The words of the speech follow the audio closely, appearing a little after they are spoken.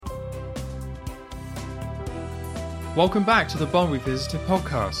Welcome back to the Bond Revisited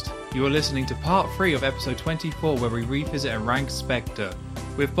podcast. You are listening to part 3 of episode 24 where we revisit and rank Spectre.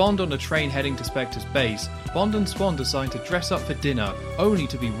 With Bond on a train heading to Spectre's base, Bond and Swan decide to dress up for dinner, only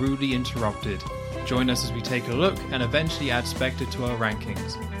to be rudely interrupted. Join us as we take a look and eventually add Spectre to our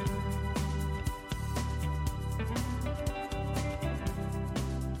rankings.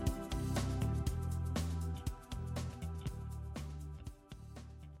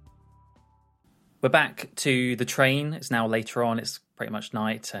 We're back to the train. It's now later on. It's pretty much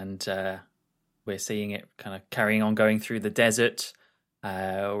night, and we're seeing it kind of carrying on going through the desert.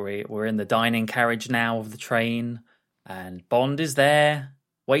 We're in the dining carriage now of the train, and Bond is there,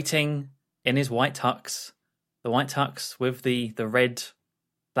 waiting in his white tux. The white tux with the red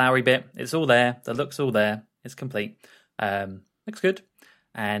flowery bit. It's all there. The look's all there. It's complete. Looks good.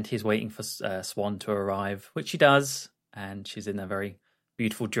 And he's waiting for Swan to arrive, which she does, and she's in a very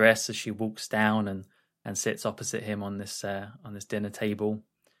beautiful dress as she walks down and sits opposite him on this dinner table.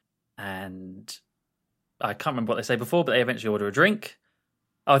 And I can't remember what they say before, but they eventually order a drink.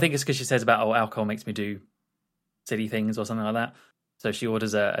 I think it's because she says about, alcohol makes me do silly things or something like that. So she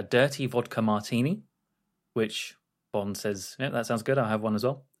orders a dirty vodka martini, which Bond says, yeah, that sounds good, I'll have one as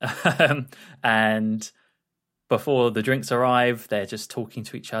well. And before the drinks arrive, they're just talking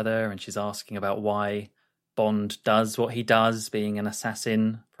to each other, and she's asking about why Bond does what he does, being an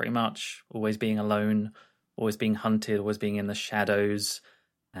assassin, pretty much, always being alone, always being hunted, always being in the shadows.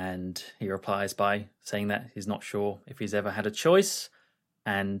 And he replies by saying that he's not sure if he's ever had a choice,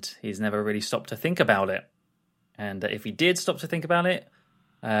 and he's never really stopped to think about it. And that if he did stop to think about it,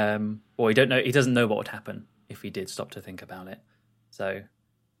 or he doesn't know what would happen if he did stop to think about it. So,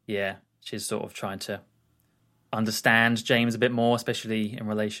 yeah, she's sort of trying to understand James a bit more, especially in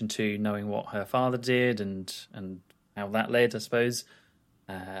relation to knowing what her father did and how that led, I suppose.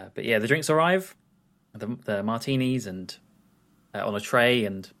 But yeah, the drinks arrive, the martinis, and on a tray,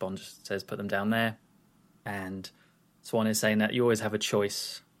 and Bond just says put them down there. And Swan is saying that you always have a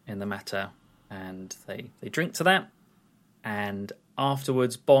choice in the matter, and they drink to that. And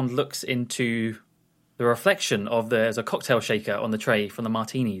afterwards, Bond looks into the reflection of there's a cocktail shaker on the tray from the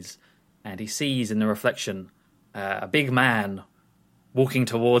martinis, and he sees in the reflection a big man walking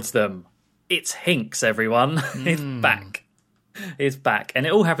towards them. It's Hinks, everyone. He's back. He's back. And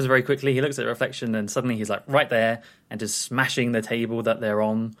it all happens very quickly. He looks at the reflection and suddenly he's like right there and just smashing the table that they're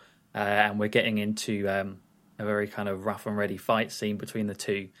on. And we're getting into a very kind of rough and ready fight scene between the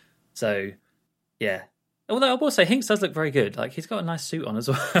two. So, yeah. Although I will say Hinks does look very good. Like, he's got a nice suit on as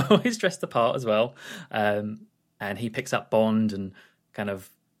well. He's dressed the part as well. And he picks up Bond and kind of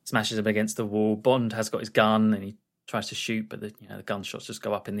smashes him against the wall. Bond has got his gun and he tries to shoot, but the gunshots just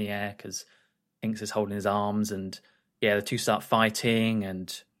go up in the air because Hinks is holding his arms. And yeah, the two start fighting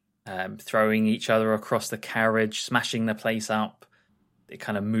and throwing each other across the carriage, smashing the place up. It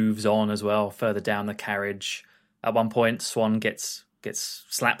kind of moves on as well, further down the carriage. At one point, Swan gets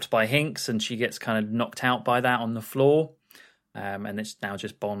slapped by Hinks and she gets kind of knocked out by that on the floor. And it's now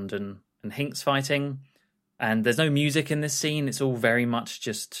just Bond and Hinks fighting. And there's no music in this scene. It's all very much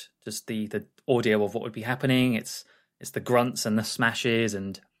just the audio of what would be happening. It's the grunts and the smashes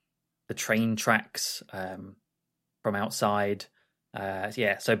and the train tracks from outside.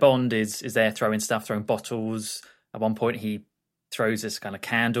 So Bond is there throwing bottles. At one point he throws this kind of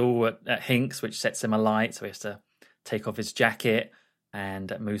candle at Hinks, which sets him alight. So he has to take off his jacket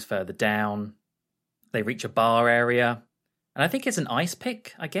and moves further down. They reach a bar area. And I think it's an ice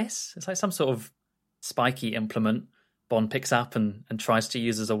pick, I guess. It's like some sort of spiky implement Bond picks up and tries to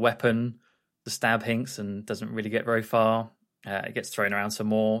use as a weapon to stab Hinks and doesn't really get very far. It gets thrown around some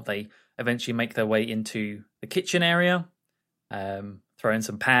more. They eventually make their way into the kitchen area, throw in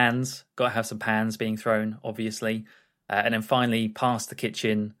some pans. Got to have some pans being thrown, obviously. And then finally, past the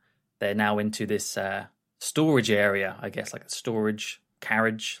kitchen, they're now into this storage area, I guess, like a storage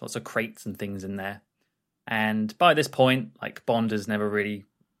carriage, lots of crates and things in there. And by this point, like, Bond has never really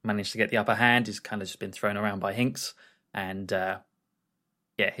managed to get the upper hand. He's kind of just been thrown around by Hinks. And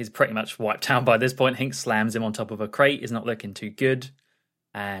he's pretty much wiped out by this point. Hinks slams him on top of a crate. He's not looking too good.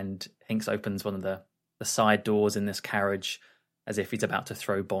 And Hinks opens one of the side doors in this carriage as if he's about to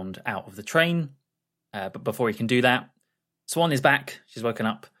throw Bond out of the train. But before he can do that, Swan is back. She's woken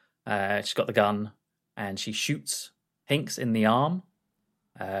up. She's got the gun. And she shoots Hinks in the arm.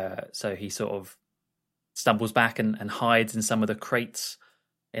 So he sort of stumbles back and hides in some of the crates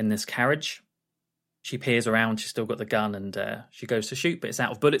in this carriage. She peers around, she's still got the gun, and she goes to shoot, but it's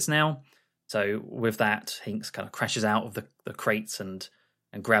out of bullets now. So with that, Hinks kind of crashes out of the crates and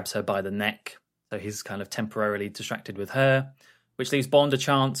grabs her by the neck. So he's kind of temporarily distracted with her, which leaves Bond a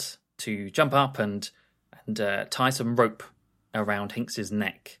chance to jump up and and tie some rope around Hinks's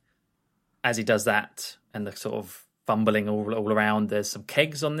neck. As he does that, and the sort of fumbling all around, there's some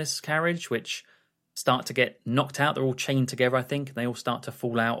kegs on this carriage which start to get knocked out. They're all chained together, I think. They all start to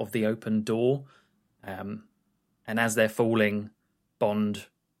fall out of the open door. And as they're falling, Bond,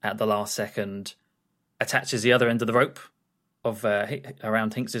 at the last second, attaches the other end of the rope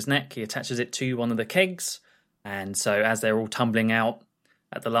around Hinks's neck. He attaches it to one of the kegs. And so as they're all tumbling out,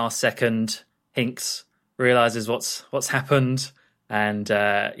 at the last second, Hinks realises what's happened and,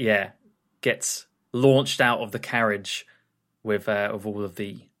 gets launched out of the carriage with all of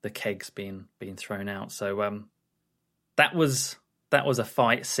the kegs being thrown out. So that was a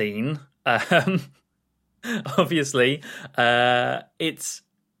fight scene. Obviously, I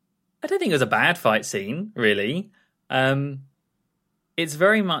don't think it was a bad fight scene, really. It's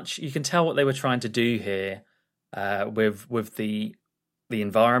very much, you can tell what they were trying to do here with the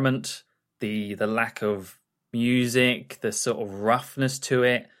environment, the lack of music, the sort of roughness to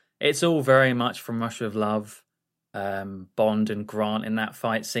it. It's all very much from Russia with Love, Bond and Grant in that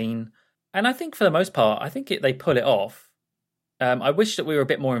fight scene. And I think for the most part, I think they pull it off. I wish that we were a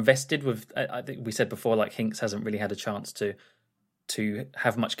bit more invested with, I think we said before, like Hinks hasn't really had a chance to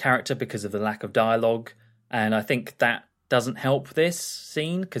have much character because of the lack of dialogue. And I think that doesn't help this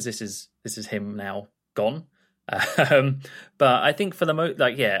scene because this is him now gone. But I think for the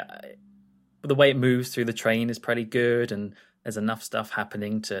the way it moves through the train is pretty good, and there's enough stuff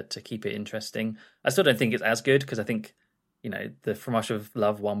happening to keep it interesting. I still don't think it's as good because I think, the From Russia with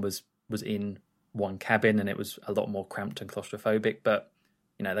Love one was in one cabin and it was a lot more cramped and claustrophobic. But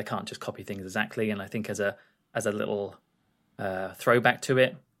they can't just copy things exactly. And I think as a little throwback to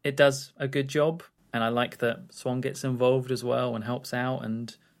it, it does a good job. And I like that Swan gets involved as well and helps out.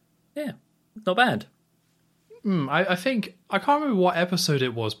 And yeah, not bad. I think, I can't remember what episode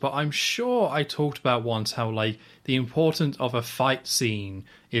it was, but I'm sure I talked about once how, like, the importance of a fight scene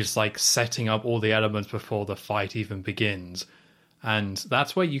is, like, setting up all the elements before the fight even begins. And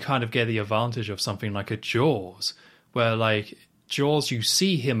that's where you kind of get the advantage of something like a Jaws, where, like, Jaws, you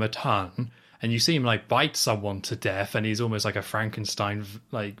see him a ton, and you see him, like, bite someone to death, and he's almost like a Frankenstein.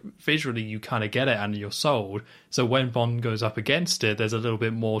 Like, visually, you kind of get it, and you're sold. So when Bond goes up against it, there's a little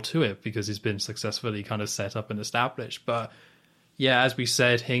bit more to it, because he's been successfully kind of set up and established. But, yeah, as we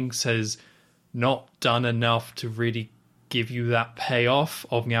said, Hinks has not done enough to really give you that payoff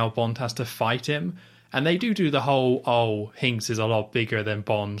of now Bond has to fight him. And they do the whole, Hinks is a lot bigger than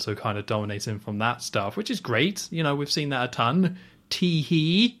Bond, so kind of dominates him from that stuff, which is great. We've seen that a ton.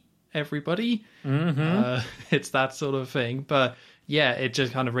 Tee-hee. Everybody. It's that sort of thing. But yeah, it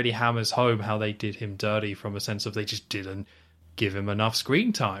just kind of really hammers home how they did him dirty from a sense of they just didn't give him enough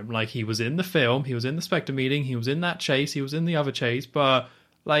screen time. Like, he was in the film, he was in the Spectre meeting, he was in that chase, he was in the other chase, but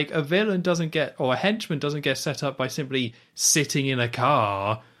like a villain doesn't get, or a henchman doesn't get set up by simply sitting in a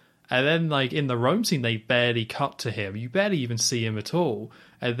car. And then, like, in the Rome scene, they barely cut to him. You barely even see him at all.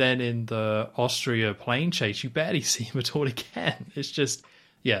 And then in the Austria plane chase, you barely see him at all again. It's just,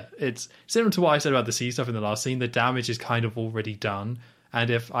 yeah, it's similar to what I said about the sea stuff in the last scene. The damage is kind of already done.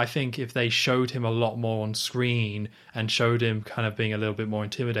 And I think if they showed him a lot more on screen and showed him kind of being a little bit more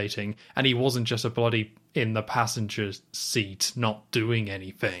intimidating, and he wasn't just a bloody in the passenger seat not doing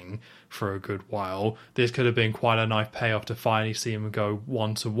anything for a good while, this could have been quite a nice payoff to finally see him go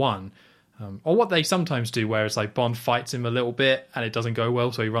 1-to-1. Or what they sometimes do, where it's like Bond fights him a little bit and it doesn't go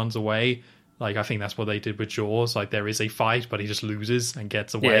well, so he runs away. Like, I think that's what they did with Jaws. Like, there is a fight, but he just loses and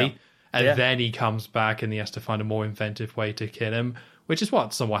gets away. Yeah. And then he comes back and he has to find a more inventive way to kill him, which is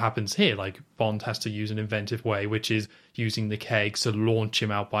somewhat happens here. Like, Bond has to use an inventive way, which is using the kegs to launch him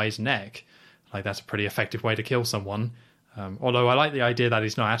out by his neck. Like, that's a pretty effective way to kill someone. Although I like the idea that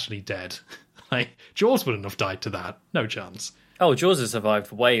he's not actually dead. Like, Jaws wouldn't have died to that. No chance. Oh, Jaws has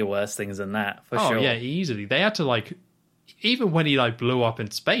survived way worse things than that, for sure. Oh, yeah, easily. They had to, like... Even when he, like, blew up in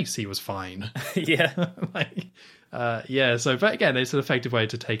space, he was fine. Yeah. So, but again, it's an effective way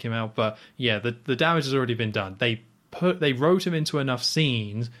to take him out. But, yeah, the damage has already been done. They wrote him into enough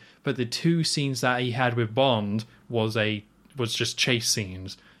scenes, but the two scenes that he had with Bond was just chase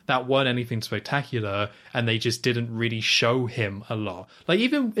scenes that weren't anything spectacular, and they just didn't really show him a lot. Like,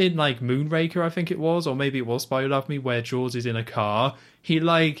 even in, like, Moonraker, I think it was, or maybe it was Spy Who Loved Me, where Jaws is in a car, he,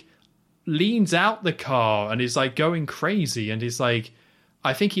 like, leans out the car and is, like, going crazy, and he's, like,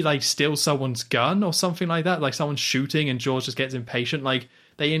 I think he, like, steals someone's gun or something like that, like, someone's shooting and Jaws just gets impatient. Like,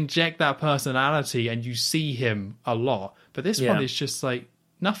 they inject that personality and you see him a lot. But this one is just, like,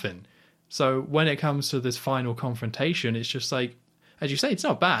 nothing. So when it comes to this final confrontation, it's just, like, as you say, it's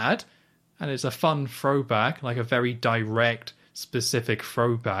not bad, and it's a fun throwback, like a very direct specific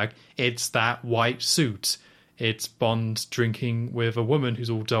throwback. It's that white suit. It's Bond drinking with a woman who's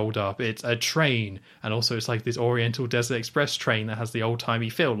all dolled up. It's a train. And also it's like this Oriental Desert Express train that has the old-timey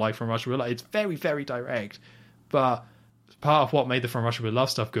feel, like from Russia with Love. It's very, very direct. But part of what made the From Russia with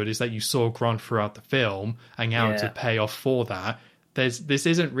Love stuff good is that you saw Grant throughout the film, and now it's a payoff for that. This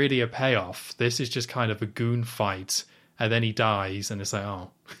isn't really a payoff. This is just kind of a goon fight, and then he dies, and it's like,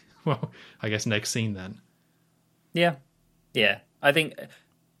 oh, well, I guess next scene then. Yeah. I think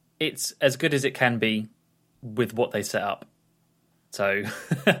it's as good as it can be with what they set up. So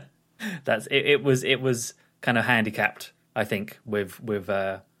that's it. It was kind of handicapped, I think, with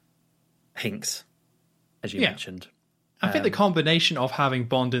Hinks, as you mentioned. I think the combination of having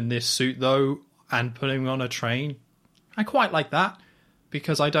Bond in this suit, though, and putting him on a train, I quite like that,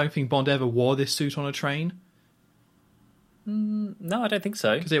 because I don't think Bond ever wore this suit on a train. No, I don't think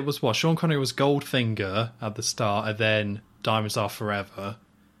so. Because it was Sean Connery was Goldfinger at the start, and then Diamonds Are Forever.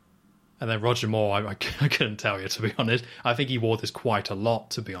 And then Roger Moore, I couldn't tell you, to be honest. I think he wore this quite a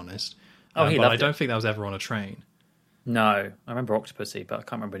lot, to be honest. But I don't think that was ever on a train. No, I remember Octopussy, but I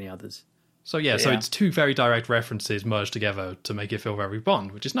can't remember any others. So so it's two very direct references merged together to make it feel very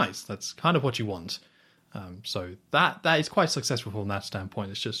Bond, which is nice. That's kind of what you want. So that is quite successful from that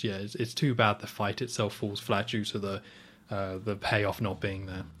standpoint. It's just, it's too bad the fight itself falls flat due to the payoff not being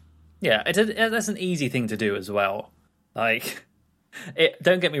there. Yeah, that's an easy thing to do as well. Like,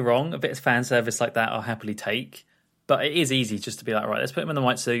 don't get me wrong, a bit of fan service like that I'll happily take, but it is easy just to be like, right, let's put him in the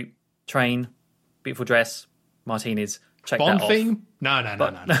white suit, train, beautiful dress, martinis, check Bond that off. theme? No.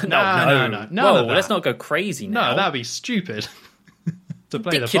 Whoa, let's not go crazy now. No, that'd be stupid. To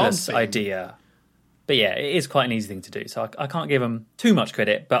play ridiculous the Bond idea. But yeah, it is quite an easy thing to do, so I can't give them too much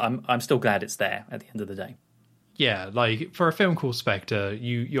credit, but I'm still glad it's there at the end of the day. Yeah, like, for a film called Spectre,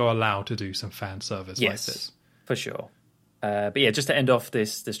 you're allowed to do some fan service like this. For sure. But yeah, just to end off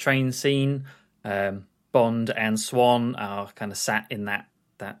this train scene, Bond and Swan are kind of sat in that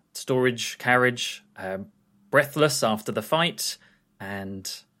storage carriage, breathless after the fight,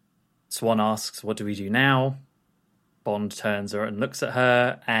 and Swan asks, what do we do now? Bond turns her and looks at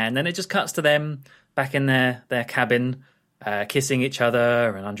her, and then it just cuts to them back in their cabin, kissing each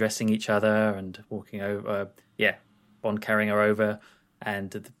other and undressing each other and walking over. Bond carrying her over,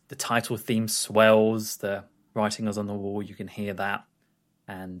 and the title theme swells. The writing is on the wall. You can hear that,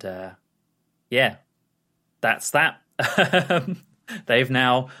 and that's that.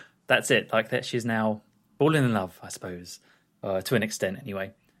 That's it. Like that, she's now fallen in love, I suppose, to an extent,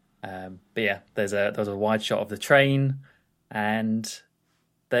 anyway. But yeah, there's a wide shot of the train, and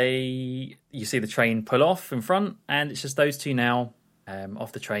you see the train pull off in front, and it's just those two now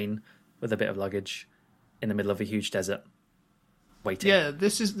off the train with a bit of luggage in the middle of a huge desert, waiting. Yeah,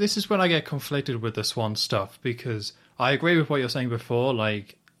 this is when I get conflicted with the Swan stuff, because I agree with what you're saying before.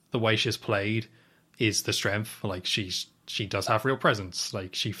 Like, the way she's played is the strength. Like, she does have real presence.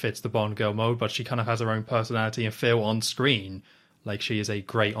 Like, she fits the Bond girl mode, but she kind of has her own personality and feel on screen. Like, she is a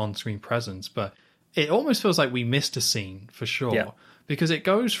great on-screen presence. But it almost feels like we missed a scene, for sure. Yeah. Because it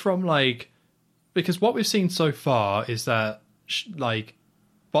goes from, because what we've seen so far is that,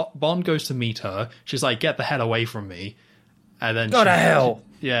 Bond goes to meet her. She's like, get the hell away from me. And then go to hell.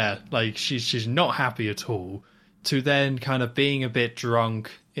 Yeah, like, she's not happy at all. To then kind of being a bit drunk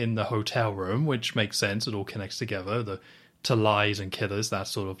in the hotel room, which makes sense. It all connects together. To lies and killers, that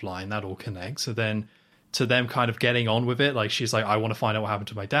sort of line, that all connects. So then to them kind of getting on with it, like, she's like, I want to find out what happened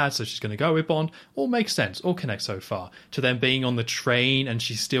to my dad, so she's going to go with Bond. All makes sense. All connects so far. To them being on the train, and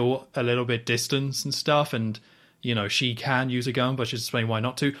she's still a little bit distant and stuff, and, you know, she can use a gun, but she's explaining why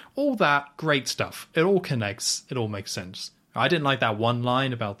not to. All that, great stuff. It all connects. It all makes sense. I didn't like that one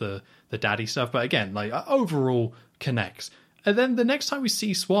line about the daddy stuff, but again, like, overall connects. And then the next time we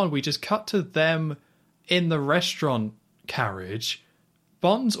see Swan, we just cut to them in the restaurant carriage.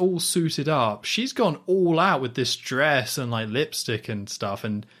 Bond's all suited up. She's gone all out with this dress and, like, lipstick and stuff,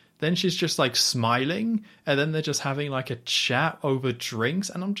 and then she's just, like, smiling, and then they're just having, like, a chat over drinks,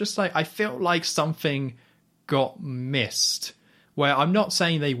 and I'm just like, I feel like something got missed, where I'm not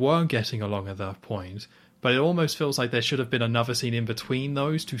saying they weren't getting along at that point, but it almost feels like there should have been another scene in between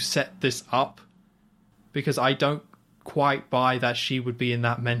those to set this up, because I don't quite buy that she would be in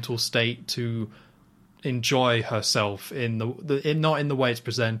that mental state to enjoy herself in not in the way it's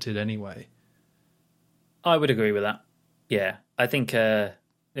presented anyway. I would agree with that. Yeah, I think in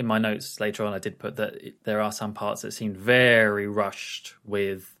my notes later on I did put that there are some parts that seemed very rushed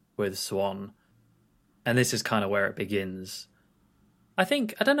with Swan, and this is kind of where it begins. I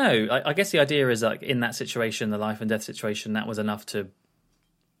don't know, I guess the idea is, like, in that situation, the life and death situation, that was enough to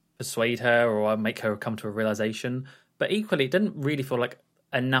persuade her or make her come to a realization. But equally, it didn't really feel like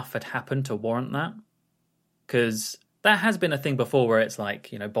enough had happened to warrant that. Because that has been a thing before where it's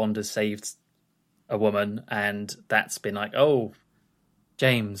like, Bond has saved a woman and that's been like, oh,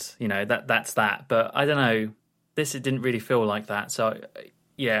 James, that's that. But I don't know, it didn't really feel like that. So,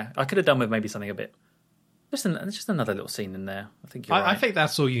 yeah, I could have done with maybe something a bit... Just another little scene in there. I think you're right. I think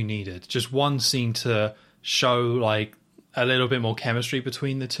that's all you needed. Just one scene to show, like, a little bit more chemistry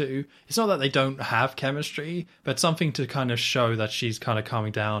between the two. It's not that they don't have chemistry, but something to kind of show that she's kind of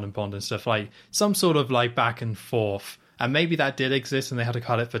calming down and Bond and stuff. Like, some sort of, like, back and forth. And maybe that did exist and they had to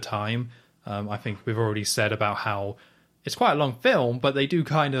cut it for time. I think we've already said about how it's quite a long film, but they do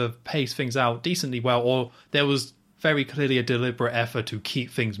kind of pace things out decently well. Or there was very clearly a deliberate effort to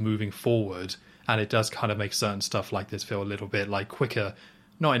keep things moving forward. And it does kind of make certain stuff like this feel a little bit like quicker,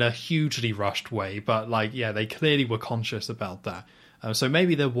 not in a hugely rushed way, but like, yeah, they clearly were conscious about that. So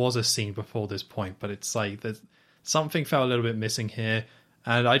maybe there was a scene before this point, but it's like something felt a little bit missing here.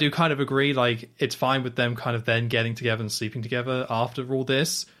 And I do kind of agree, like, it's fine with them kind of then getting together and sleeping together after all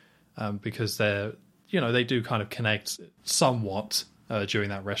this, because they're, they do kind of connect somewhat during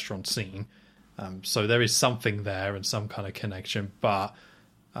that restaurant scene. So there is something there and some kind of connection, but...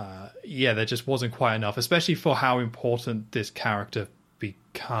 yeah, there just wasn't quite enough, especially for how important this character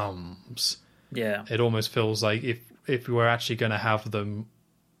becomes. Yeah. It almost feels like if we were actually going to have them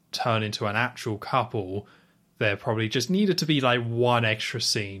turn into an actual couple, there probably just needed to be like one extra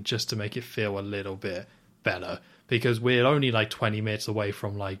scene just to make it feel a little bit better. Because we're only like 20 minutes away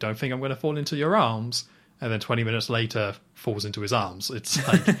from like, don't think I'm going to fall into your arms. And then 20 minutes later falls into his arms. It's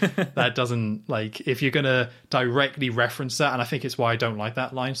like, that doesn't, like, if you're going to directly reference that, and I think it's why I don't like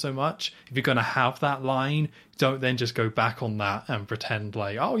that line so much, if you're going to have that line, don't then just go back on that and pretend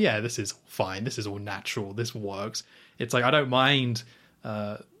like, oh yeah, this is fine, this is all natural, this works. It's like, I don't mind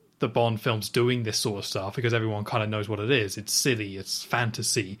the Bond films doing this sort of stuff because everyone kind of knows what it is. It's silly, it's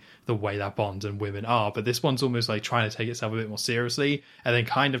fantasy, the way that Bond and women are, but this one's almost like trying to take itself a bit more seriously and then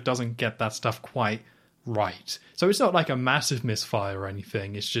kind of doesn't get that stuff quite right. So it's not like a massive misfire or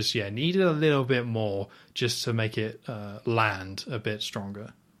anything. It's just, yeah, needed a little bit more just to make it land a bit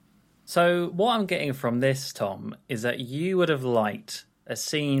stronger. So what I'm getting from this, Tom, is that you would have liked a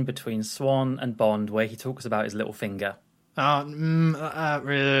scene between Swan and Bond where he talks about his little finger.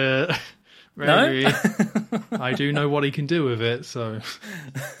 Really? No? I do know what he can do with it, so...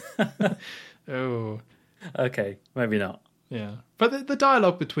 Oh. Okay, maybe not. Yeah, but the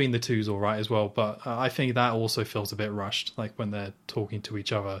dialogue between the two is all right as well, but I think that also feels a bit rushed, like when they're talking to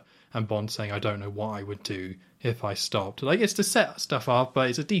each other and Bond saying, I don't know what I would do if I stopped. Like, it's to set stuff up, but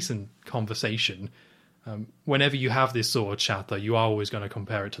it's a decent conversation. Whenever you have this sort of chat, though, you are always going to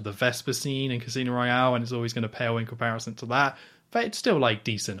compare it to the Vesper scene in Casino Royale, and it's always going to pale in comparison to that, but it's still, like,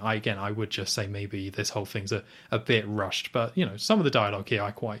 decent. I would just say maybe this whole thing's a bit rushed, but, some of the dialogue here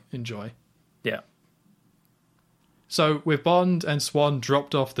I quite enjoy. Yeah. So with Bond and Swan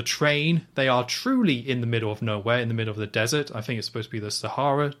dropped off the train, they are truly in the middle of nowhere, in the middle of the desert. I think it's supposed to be the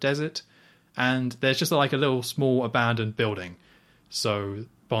Sahara Desert. And there's just like a little small abandoned building. So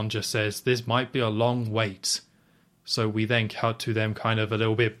Bond just says, this might be a long wait. So we then cut to them kind of a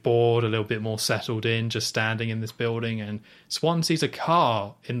little bit bored, a little bit more settled in, just standing in this building. And Swan sees a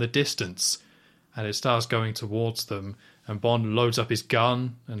car in the distance. And it starts going towards them. And Bond loads up his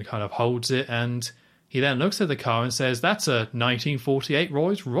gun and kind of holds it, and... he then looks at the car and says, that's a 1948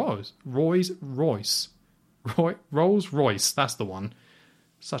 Rolls-Royce. Rolls-Royce, that's the one.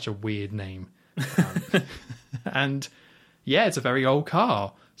 Such a weird name. And yeah, it's a very old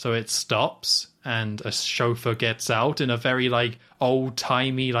car. So it stops and a chauffeur gets out in a very like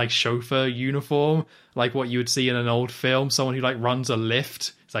old-timey like chauffeur uniform, like what you would see in an old film. Someone who like runs a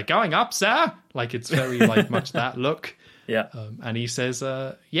lift. It's like, going up, sir? Like it's very like much that look. Yeah. And he says,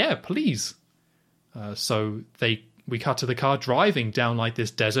 yeah, please. So we cut to the car driving down like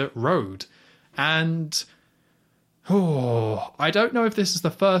this desert road. And I don't know if this is the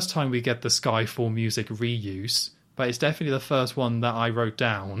first time we get the Skyfall music reuse, but it's definitely the first one that I wrote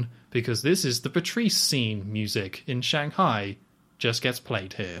down, because this is the Patrice scene music in Shanghai. Just gets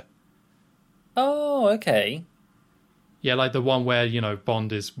played here. Oh, okay. Yeah, like the one where,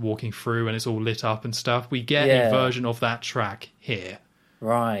 Bond is walking through and it's all lit up and stuff. We get a version of that track here.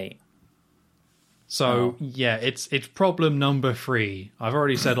 Right. So, yeah, it's problem number 3. I've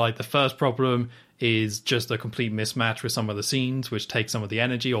already said, like, the first problem is just a complete mismatch with some of the scenes, which takes some of the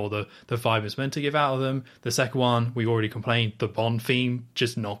energy or the vibe it's meant to give out of them. The second one, we already complained, the Bond theme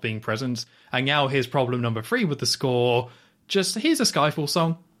just not being present. And now here's problem number 3 with the score. Just, here's a Skyfall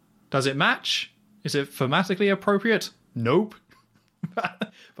song. Does it match? Is it thematically appropriate? Nope.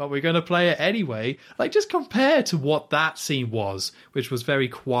 but we're going to play it anyway. Like, just compare to what that scene was, which was very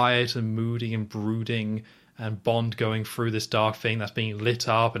quiet and moody and brooding, and Bond going through this dark thing that's being lit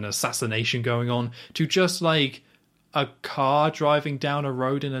up and an assassination going on, to just like a car driving down a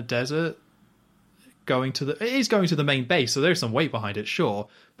road in a desert, it is going to the main base, so there's some weight behind it, sure,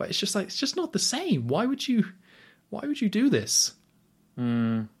 but it's just like, it's just not the same. Why would you do this?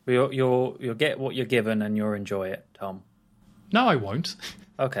 You'll get what you're given and you'll enjoy it, Tom. No, I won't.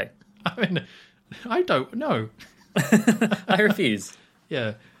 Okay. I mean, I don't know. I refuse.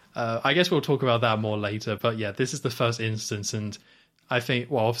 Yeah. I guess we'll talk about that more later, but yeah, this is the first instance, and I think,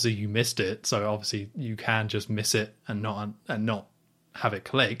 well, obviously you missed it, so obviously you can just miss it and not have it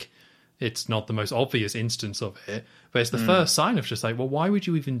click. It's not the most obvious instance of it, but it's the first sign of just like, well, why would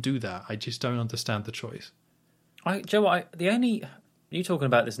you even do that? I just don't understand the choice. Joe, you talking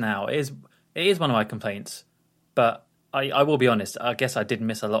about this now, it is one of my complaints, but I will be honest, I guess I did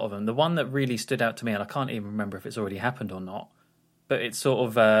miss a lot of them. The one that really stood out to me, and I can't even remember if it's already happened or not, but it sort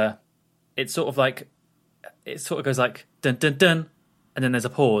of goes like dun dun dun, and then there's a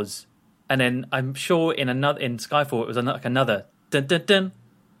pause, and then I'm sure in Skyfall it was like another dun dun dun.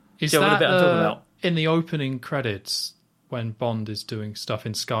 Is that bit I'm talking about? In the opening credits when Bond is doing stuff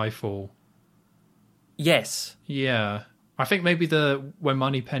in Skyfall? Yes. Yeah. I think maybe when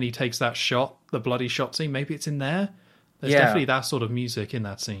Moneypenny takes that shot, the bloody shot scene, maybe it's in there. There's definitely that sort of music in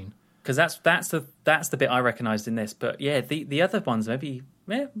that scene. Because that's the bit I recognised in this. But yeah, the other ones maybe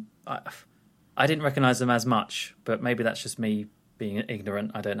I didn't recognise them as much, but maybe that's just me being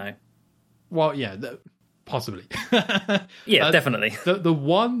ignorant. I don't know. Well, yeah, possibly. Yeah, definitely. The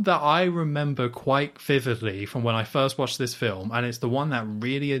one that I remember quite vividly from when I first watched this film, and it's the one that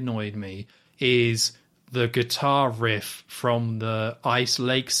really annoyed me, is the guitar riff from the ice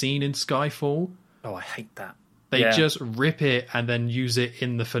lake scene in Skyfall. Oh, I hate that. They just rip it and then use it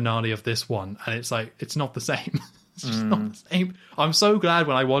in the finale of this one, and it's like, it's not the same. It's just not the same. I'm so glad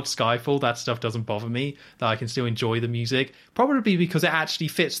when I watch Skyfall that stuff doesn't bother me, that I can still enjoy the music. Probably because it actually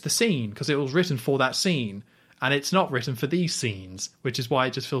fits the scene, because it was written for that scene, and it's not written for these scenes, which is why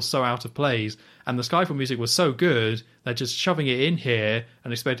it just feels so out of place. And the Skyfall music was so good that just shoving it in here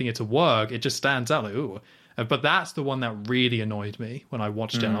and expecting it to work, it just stands out like, ooh. But that's the one that really annoyed me when I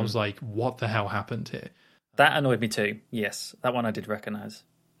watched it, and I was like, what the hell happened here? That annoyed me too. Yes, that one I did recognise.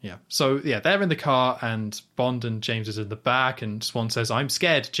 Yeah. So, yeah, they're in the car, and Bond and James is in the back, and Swan says, "I'm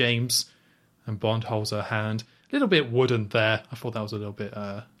scared, James." And Bond holds her hand. A little bit wooden there. I thought that was a little bit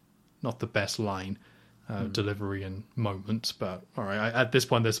not the best line delivery and moment. But, all right, at this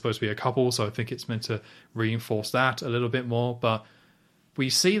point, they're supposed to be a couple, so I think it's meant to reinforce that a little bit more. But we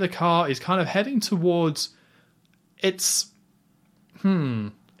see the car is kind of heading towards... It's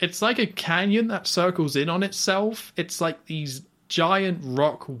like a canyon that circles in on itself. It's like these giant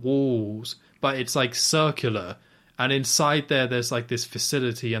rock walls, but it's like circular, and inside there's like this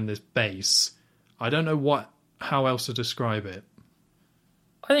facility and this base. I don't know how else to describe it.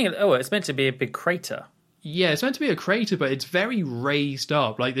 I think it's meant to be a big crater. Yeah, it's meant to be a crater, but it's very raised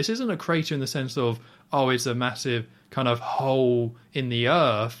up. Like, this isn't a crater in the sense of, it's a massive kind of hole in the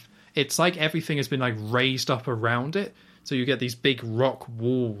earth. It's like everything has been like raised up around it, so you get these big rock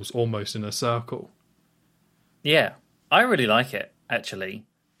walls almost in a circle. Yeah. I really like it, actually.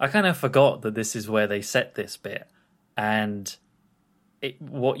 I kind of forgot that this is where they set this bit, and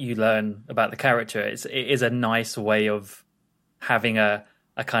what you learn about the character it is a nice way of having a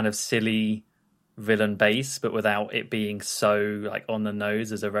kind of silly villain base, but without it being so like on the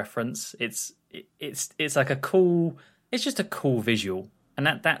nose as a reference. It's like it's just a cool visual,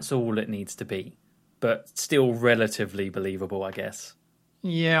 and that's all it needs to be, but still relatively believable, I guess.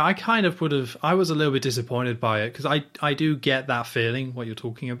 Yeah, I was a little bit disappointed by it, because I do get that feeling, what you're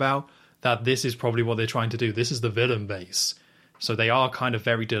talking about, that this is probably what they're trying to do. This is the villain base. So they are kind of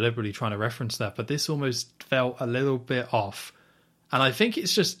very deliberately trying to reference that, but this almost felt a little bit off. And I think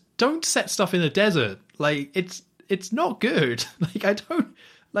it's just, don't set stuff in the desert. Like, it's not good.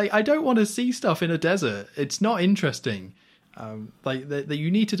 I don't want to see stuff in a desert. It's not interesting.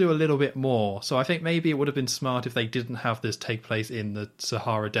 You need to do a little bit more. So I think maybe it would have been smart if they didn't have this take place in the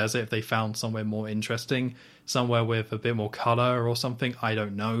Sahara Desert, if they found somewhere more interesting, somewhere with a bit more color or something. I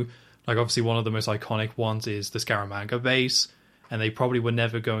don't know. Like, obviously one of the most iconic ones is the Scaramanga base, and they probably were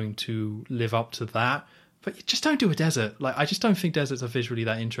never going to live up to that. But just don't do a desert. Like, I just don't think deserts are visually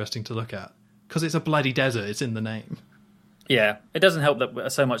that interesting to look at, because it's a bloody desert. It's in the name. Yeah, it doesn't help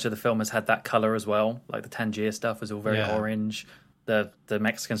that so much of the film has had that color as well. Like the Tangier stuff was all very orange. The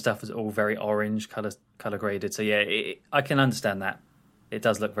Mexican stuff was all very orange, color graded. So yeah, I can understand that. It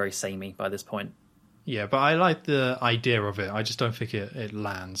does look very samey by this point. Yeah, but I like the idea of it. I just don't think it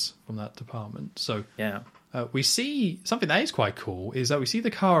lands from that department. So Yeah. we see something that is quite cool is that we see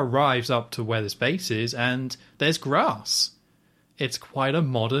the car arrives up to where this base is and there's grass. It's quite a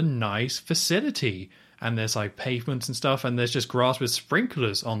modern, nice facility. And there's like pavements and stuff and there's just grass with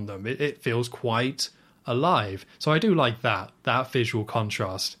sprinklers on them. It feels quite alive. So I do like that visual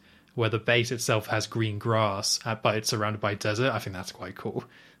contrast where the base itself has green grass, but it's surrounded by desert. I think that's quite cool.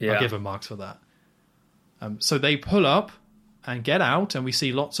 Yeah. I'll give them marks for that. So they pull up and get out, and we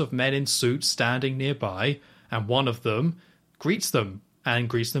see lots of men in suits standing nearby, and one of them greets them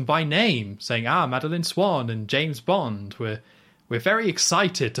by name, saying, Madeline Swan and James Bond, we're very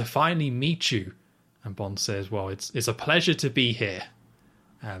excited to finally meet you. And Bond says, well, it's a pleasure to be here.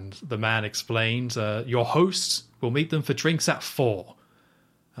 And the man explains, your hosts will meet them for drinks at 4.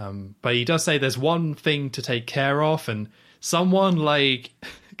 But he does say there's one thing to take care of, and someone, like,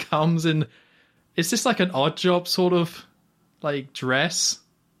 comes in... Is this like an Odd Job sort of, like, dress?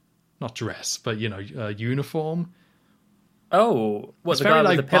 Not dress, but, uniform. Oh, what's the guy very with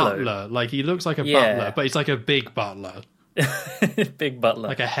like the pillow? butler. Like, he looks like a butler, but he's like a big butler. Big butler.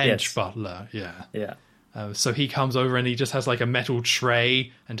 Like a hench butler, yeah. Yeah. So he comes over and he just has like a metal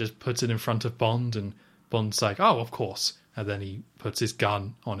tray and just puts it in front of Bond, and Bond's like, oh, of course. And then he puts his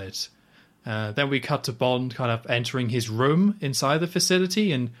gun on it. Then we cut to Bond kind of entering his room inside the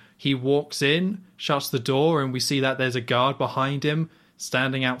facility, and he walks in, shuts the door, and we see that there's a guard behind him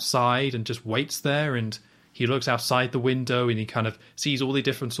standing outside and just waits there, and he looks outside the window and he kind of sees all the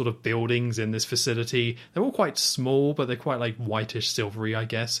different sort of buildings in this facility. They're all quite small, but they're quite like whitish silvery, I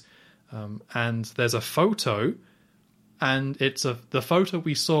guess. And there's a photo, and it's the photo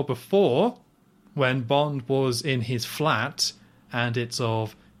we saw before when Bond was in his flat, and it's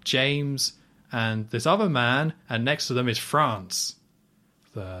of James and this other man, and next to them is France,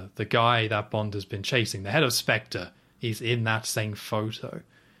 the guy that Bond has been chasing, the head of Spectre. He's in that same photo.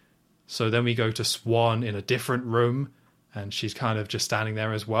 So then we go to Swan in a different room, and she's kind of just standing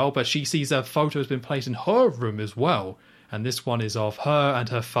there as well, but she sees a photo has been placed in her room as well, and this one is of her and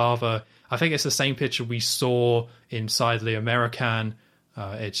her father. I think it's the same picture we saw inside the American.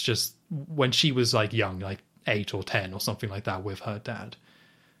 It's just when she was like young, like 8 or 10 or something like that, with her dad.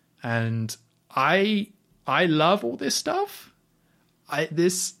 And I love all this stuff. I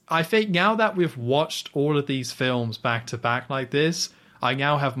think now that we've watched all of these films back to back like this, I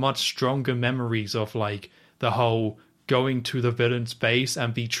now have much stronger memories of like the whole going to the villain's base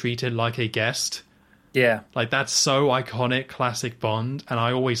and be treated like a guest. Yeah. Like, that's so iconic, classic Bond, and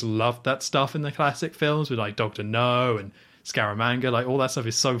I always loved that stuff in the classic films with like Dr. No and Scaramanga. Like, all that stuff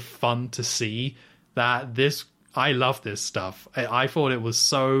is so fun to see. I love this stuff. I thought it was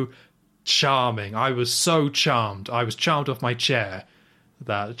so charming. I was so charmed. I was charmed off my chair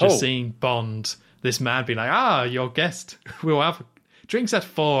that just seeing Bond, this man being like, your guest, we'll have drinks at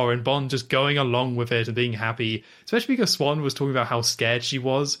 4, and Bond just going along with it and being happy, especially because Swan was talking about how scared she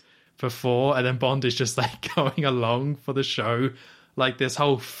was before, and then Bond is just like going along for the show. Like, this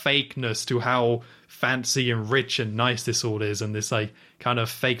whole fakeness to how fancy and rich and nice this all is, and this like kind of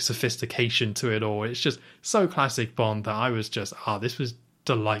fake sophistication to it all. It's just so classic Bond that I was just, this was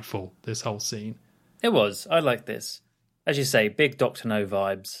delightful, this whole scene. It was. I like this. As you say, big Dr. No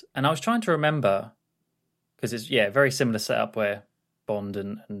vibes. And I was trying to remember, because it's, very similar setup where Bond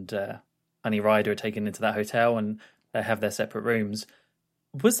and Honey Rider are taken into that hotel and they have their separate rooms.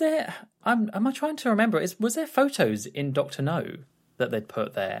 Was there, am I trying to remember, was there photos in Dr. No that they'd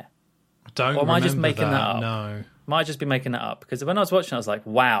put there? Or am I just making that up? No. Might just be making that up, because when I was watching I was like,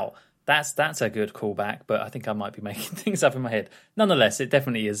 wow, that's a good callback, but I think I might be making things up in my head. Nonetheless, it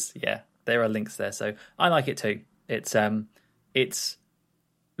definitely is, there are links there, so I like it too. It's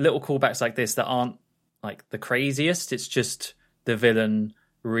little callbacks like this that aren't like the craziest, it's just the villain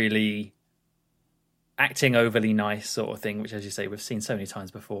really acting overly nice sort of thing, which, as you say, we've seen so many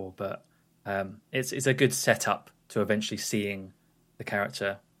times before, but it's a good setup to eventually seeing the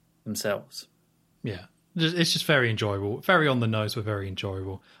character themselves. Yeah, it's just very enjoyable, very on the nose, but very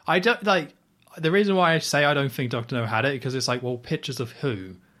enjoyable. I don't like the reason why I say I don't think Dr. No had it, because it's like, well, pictures of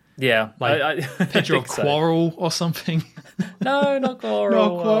who? Yeah, like picture of Quarrel or something. No, not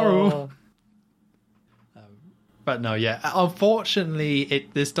Quarrel. Not Quarrel. But no, unfortunately,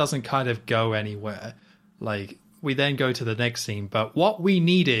 this doesn't kind of go anywhere. Like, we then go to the next scene, but what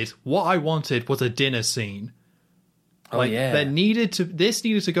I wanted was a dinner scene. This needed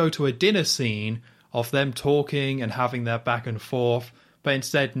to go to a dinner scene of them talking and having their back and forth, but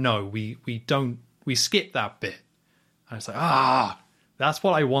instead, no, we skip that bit. And it's like, that's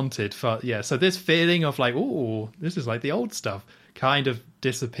what I wanted so this feeling of like, ooh, this is like the old stuff, kind of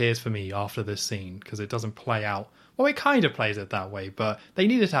disappears for me after this scene because it doesn't play out. Well, it kind of plays it that way, but they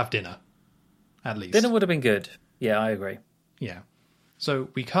needed to have dinner, at least. Dinner would have been good. Yeah, I agree. Yeah. So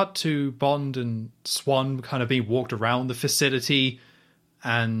we cut to Bond and Swan kind of being walked around the facility,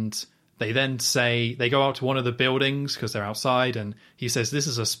 and they then say, they go out to one of the buildings because they're outside, and he says, this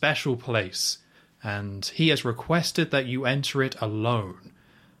is a special place, and he has requested that you enter it alone.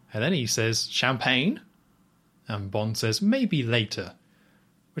 And then he says, champagne? And Bond says, maybe later.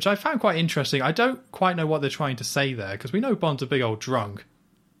 Which I found quite interesting. I don't quite know what they're trying to say there, because we know Bond's a big old drunk.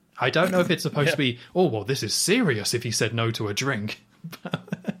 I don't know if it's supposed to be, oh, well, this is serious if he said no to a drink.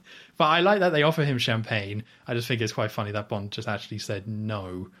 But I like that they offer him champagne. I just think it's quite funny that Bond just actually said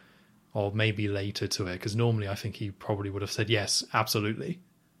no, or maybe later to it, because normally I think he probably would have said yes, absolutely.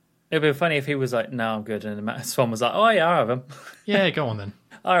 It'd be funny if he was like, no, I'm good, and Swan was like, oh, yeah, I'll have them. Yeah, go on then.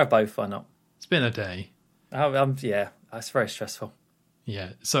 I'll have both, why not? It's been a day. Yeah, it's very stressful.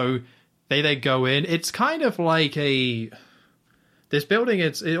 Yeah, so they go in. It's kind of like this building.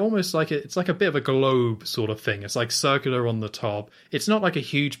 It's almost like it's like a bit of a globe sort of thing. It's like circular on the top. It's not like a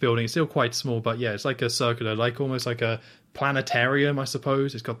huge building. It's still quite small, but yeah, it's like a circular, like almost like a planetarium, I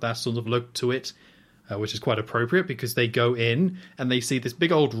suppose. It's got that sort of look to it, which is quite appropriate because they go in and they see this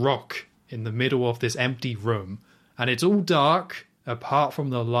big old rock in the middle of this empty room, and it's all dark apart from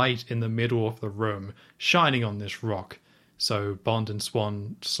the light in the middle of the room shining on this rock. So Bond and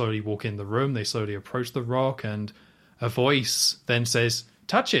Swan slowly walk in the room. They slowly approach the rock, and a voice then says,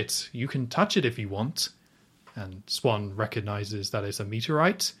 touch it. You can touch it if you want. And Swan recognizes that it's a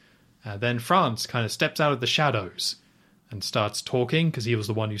meteorite. Then France kind of steps out of the shadows and starts talking, because he was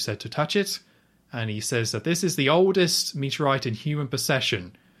the one who said to touch it. And he says that this is the oldest meteorite in human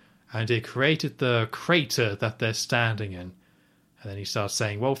possession, and it created the crater that they're standing in. And then he starts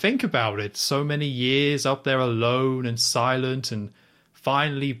saying, well, think about it. So many years up there alone and silent, and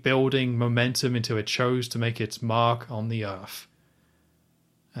finally building momentum until it chose to make its mark on the Earth.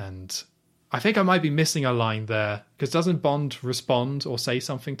 And I think I might be missing a line there, because doesn't Bond respond or say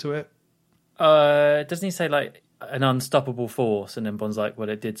something to it? Doesn't he say, like, an unstoppable force? And then Bond's like, well,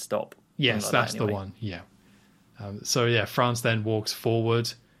 it did stop. Yes, like that's that, anyway. the one, yeah. So, yeah, France then walks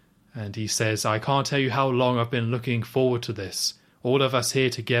forward, and he says, I can't tell you how long I've been looking forward to this. All of us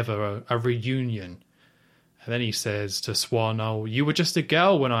here together, a reunion. And then he says to Swan, oh, you were just a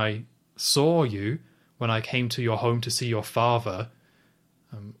girl when I saw you, when I came to your home to see your father.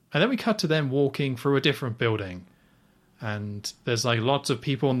 And then we cut to them walking through a different building. And there's like lots of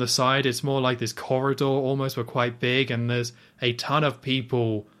people on the side. It's more like this corridor almost, but quite big. And there's a ton of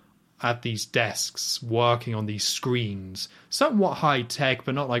people at these desks working on these screens. Somewhat high tech,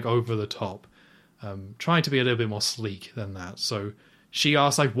 but not like over the top. Trying to be a little bit more sleek than that. So she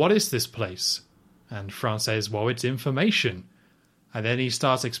asks, like, what is this place? And France says, well, it's information. And then he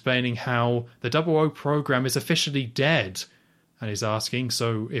starts explaining how the 00 program is officially dead. And he's asking,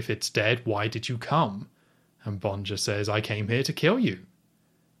 so if it's dead, why did you come? And Bond just says, I came here to kill you.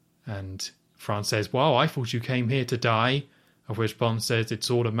 And France says, well, I thought you came here to die. Of which Bond says, it's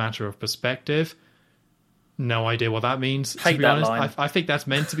all a matter of perspective. No idea what that means, to be honest. I think that's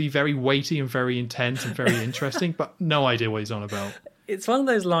meant to be very weighty and very intense and very interesting, but no idea what he's on about. It's one of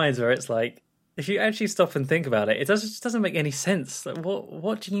those lines where it's like, if you actually stop and think about it, it just doesn't make any sense. Like,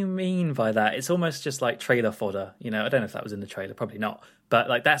 what do you mean by that? It's almost just like trailer fodder. You know, I don't know if that was in the trailer, probably not. But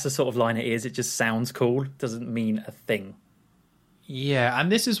like that's the sort of line it is. It just sounds cool. Doesn't mean a thing. Yeah,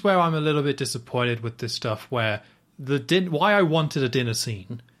 and this is where I'm a little bit disappointed with this stuff, where why I wanted a dinner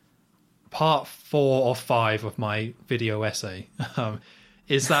scene, part 4 or 5 of my video essay,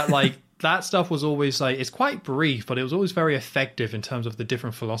 is that like that stuff was always like, it's quite brief, but it was always very effective in terms of the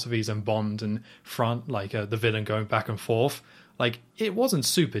different philosophies and Bond and front, like the villain going back and forth. Like it wasn't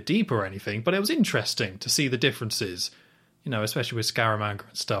super deep or anything, but it was interesting to see the differences, you know, especially with Scaramanga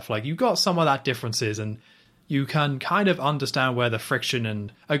and stuff. Like you got some of that differences, and you can kind of understand where the friction,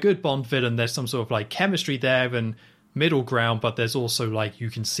 and a good Bond villain, there's some sort of like chemistry there and middle ground, but there's also like you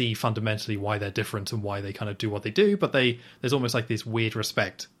can see fundamentally why they're different and why they kind of do what they do, but there's almost like this weird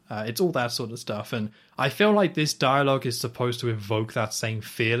respect. It's all that sort of stuff, and I feel like this dialogue is supposed to evoke that same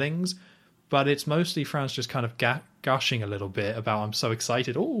feelings, but it's mostly France just kind of gushing a little bit about, I'm so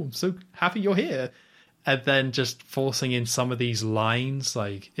excited, oh, I'm so happy you're here, and then just forcing in some of these lines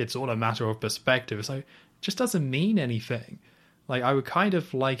like it's all a matter of perspective. It's like, it just doesn't mean anything. Like, I would kind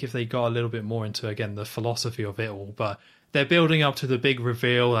of like if they got a little bit more into, again, the philosophy of it all, but they're building up to the big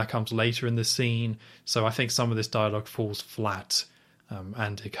reveal that comes later in the scene, so I think some of this dialogue falls flat,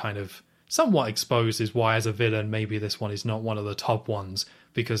 and it kind of somewhat exposes why, as a villain, maybe this one is not one of the top ones,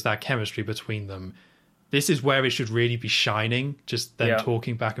 because that chemistry between them this is where it should really be shining, just them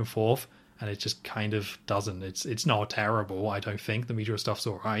talking back and forth, and it just kind of doesn't. It's not terrible, I don't think. The meteor stuff's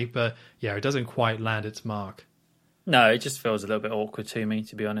all right, but yeah, it doesn't quite land its mark. No, it just feels a little bit awkward to me,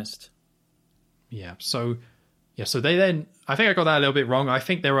 to be honest. Yeah, so they then, I think I got that a little bit wrong. I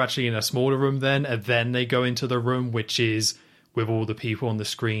think they were actually in a smaller room then, and then they go into the room which is with all the people on the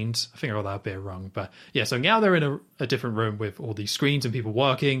screens. I think I got that a bit wrong, but yeah, so now they're in a different room with all these screens and people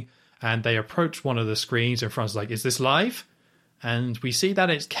working, and they approach one of the screens, and Fran's like, is this live? And we see that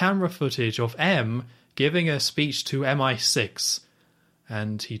it's camera footage of M giving a speech to MI6,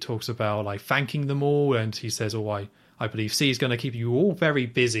 and he talks about like thanking them all, and he says, I believe C is going to keep you all very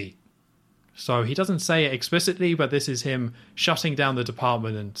busy. So he doesn't say it explicitly, but this is him shutting down the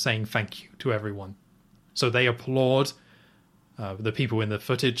department and saying thank you to everyone. So they applaud the people in the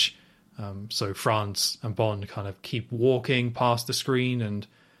footage. So France and Bond kind of keep walking past the screen, and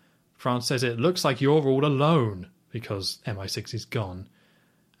France says it looks like you're all alone because MI6 is gone.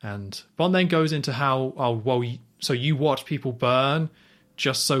 And Bond then goes into how, so you watch people burn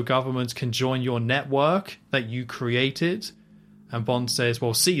just so governments can join your network that you created. And Bond says,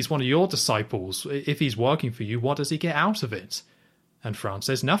 well, C is one of your disciples. If he's working for you, what does he get out of it? And France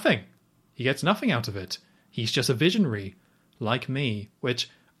says nothing. He gets nothing out of it. He's just a visionary, like me, which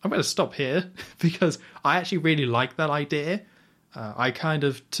I'm going to stop here because I actually really like that idea. I kind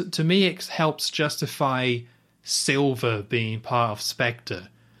of, to me, it helps justify Silver being part of Spectre.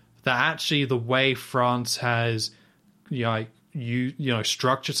 That actually the way France has,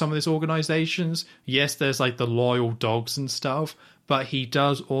 structured some of these organizations, yes, there's like the loyal dogs and stuff, but he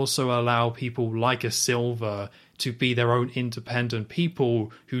does also allow people like a Silver to be their own independent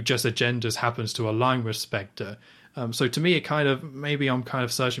people who just agendas happens to align with Spectre. So to me, maybe I'm kind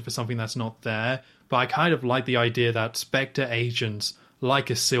of searching for something that's not there, but I kind of like the idea that Spectre agents like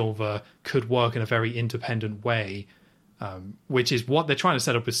a Silver could work in a very independent way, which is what they're trying to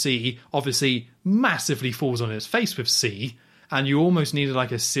set up with C. Obviously, massively falls on its face with C, and you almost needed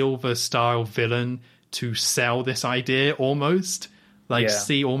like a Silver-style villain to sell this idea, almost.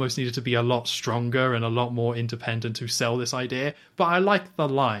 C almost needed to be a lot stronger and a lot more independent to sell this idea. But I like the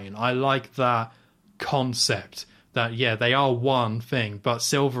line. I like that concept that, yeah, they are one thing, but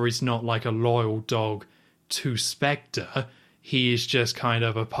Silver is not like a loyal dog to Spectre. He is just kind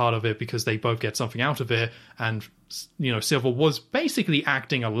of a part of it because they both get something out of it. And, Silver was basically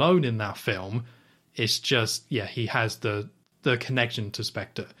acting alone in that film. It's just, yeah, he has the connection to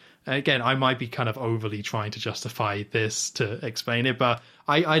Spectre. Again, I might be kind of overly trying to justify this to explain it, but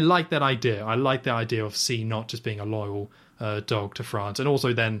I like that idea. I like the idea of C not just being a loyal dog to France, and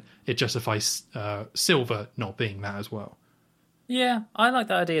also then it justifies Silver not being that as well. Yeah, I like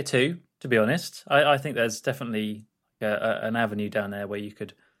that idea too, to be honest. I think there's definitely an avenue down there where you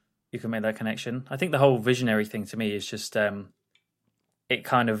could make that connection. I think the whole visionary thing to me is just it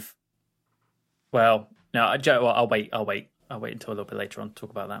kind of, well, no, I'll wait until a little bit later on to talk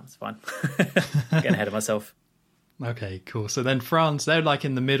about that. It's fine. Getting ahead of myself. Okay, cool. So then France, they're like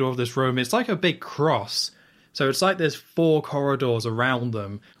in the middle of this room. It's like a big cross. So it's like there's 4 corridors around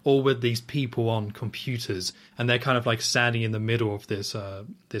them, all with these people on computers, and they're kind of like standing in the middle of this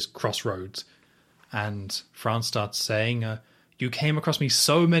crossroads. And France starts saying, you came across me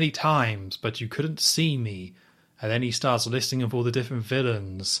so many times, but you couldn't see me. And then he starts listing of all the different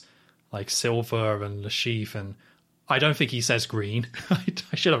villains, like Silver and Le Chiffre, and I don't think he says green.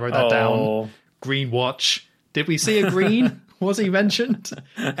 I should have wrote that down. Green watch. Did we see a green? Was he mentioned?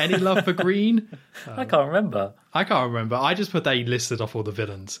 Any love for green? I can't remember. I just put that he listed off all the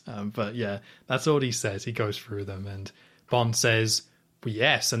villains. But yeah, that's all he says. He goes through them, and Bond says, well,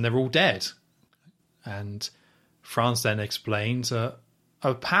 yes, and they're all dead. And France then explains a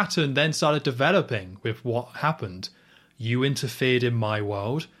pattern then started developing with what happened. You interfered in my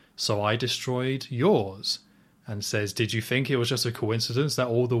world, so I destroyed yours. And says, did you think it was just a coincidence that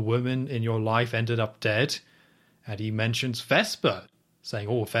all the women in your life ended up dead? And he mentions Vesper, saying,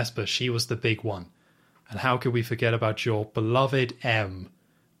 oh, Vesper, she was the big one. And how could we forget about your beloved M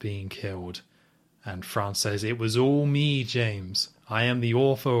being killed? And France says, it was all me, James. I am the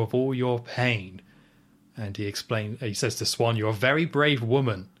author of all your pain. And he says to Swan, you're a very brave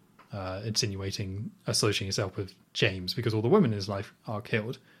woman, associating himself with James because all the women in his life are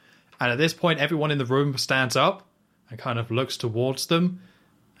killed. And at this point, everyone in the room stands up and kind of looks towards them.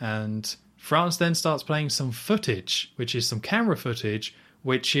 And France then starts playing some footage, which is some camera footage,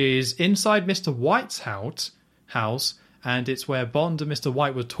 which is inside Mr. White's house. And it's where Bond and Mr.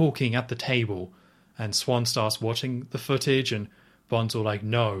 White were talking at the table. And Swan starts watching the footage, and Bond's all like,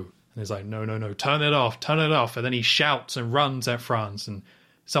 no. And he's like, no, turn it off. And then he shouts and runs at France and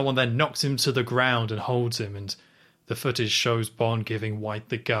someone then knocks him to the ground and holds him, and the footage shows Bond giving White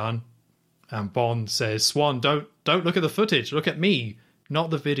the gun. And Bond says, Swan, don't look at the footage, look at me, not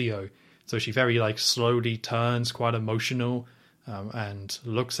the video. So she very slowly turns, quite emotional, and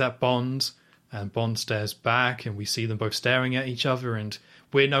looks at Bond, and Bond stares back, and we see them both staring at each other, and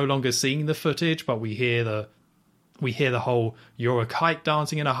we're no longer seeing the footage, but we hear the whole, "You're a kite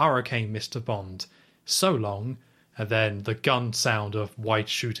dancing in a hurricane, Mr. Bond. So long." And then the gun sound of White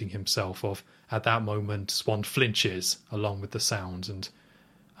shooting himself off. At that moment, Swan flinches along with the sound, and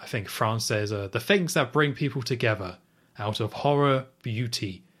I think France says, the things that bring people together, out of horror,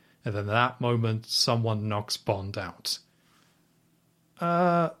 beauty. And then at that moment, someone knocks Bond out.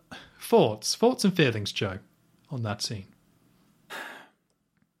 Thoughts and feelings, Joe, on that scene?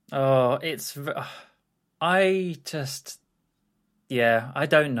 Oh, I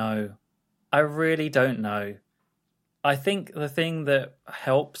don't know. I really don't know. I think the thing that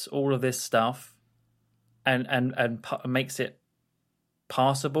helps all of this stuff and makes it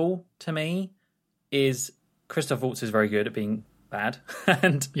passable to me is Christoph Waltz is very good at being bad,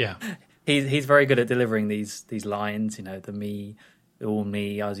 and he's very good at delivering these lines. The me, all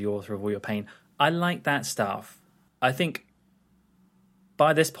me, as the author of all your pain. I like that stuff. I think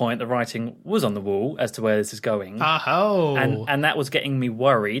by this point the writing was on the wall as to where this is going. And that was getting me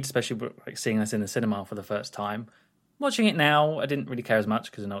worried, especially seeing this in the cinema for the first time. Watching it now, I didn't really care as much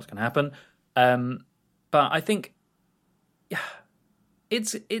because I know what's going to happen. But I think,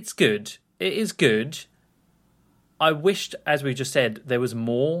 it's good. It is good. I wished, as we just said, there was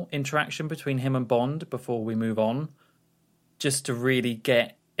more interaction between him and Bond before we move on, just to really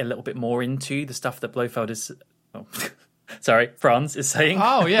get a little bit more into the stuff that Blofeld is... Oh, sorry, Franz is saying.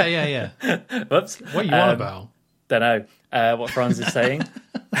 Oh, yeah. Whoops. What are you on about? Don't know what Franz is saying.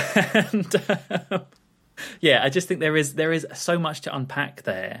 And... I just think there is so much to unpack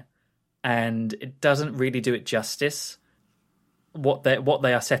there, and it doesn't really do it justice. What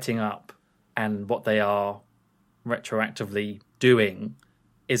they are setting up and what they are retroactively doing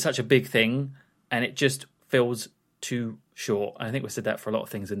is such a big thing, and it just feels too short. And I think we said that for a lot of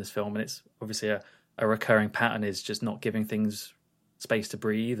things in this film, and it's obviously a recurring pattern is just not giving things space to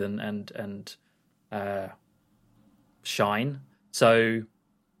breathe and shine. So.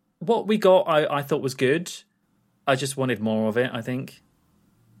 What we got, I thought was good. I just wanted more of it, I think.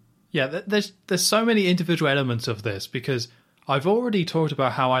 Yeah, there's so many individual elements of this, because I've already talked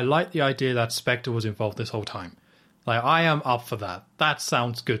about how I like the idea that Spectre was involved this whole time. I am up for that. That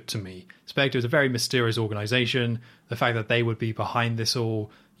sounds good to me. Spectre is a very mysterious organization. The fact that they would be behind this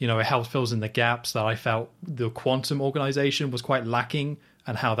all, it helps fills in the gaps that I felt the Quantum organization was quite lacking,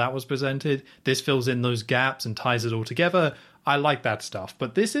 and how that was presented. This fills in those gaps and ties it all together. I like that stuff,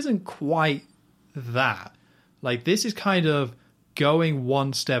 but this isn't quite that. This is kind of going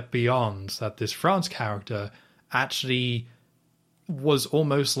one step beyond that. This France character actually was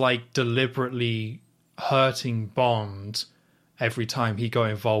almost deliberately hurting Bond every time he got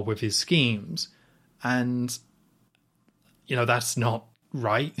involved with his schemes. And, that's not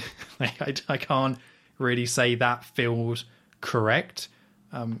right. I can't really say that feels correct.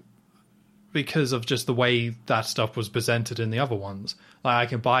 Because of just the way that stuff was presented in the other ones. I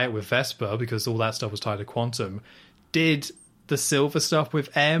can buy it with Vesper because all that stuff was tied to Quantum. Did the Silver stuff with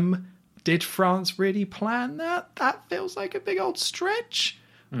M, did France really plan that? That feels like a big old stretch.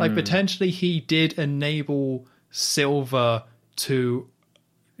 Potentially he did enable Silver to,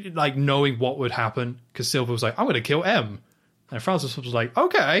 knowing what would happen, because Silver was I'm going to kill M. And France was like,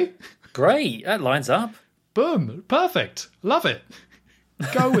 okay. Great, that lines up. Boom, perfect, love it.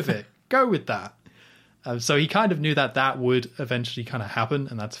 Go with it. Go with that. So he kind of knew that would eventually kind of happen,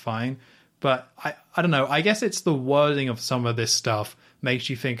 and that's fine. But I don't know. I guess it's the wording of some of this stuff makes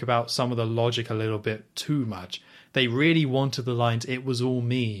you think about some of the logic a little bit too much. They really wanted the lines, "It was all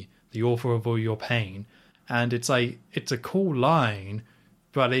me, the author of all your pain." And it's a cool line,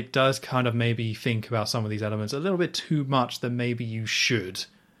 but it does kind of maybe think about some of these elements a little bit too much than maybe you should.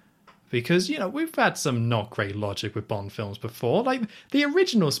 Because, we've had some not great logic with Bond films before. The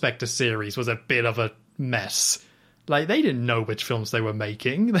original Spectre series was a bit of a mess. They didn't know which films they were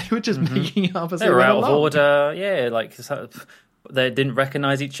making. They were just making it up as they were out along. of order. Yeah, they didn't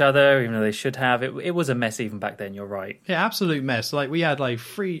recognise each other, even though they should have. It was a mess even back then, you're right. Yeah, absolute mess. We had,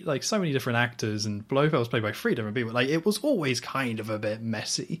 so many different actors, and Blofeld was played by 3 different people. It was always kind of a bit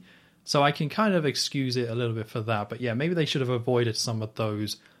messy. So I can kind of excuse it a little bit for that. But yeah, maybe they should have avoided some of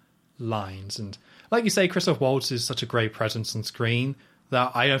those lines. And like you say, Christoph Waltz is such a great presence on screen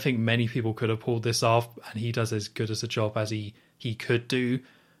that I don't think many people could have pulled this off, and he does as good as a job as he could do.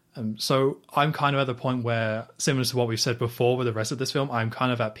 So I'm kind of at the point where, similar to what we've said before with the rest of this film, I'm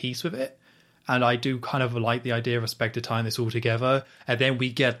kind of at peace with it. And I do kind of like the idea of Spectre tying this all together. And then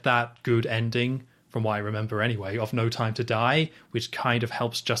we get that good ending, from what I remember anyway, of No Time to Die, which kind of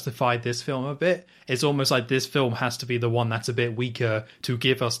helps justify this film a bit. It's almost like this film has to be the one that's a bit weaker to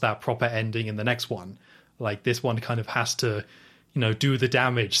give us that proper ending in the next one. Like, this one kind of has to, do the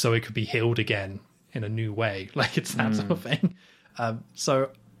damage so it could be healed again in a new way. Like, it's that sort of thing. So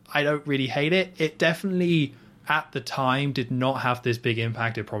I don't really hate it. It definitely, at the time, did not have this big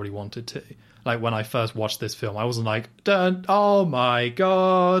impact it probably wanted to. Like, when I first watched this film, I wasn't like, oh my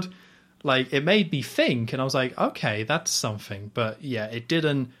god. Like, it made me think, and I was like, okay, that's something. But yeah, it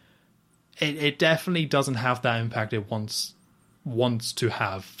didn't. It definitely doesn't have that impact it wants to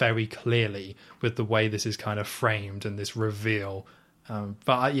have very clearly with the way this is kind of framed and this reveal.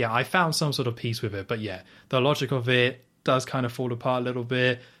 But I found some sort of peace with it. But yeah, the logic of it does kind of fall apart a little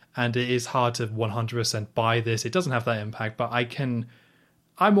bit, and it is hard to 100% buy this. It doesn't have that impact, but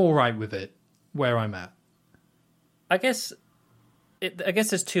I'm all right with it where I'm at. I guess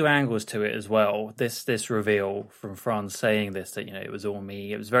there's two angles to it as well. This reveal from Franz saying this, that it was all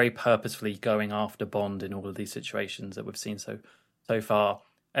me. It was very purposefully going after Bond in all of these situations that we've seen so far.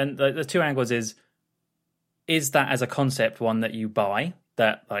 And the two angles is that as a concept one that you buy,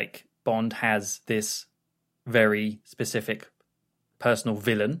 that like Bond has this very specific personal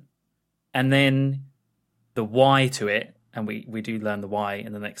villain, and then the why to it. And we do learn the why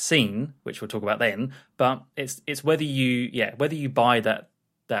in the next scene, which we'll talk about then. But it's whether you buy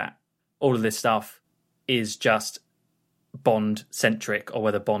that all of this stuff is just Bond centric, or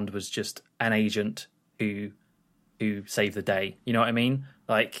whether Bond was just an agent who saved the day. You know what I mean?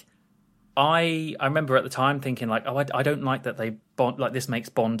 Like, I remember at the time thinking like, oh, I don't like that Bond, like, this makes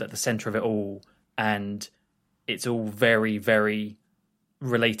Bond at the center of it all, and it's all very, very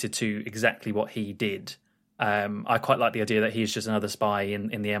related to exactly what he did. I quite like the idea that he's just another spy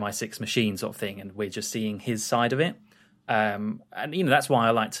in the MI6 machine sort of thing, and we're just seeing his side of it. And that's why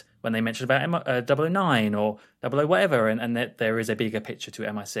I liked when they mentioned about 009 or 00 whatever, and that there is a bigger picture to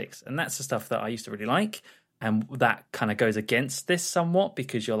MI6, and that's the stuff that I used to really like. And that kind of goes against this somewhat,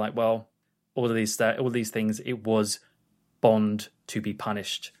 because you're like, well, all of these things, it was Bond to be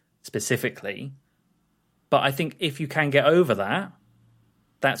punished specifically. But I think if you can get over that,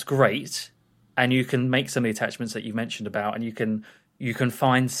 that's great. And you can make some of the attachments that you mentioned about, and you can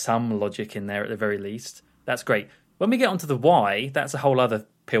find some logic in there at the very least. That's great. When we get onto the why, that's a whole other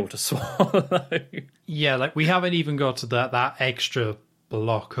pill to swallow. Yeah, like, we haven't even got to that extra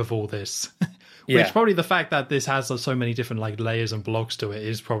block of all this. Which Yeah. Probably the fact that this has so many different like layers and blocks to it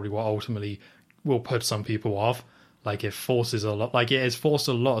is probably what ultimately will put some people off. Like, it forces a lot, like, it has forced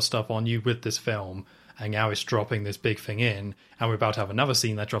a lot of stuff on you with this film. And now it's dropping this big thing in, and we're about to have another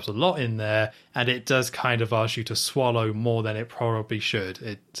scene that drops a lot in there, and it does kind of ask you to swallow more than it probably should.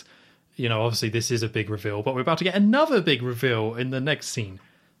 It, obviously this is a big reveal, but we're about to get another big reveal in the next scene.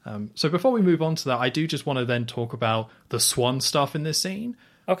 So before we move on to that, I do just want to then talk about the Swan stuff in this scene.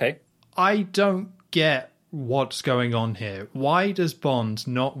 Okay. I don't get what's going on here. Why does Bond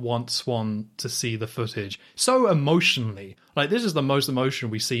not want Swan to see the footage so emotionally? Like, this is the most emotion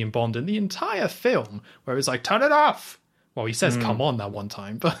we see in Bond in the entire film, where it's like, turn it off. Well, he says come on that one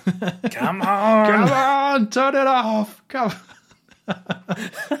time, but Come on! Come on, turn it off. Come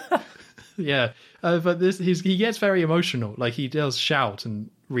Yeah, but he gets very emotional. Like, he does shout and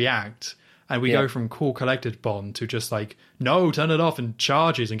react, and we go from cool, collected Bond to just like, no, turn it off, and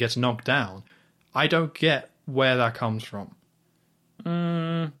charges and gets knocked down. I don't get where that comes from.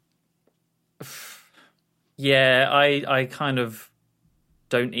 Yeah, I kind of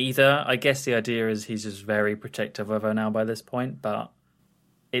don't either. I guess the idea is he's just very protective of her now by this point, but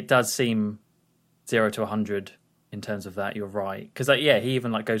it does seem 0 to 100 in terms of that. You're right, because he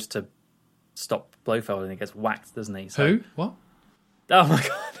even like goes to stop Blofeld and he gets whacked, doesn't he? So, Who? What? Oh my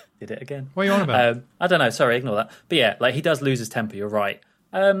god, did it again? What are you on about? I don't know. Sorry, ignore that. But yeah, like, he does lose his temper. You're right.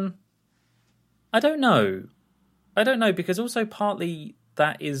 I don't know. Because also partly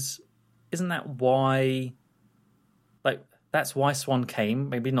isn't that why, like, that's why Swan came,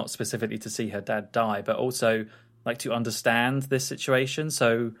 maybe not specifically to see her dad die, but also like to understand this situation.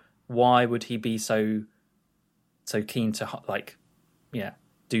 So why would he be so keen to like,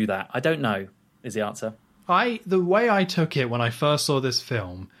 do that? I don't know is the answer. The way I took it when I first saw this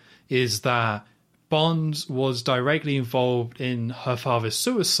film is that Bond was directly involved in her father's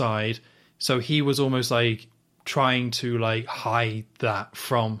suicide, so he was almost like trying to like hide that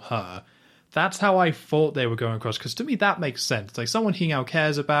from her. That's how I thought they were going across, because to me that makes sense. Like, someone he now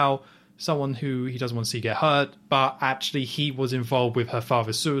cares about, someone who he doesn't want to see get hurt, but actually he was involved with her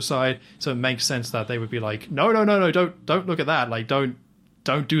father's suicide, so it makes sense that they would be like, no, don't look at that, like don't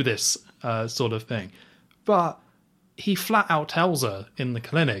do this, sort of thing. But he flat out tells her in the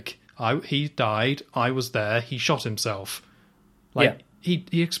clinic, he died, I was there, he shot himself. Like, he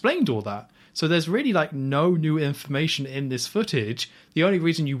explained all that. So there's really like no new information in this footage. The only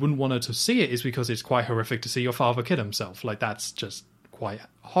reason you wouldn't want her to see it is because it's quite horrific to see your father kill himself. Like, that's just quite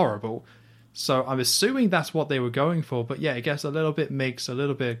horrible. So I'm assuming that's what they were going for. But yeah, it gets a little bit mixed, a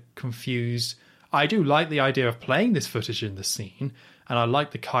little bit confused. I do like the idea of playing this footage in the scene. And I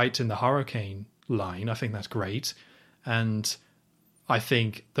like the kite in the hurricane line. I think that's great. And I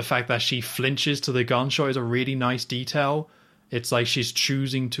think the fact that she flinches to the gunshot is a really nice detail. It's like she's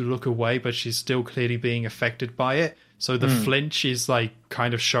choosing to look away, but she's still clearly being affected by it. So the flinch is like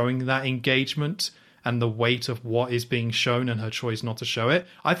kind of showing that engagement and the weight of what is being shown and her choice not to show it.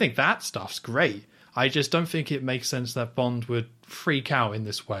 I think that stuff's great. I just don't think it makes sense that Bond would freak out in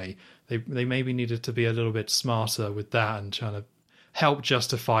this way. They maybe needed to be a little bit smarter with that and trying to help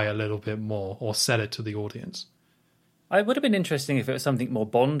justify a little bit more or sell it to the audience. It would have been interesting if it was something more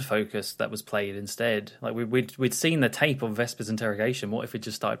Bond-focused that was played instead. Like, we'd seen the tape of Vesper's interrogation. What if we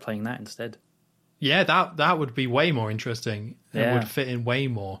just started playing that instead? Yeah, that would be way more interesting. It would fit in way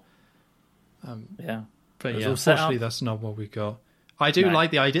more. But yeah, unfortunately, that's not what we got. I do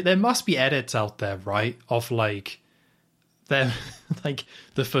like the idea. There must be edits out there, right? Of like, like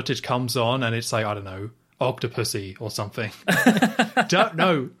the footage comes on and it's like, I don't know, Octopussy or something.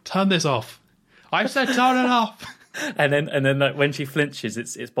 No, turn this off. I said turn it off. And then like, when she flinches,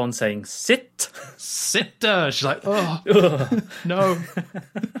 it's Bond saying, sit. She's like, oh, no.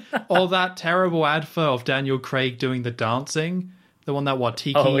 Or that terrible advert of Daniel Craig doing the dancing. The one that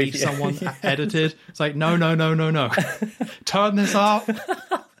Watiki someone edited. It's like, no. Turn this off.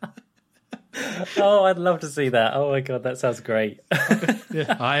 Oh, I'd love to see that. Oh my God, that sounds great.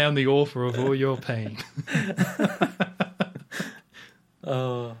 Yeah, I am the author of all your pain.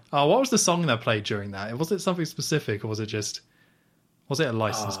 Oh, what was the song that played during that? Was it something specific, or was it a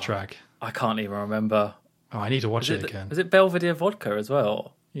licensed track? I can't even remember. Oh, I need to watch it again. Was it Belvedere Vodka as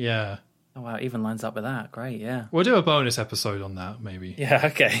well? Yeah. Oh wow, it even lines up with that. Great, yeah. We'll do a bonus episode on that, maybe. Yeah,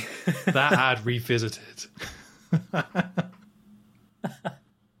 okay. That ad revisited.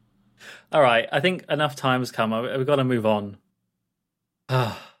 All right, I think enough time has come. We've got to move on.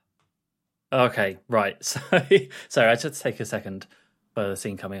 Okay, right. Sorry, I just take a second for the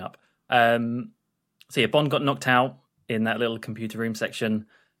scene coming up. So yeah, Bond got knocked out in that little computer room section,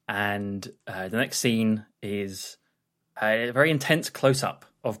 and the next scene is a very intense close-up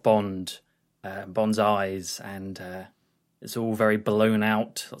of Bond's eyes, and it's all very blown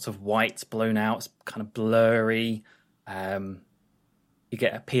out, lots of whites blown out, it's kind of blurry. You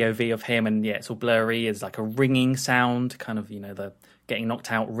get a POV of him, and yeah, it's all blurry. It's like a ringing sound, kind of, the getting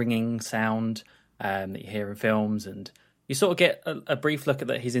knocked out ringing sound that you hear in films, and you sort of get a brief look at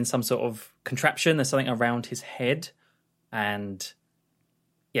that he's in some sort of contraption. There's something around his head, and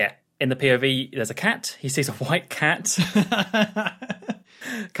yeah, in the POV, there's a cat. He sees a white cat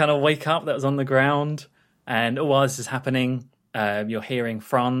kind of wake up that was on the ground, and while this is happening, you're hearing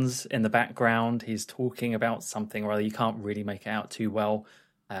Franz in the background. He's talking about something or other. You can't really make it out too well.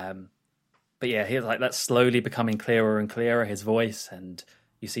 But yeah, he's like, that's slowly becoming clearer and clearer, his voice, and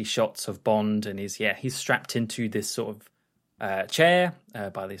you see shots of Bond, and he's strapped into this sort of chair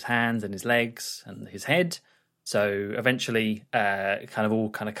by his hands and his legs and his head. So eventually it all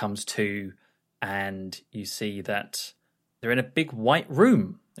comes to, and you see that they're in a big white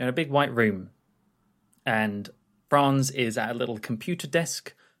room. And Franz is at a little computer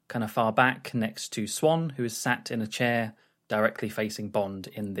desk kind of far back next to Swan, who is sat in a chair directly facing Bond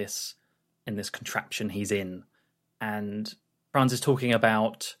in this contraption he's in. And Franz is talking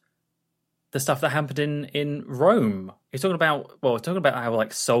about the stuff that happened in Rome. He's talking about how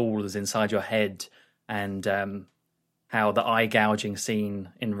like soul is inside your head, and how the eye gouging scene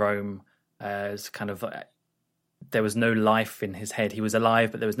in Rome is kind of there was no life in his head. He was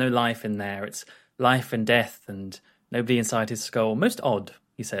alive, but there was no life in there. It's life and death, and nobody inside his skull. Most odd,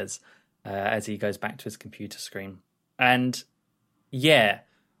 he says, as he goes back to his computer screen. And yeah,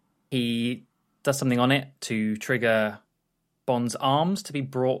 he does something on it to trigger Bond's arms to be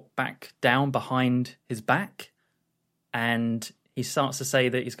brought back down behind his back, and he starts to say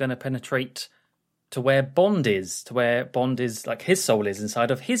that he's going to penetrate to where Bond is, like his soul is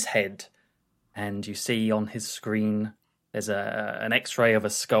inside of his head. And you see on his screen there's an X-ray of a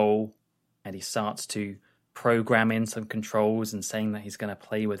skull, and he starts to program in some controls and saying that he's going to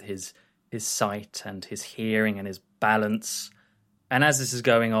play with his sight and his hearing and his balance. And as this is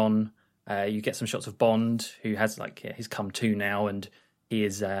going on, You get some shots of Bond, who has he's come to now, and he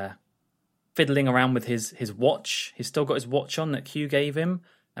is fiddling around with his watch. He's still got his watch on that Q gave him,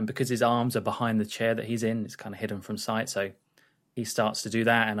 and because his arms are behind the chair that he's in, it's kind of hidden from sight. So he starts to do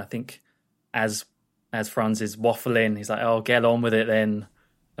that, and I think as Franz is waffling, he's like, "Oh, get on with it then."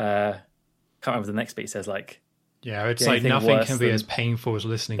 Can't remember the next bit. He says "Yeah, it's like nothing can be as painful as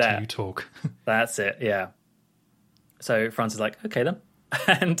listening to you talk." That's it. Yeah. So Franz is like, "Okay then,"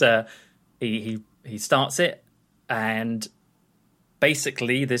 and he starts it, and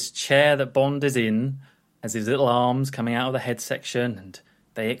basically this chair that Bond is in has his little arms coming out of the head section, and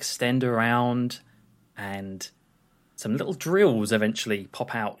they extend around, and some little drills eventually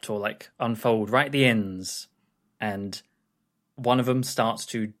pop out or unfold right at the ends, and one of them starts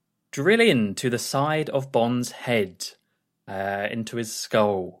to drill into the side of Bond's head, into his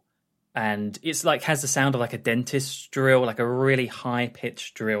skull, and it's has the sound of a dentist's drill, a really high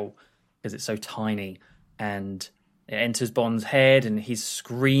pitched drill because it's so tiny, and it enters Bond's head, and he's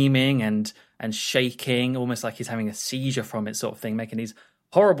screaming and shaking, almost like he's having a seizure from it, sort of thing, making these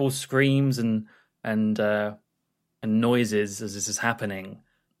horrible screams and noises as this is happening.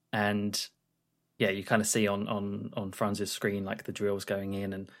 And yeah, you kind of see on Franz's screen the drills going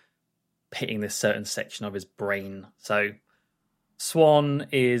in and hitting this certain section of his brain. So Swan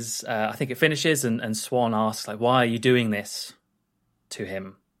is, I think it finishes, and Swan asks why are you doing this to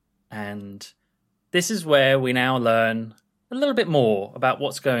him? And this is where we now learn a little bit more about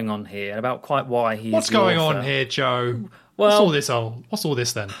what's going on here, and about quite why he's What's going on here, Joe? Well, what's all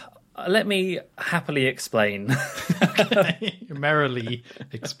this then? Let me happily explain. Okay. Merrily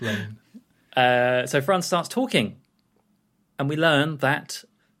explain. So Franz starts talking, and we learn that,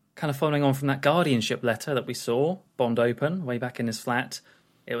 kind of following on from that guardianship letter that we saw Bond open way back in his flat,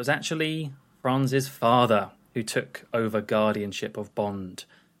 it was actually Franz's father who took over guardianship of Bond.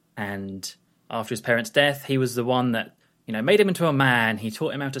 And after his parents' death, he was the one that, made him into a man. He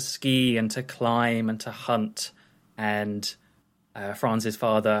taught him how to ski and to climb and to hunt. And Franz's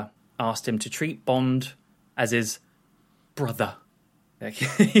father asked him to treat Bond as his brother.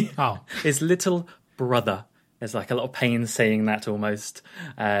 His little brother. There's a lot of pain saying that almost.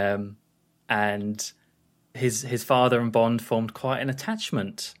 And his father and Bond formed quite an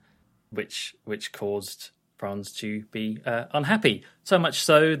attachment, which caused Franz to be unhappy. So much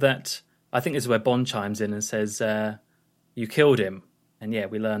so that I think this is where Bond chimes in and says, "You killed him." And yeah,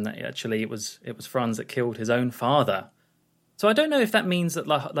 we learn that actually it was Franz that killed his own father. So I don't know if that means that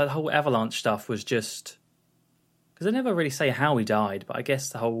the whole Avalanche stuff was just, because they never really say how he died, but I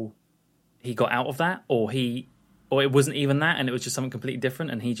guess he got out of that, or it wasn't even that, and it was just something completely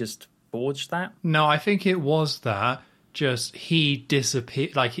different, and he just forged that. No, I think it was that. Just he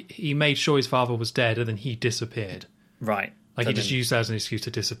disappeared. He made sure his father was dead, and then he disappeared. Right. He just used that as an excuse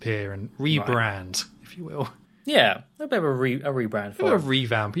to disappear and rebrand, if you will. Yeah, a bit of a rebrand for a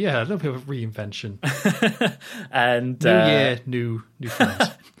revamp. Yeah, a little bit of a reinvention. And new year, new friends.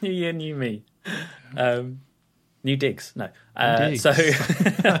 New year, new me. New digs. No. Digs. So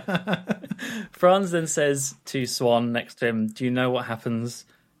Franz then says to Swan next to him, "Do you know what happens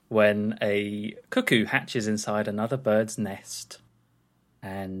when a cuckoo hatches inside another bird's nest?"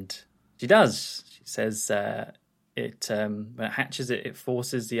 And she does. She says when it hatches, it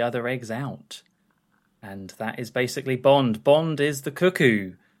forces the other eggs out. And that is basically Bond. Bond is the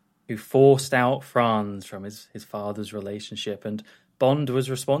cuckoo who forced out Franz from his father's relationship. And Bond was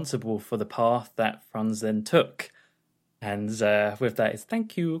responsible for the path that Franz then took. And with that, it's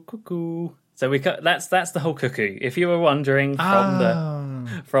thank you, cuckoo. So that's the whole cuckoo. If you were wondering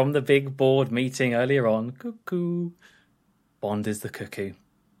from the big board meeting earlier on, cuckoo, Bond is the cuckoo.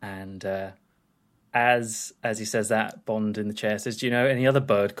 And as he says that, Bond in the chair says, "Do you know any other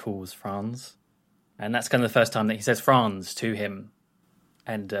bird calls, Franz?" And that's kind of the first time that he says Franz to him.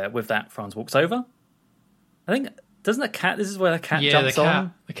 And with that, Franz walks over. I think, doesn't the cat, this is where the cat jumps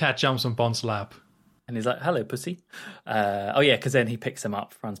on? The cat jumps on Bond's lap. And he's like, "Hello, pussy." Because then he picks him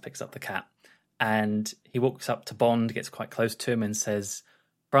up. Franz picks up the cat. And he walks up to Bond, gets quite close to him and says,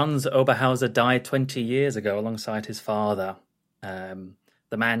 "Franz Oberhauser died 20 years ago alongside his father. The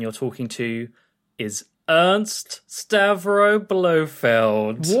man you're talking to is Ernst Stavro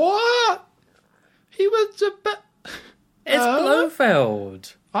Blofeld." What? He was It's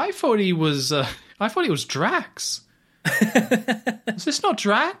Blofeld. I thought he was Drax. Is this not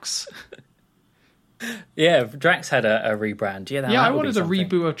Drax? Yeah, Drax had a rebrand. Yeah, I wanted a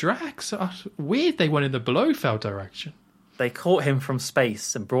reboot of Drax. Weird they went in the Blofeld direction. They caught him from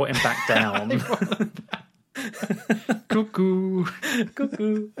space and brought him back down. Cuckoo.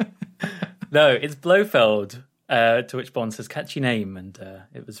 Cuckoo. No, it's Blofeld. To which Bond says, "Catchy name," and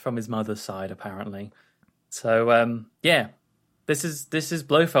it was from his mother's side, apparently. So this is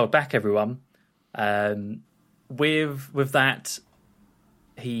Blofeld back, everyone. With that,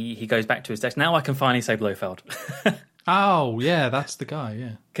 he goes back to his desk. Now I can finally say Blofeld. Oh, yeah, that's the guy,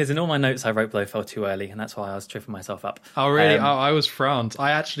 yeah. Because in all my notes I wrote Blofeld too early, and that's why I was tripping myself up. Oh, really? I was Franz.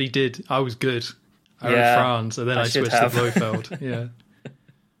 I actually did. I was good. I wrote Franz, and then I switched to Blofeld. Yeah.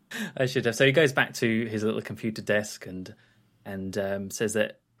 I should have. So he goes back to his little computer desk and says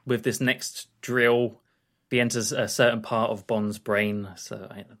that with this next drill, he enters a certain part of Bond's brain. So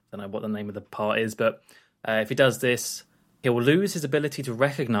I don't know what the name of the part is, but if he does this, he'll lose his ability to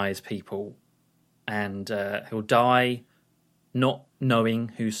recognize people, and he'll die not knowing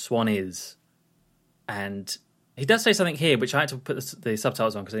who Swan is. And he does say something here, which I had to put the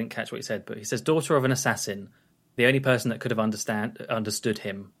subtitles on because I didn't catch what he said, but he says, "Daughter of an assassin, the only person that could have understood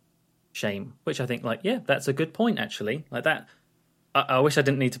him. Shame." Which I think, that's a good point, actually. Like that, I wish I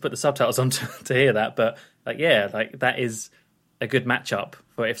didn't need to put the subtitles on to hear that, but that is a good matchup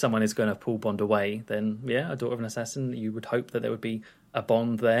for if someone is going to pull Bond away, then a Daughter of an Assassin, you would hope that there would be a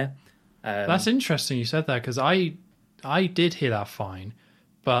Bond there. That's interesting you said that, because I did hear that fine,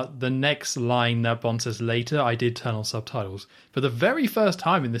 but the next line that Bond says later, I did turn on subtitles. For the very first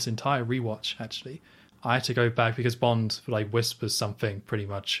time in this entire rewatch, actually, I had to go back because Bond whispers something pretty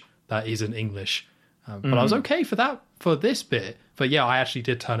much that isn't English. But I was okay for this bit. But yeah, I actually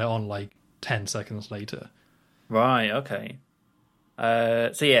did turn it on 10 seconds later. Right, okay.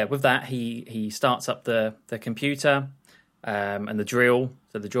 With that, he starts up the computer and the drill.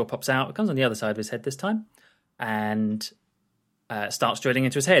 So the drill pops out. It comes on the other side of his head this time. And starts drilling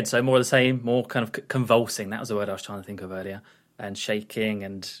into his head. So more of the same, more kind of convulsing. That was the word I was trying to think of earlier. And shaking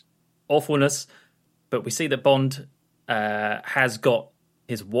and awfulness. But we see that Bond has got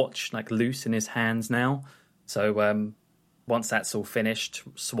his watch loose in his hands now. So once that's all finished,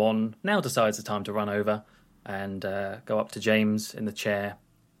 Swan now decides the time to run over and go up to James in the chair.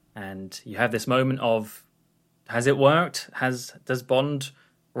 And you have this moment of, has it worked? Does Bond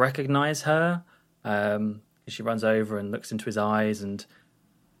recognize her? She runs over and looks into his eyes and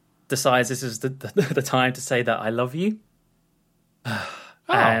decides this is the time to say that I love you.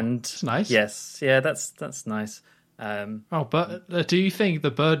 And that's nice. Yes, yeah, that's nice. But do you think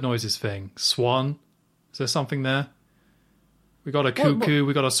the bird noises thing, swan? Is there something there? We got a cuckoo,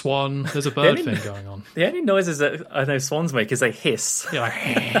 we got a swan. There's a bird thing going on. The only noises that I know swans make is they hiss. Yeah,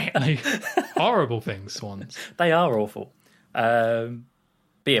 horrible things, swans. They are awful. But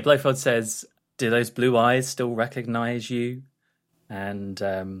yeah, Blofeld says, "Do those blue eyes still recognise you?" And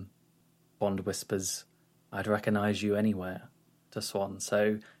Bond whispers, "I'd recognise you anywhere," to Swan.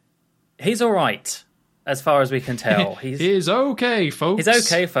 So he's all right. As far as we can tell, he's okay, folks.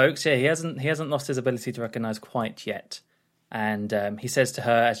 He's okay, folks. Yeah, he hasn't lost his ability to recognise quite yet. And he says to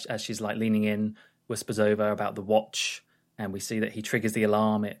her as she's leaning in, whispers over about the watch, and we see that he triggers the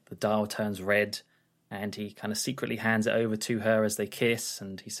alarm. The dial turns red, and he kind of secretly hands it over to her as they kiss,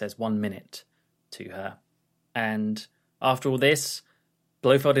 and he says 1 minute to her. And after all this,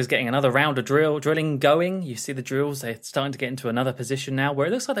 Blofeld is getting another round of drilling going. You see the drills, they're starting to get into another position now where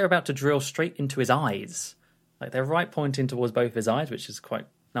it looks like they're about to drill straight into his eyes. They're right pointing towards both his eyes, which is quite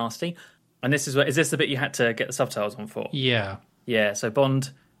nasty. And is this the bit you had to get the subtitles on for? Yeah. Yeah, so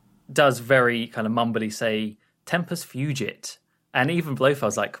Bond does very kind of mumbly say, "Tempus fugit." And even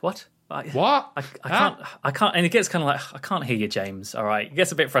Blofeld's like, "What? What? I can't," and he gets kind of like, "I can't hear you, James." All right. He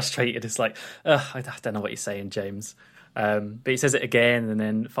gets a bit frustrated. It's like, I don't know what you're saying, James. But he says it again, and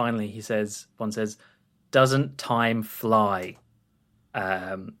then finally Bond says, "Doesn't time fly?"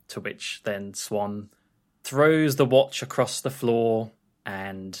 To which then Swan throws the watch across the floor,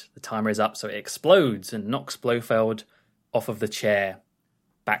 and the timer is up, so it explodes and knocks Blofeld off of the chair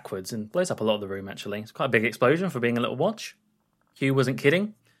backwards and blows up a lot of the room, actually. It's quite a big explosion for being a little watch. Hugh wasn't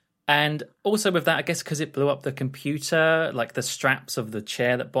kidding. And also with that, I guess because it blew up the computer, the straps of the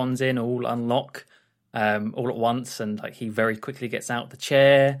chair that Bond's in all unlock all at once, and he very quickly gets out the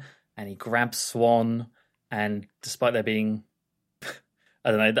chair and he grabs Swan, and despite there being I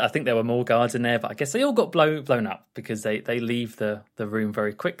don't know, I think there were more guards in there, but I guess they all got blown up because they leave the room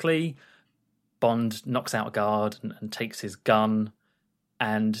very quickly. Bond knocks out a guard and takes his gun,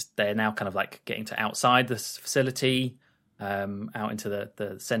 and they're now kind of getting to outside this facility, out into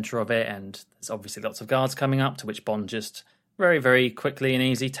the centre of it, and there's obviously lots of guards coming up, to which Bond just very, very quickly and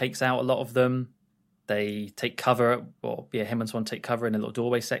easy takes out a lot of them. They take cover, him and Swan take cover in a little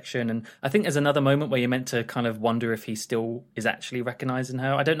doorway section. And I think there's another moment where you're meant to kind of wonder if he still is actually recognising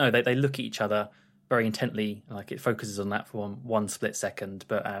her. I don't know. They look at each other very intently. It focuses on that for one split second.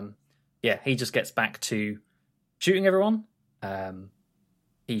 But he just gets back to shooting everyone.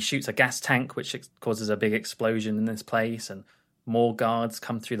 He shoots a gas tank, which causes a big explosion in this place, and more guards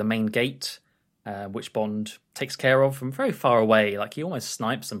come through the main gate, which Bond takes care of from very far away. Like, he almost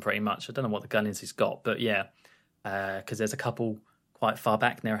snipes them pretty much. I don't know what the gun is he's got, but yeah, because there's a couple quite far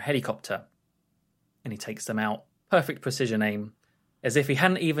back near a helicopter, and he takes them out. Perfect precision aim, as if he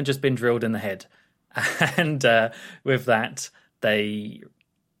hadn't even just been drilled in the head. And with that, they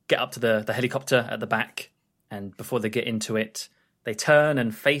get up to the helicopter at the back, and before they get into it, they turn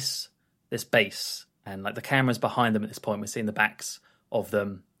and face this base. And like the camera's behind them at this point, we're seeing the backs of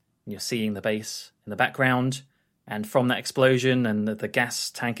them, and you're seeing the base in the background. And from that explosion and the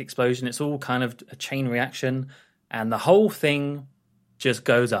gas tank explosion, it's all kind of a chain reaction, and the whole thing just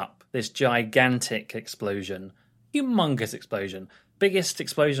goes up. This gigantic explosion, humongous explosion, biggest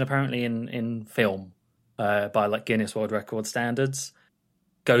explosion apparently in film by like Guinness World Record standards,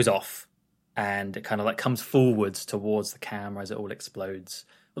 goes off, and it kind of like comes forwards towards the camera as it all explodes.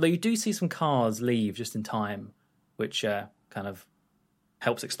 Although you do see some cars leave just in time, which kind of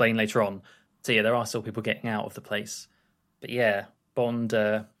helps explain later on. So yeah, there are still people getting out of the place. But yeah, Bond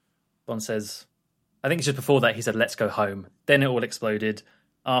says, I think it's just before that he said, "Let's go home." Then it all exploded.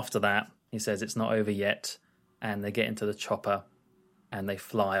 After that, he says it's not over yet, and they get into the chopper and they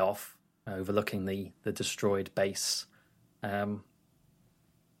fly off, overlooking the destroyed base.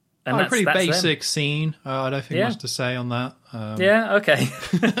 And a pretty basic scene. I don't think much to say on that. Yeah, okay.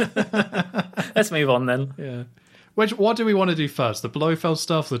 Let's move on then. Yeah. What do we want to do first? The Blofeld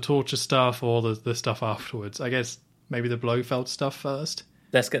stuff, the torture stuff, or the stuff afterwards? I guess maybe the Blofeld stuff first.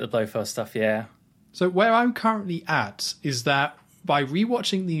 Let's get the Blofeld stuff, yeah. So where I'm currently at is that by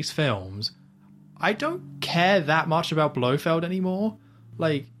rewatching these films, I don't care that much about Blofeld anymore.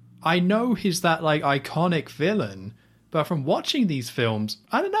 Like, I know he's that like iconic villain, but from watching these films,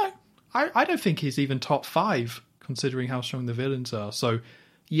 I don't know. I don't think he's even top 5, considering how strong the villains are. So,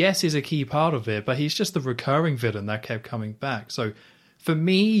 yes, he's a key part of it, but he's just the recurring villain that kept coming back. So, for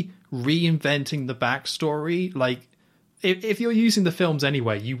me, reinventing the backstory, like, if you're using the films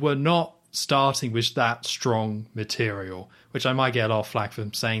anyway, you were not starting with that strong material, which I might get a lot of flack for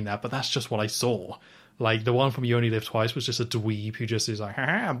saying that, but that's just what I saw. Like, the one from You Only Live Twice was just a dweeb who just is like,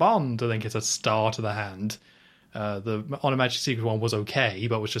 ha, Bond, and then gets a star to the hand. The On a Magic Secret one was okay,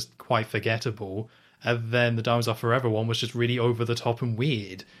 but was just quite forgettable. And then the Diamonds Are Forever one was just really over the top and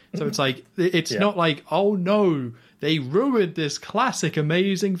weird. So it's like, it's not like, oh no, they ruined this classic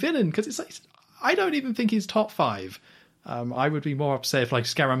amazing villain, because it's like, I don't even think he's top 5. I would be more upset if like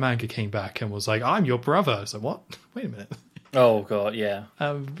Scaramanga came back and was like, "I'm your brother." So what? Wait a minute. Oh god, yeah.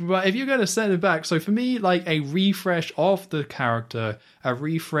 But if you're going to send it back, so for me, like a refresh of the character, a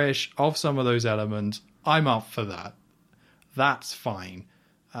refresh of some of those elements, I'm up for that. That's fine.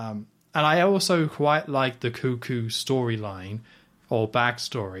 And I also quite like the Cuckoo storyline or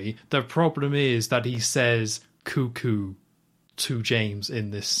backstory. The problem is that he says Cuckoo to James in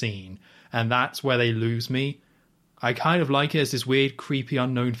this scene, and that's where they lose me. I kind of like it as this weird, creepy,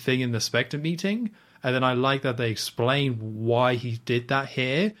 unknown thing in the Spectre meeting, and then I like that they explain why he did that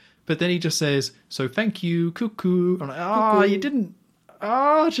here, but then he just says, "So thank you, Cuckoo." I'm like, you didn't...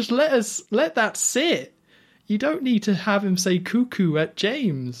 just let that sit. You don't need to have him say Cuckoo at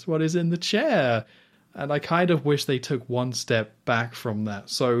James while he's in the chair. And I kind of wish they took one step back from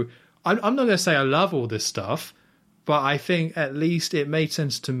that. So I'm not going to say I love all this stuff, but I think at least it made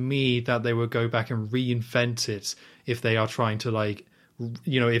sense to me that they would go back and reinvent it if they are trying to, like,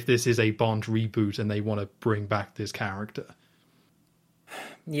 you know, if this is a Bond reboot and they want to bring back this character.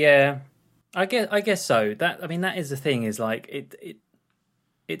 Yeah, I guess so. That, I mean, that is the thing, is like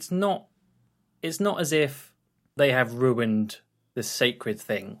it's not as if they have ruined the sacred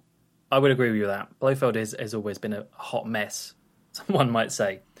thing. I would agree with you with that. Blofeld has always been a hot mess, someone might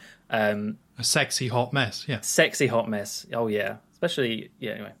say. A sexy hot mess, yeah. Sexy hot mess. Oh yeah, especially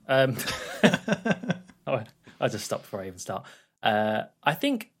anyway. I just stopped before I even start. I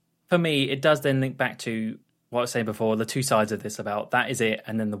think for me, it does then link back to what I was saying before, the two sides of this about that is it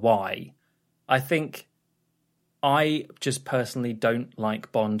and then the why. I think I just personally don't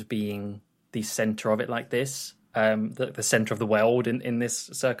like Bond being the centre of it like this, the centre of the world in this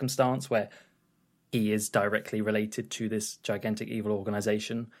circumstance where he is directly related to this gigantic evil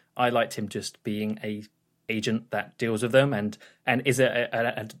organisation. I liked him just being a agent that deals with them and is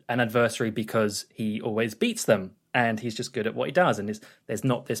an adversary because he always beats them and he's just good at what he does, and there's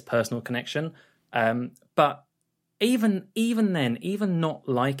not this personal connection. But even then, even not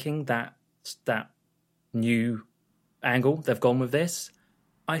liking that new angle they've gone with this,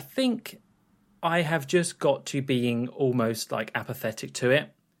 I think I have just got to being almost like apathetic to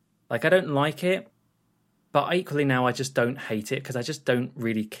it. Like, I don't like it, but equally now I just don't hate it because I just don't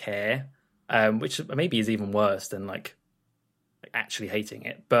really care, which maybe is even worse than like actually hating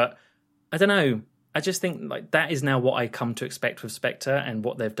it. But I don't know. I just think like that is now what I come to expect with Spectre and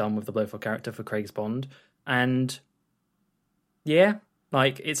what they've done with the Blofeld character for Craig's Bond. And yeah,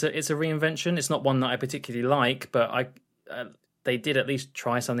 like it's a reinvention. It's not one that I particularly like, but they did at least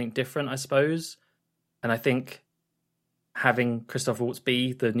try something different, I suppose. And I think having Christoph Waltz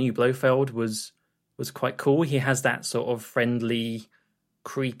be the new Blofeld was quite cool. He has that sort of friendly,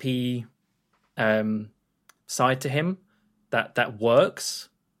 creepy side to him that works.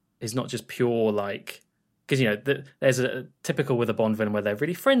 Is not just pure like, because there's a typical with a Bond villain where they're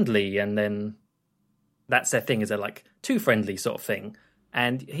really friendly and then that's their thing, is they're like too friendly sort of thing.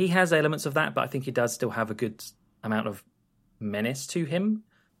 And he has elements of that, but I think he does still have a good amount of menace to him.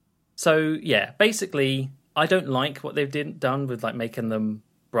 So yeah, basically, I don't like what they've done with like making them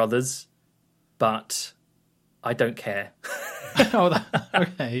brothers, but I don't care.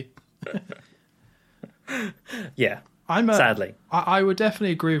 Okay. Yeah. Sadly. I would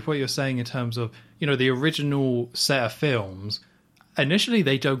definitely agree with what you're saying in terms of, the original set of films. Initially,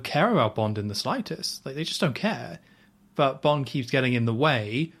 they don't care about Bond in the slightest. Like, they just don't care. But Bond keeps getting in the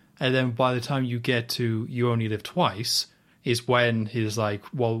way, and then by the time you get to You Only Live Twice, is when he's like,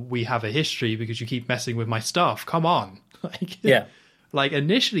 well, we have a history because you keep messing with my stuff. Come on. Yeah. Like,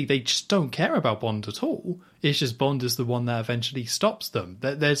 initially, they just don't care about Bond at all. It's just Bond is the one that eventually stops them.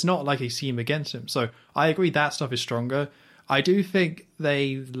 There's not, like, a scheme against him. So I agree that stuff is stronger. I do think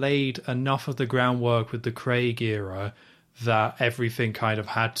they laid enough of the groundwork with the Craig era that everything kind of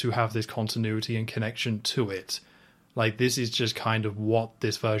had to have this continuity and connection to it. Like, this is just kind of what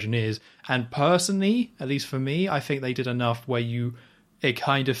this version is. And personally, at least for me, I think they did enough where it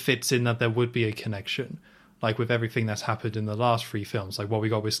kind of fits in that there would be a connection. Like with everything that's happened in the last 3 films, like what we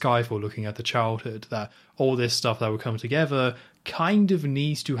got with Skyfall, looking at the childhood, that all this stuff that would come together kind of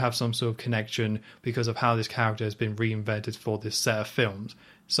needs to have some sort of connection because of how this character has been reinvented for this set of films.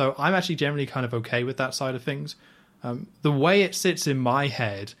 So I'm actually generally kind of okay with that side of things. The way it sits in my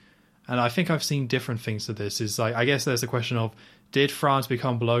head, and I think I've seen different things to this, is like, I guess there's the question of, did Franz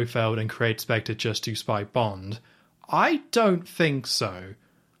become Blofeld and create Spectre just to spite Bond? I don't think so.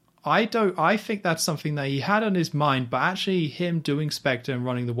 I think that's something that he had on his mind, but actually him doing Spectre and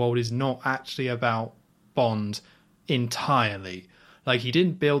running the world is not actually about Bond entirely. Like, he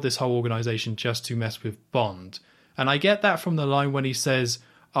didn't build this whole organization just to mess with Bond. And I get that from the line when he says,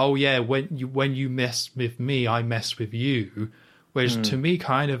 oh yeah, when you mess with me, I mess with you, which to me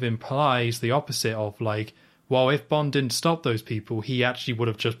kind of implies the opposite of like, well, if Bond didn't stop those people, he actually would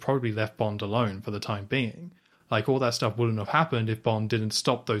have just probably left Bond alone for the time being. Like, all that stuff wouldn't have happened if Bond didn't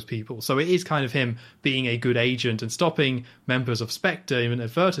stop those people. So it is kind of him being a good agent and stopping members of Spectre, even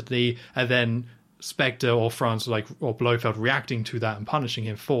advertently, and then Spectre or Franz or Blofeld reacting to that and punishing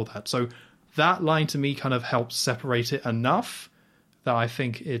him for that. So that line to me kind of helps separate it enough that I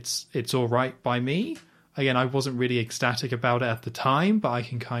think it's all right by me. Again, I wasn't really ecstatic about it at the time, but I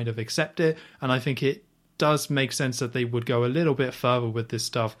can kind of accept it. And I think it does make sense that they would go a little bit further with this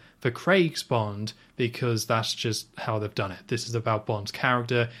stuff for Craig's Bond, because that's just how they've done it. This is about Bond's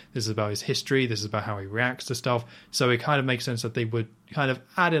character, this is about his history, this is about how he reacts to stuff, so it kind of makes sense that they would kind of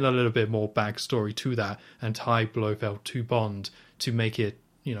add in a little bit more backstory to that and tie Blofeld to Bond to make it,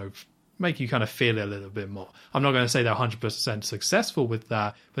 make you kind of feel it a little bit more. I'm not going to say they're 100% successful with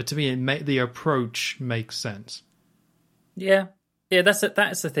that, but to me the approach makes sense. Yeah, that's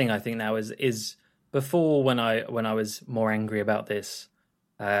the thing I think now is before, when I was more angry about this,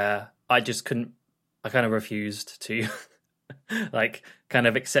 I just couldn't. I kind of refused to like kind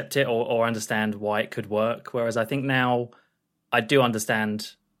of accept it or understand why it could work. Whereas I think now I do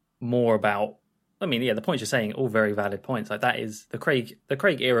understand more about. I mean, yeah, the points you're saying, all very valid points. Like, that is the Craig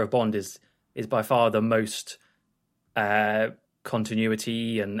era of Bond is by far the most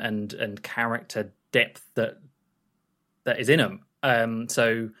continuity and character depth that is in them.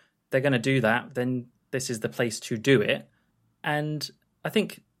 So they're going to do that, then this is the place to do it. And I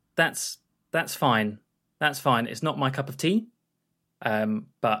think that's fine. That's fine. It's not my cup of tea,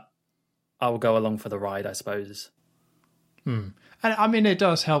 but I will go along for the ride, I suppose. And I mean, it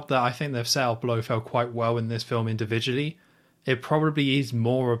does help that I think they've set up Blofeld quite well in this film individually. It probably is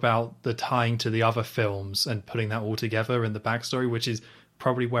more about the tying to the other films and putting that all together in the backstory, which is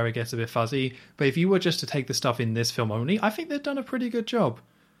probably where it gets a bit fuzzy. But if you were just to take the stuff in this film only, I think they've done a pretty good job.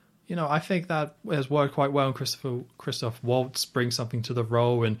 I think that has worked quite well, and Christoph Waltz brings something to the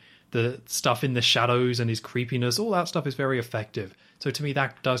role, and the stuff in the shadows and his creepiness, all that stuff is very effective. So to me,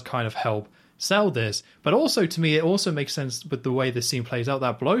 that does kind of help sell this. But also, to me, it also makes sense with the way this scene plays out,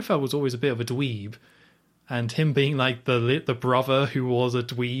 that Blofeld was always a bit of a dweeb, and him being like the brother who was a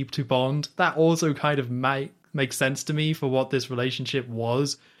dweeb to Bond, that also kind of makes sense to me for what this relationship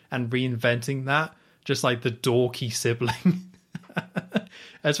was, and reinventing that, just like the dorky sibling.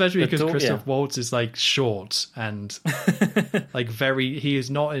 Especially because Christoph Waltz is like short and like he is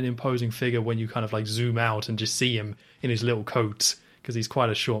not an imposing figure when you kind of like zoom out and just see him in his little coat, because he's quite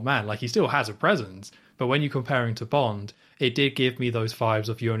a short man. Like, he still has a presence, but when you compare him to Bond, it did give me those vibes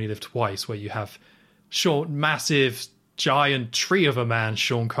of You Only Live Twice, where you have short, massive, giant tree of a man,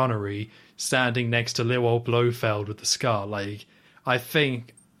 Sean Connery, standing next to little old Blofeld with the scar. Like, I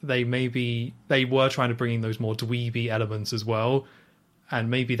think they were trying to bring in those more dweeby elements as well, and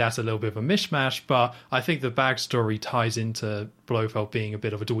maybe that's a little bit of a mishmash, but I think the backstory ties into Blofeld being a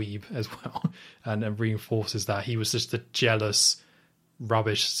bit of a dweeb as well, and reinforces that he was just a jealous,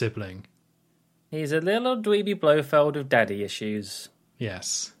 rubbish sibling. He's a little dweeby Blofeld with daddy issues.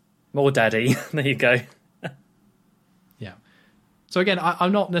 Yes. More daddy. There you go. Yeah. So again,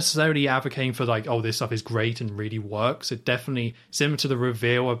 I'm not necessarily advocating for like, oh, this stuff is great and really works. It definitely, similar to the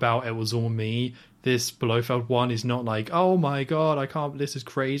reveal about It Was All Me, this Blofeld one is not like, oh my god, this is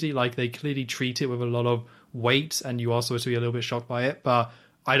crazy. Like, they clearly treat it with a lot of weight, and you are supposed to be a little bit shocked by it, but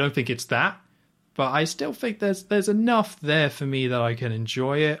I don't think it's that. But I still think there's enough there for me that I can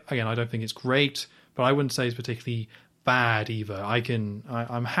enjoy it. Again, I don't think it's great, but I wouldn't say it's particularly bad either.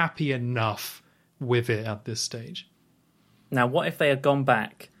 I'm happy enough with it at this stage. Now, what if they had gone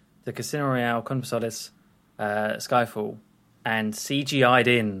back to Casino Royale, Quantum of Solace, Skyfall, and CGI'd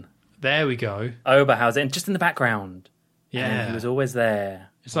in? There we go. Oberhausen, just in the background. Yeah. And he was always there.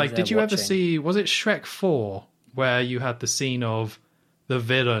 It's like, did you ever see, was it Shrek 4, where you had the scene of the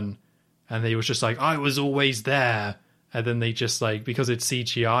villain, and he was just like, I was always there. And then they just like, because it's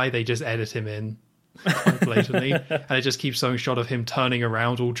CGI, they just edit him in quite blatantly. And it just keeps showing shot of him turning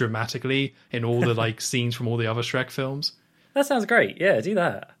around all dramatically in all the like scenes from all the other Shrek films. That sounds great. Yeah, do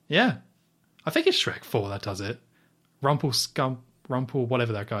that. Yeah. I think it's Shrek 4 that does it. Rumpel,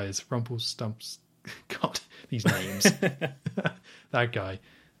 whatever that guy is. Rumpelstumps. God, these names. That guy.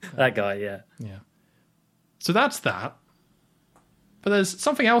 That guy, yeah. Yeah. So that's that. But there's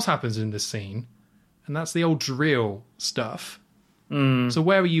something else happens in this scene, and that's the old drill stuff. So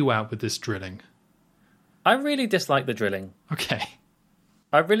where are you at with this drilling? I really dislike the drilling. Okay.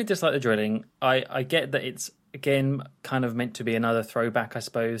 I really dislike the drilling. I get that it's, again, kind of meant to be another throwback, I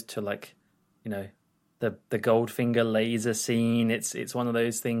suppose, to like, you know, the Goldfinger laser scene. It's one of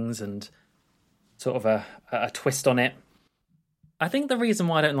those things, and sort of a twist on it. I think the reason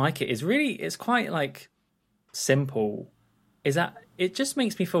why I don't like it is really, it's quite like simple. Is that it just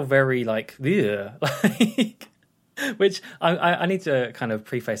makes me feel very like, like, which I need to kind of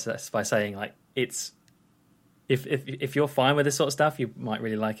preface this by saying, like, it's if you're fine with this sort of stuff, you might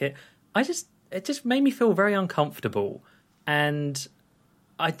really like it. It just made me feel very uncomfortable, and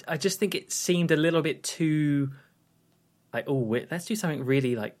I just think it seemed a little bit too like, oh, let's do something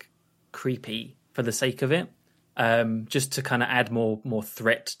really like creepy for the sake of it, just to kind of add more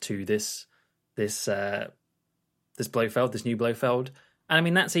threat to this Blofeld, this new Blofeld. And I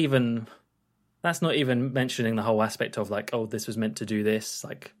mean, that's not even mentioning the whole aspect of like, oh, this was meant to do this,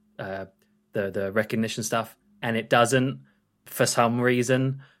 like the recognition stuff, and it doesn't for some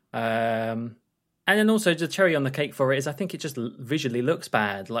reason. And then also the cherry on the cake for it is I think it just visually looks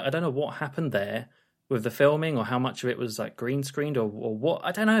bad. Like, I don't know what happened there with the filming, or how much of it was like green screened, or what,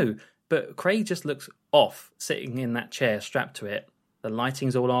 I don't know. But Craig just looks off sitting in that chair strapped to it. The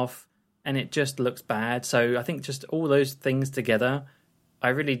lighting's all off, and it just looks bad. So I think just all those things together,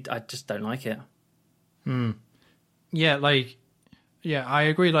 I just don't like it. Yeah, I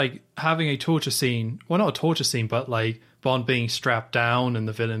agree. Like, having a torture scene, well, not a torture scene, but like Bond being strapped down and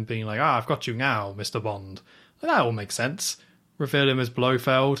the villain being like, I've got you now, Mr. Bond. That all makes sense. Reveal him as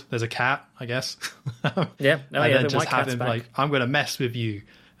Blofeld. There's a cat, I guess. Yeah. And then just have him back. Like, I'm going to mess with you.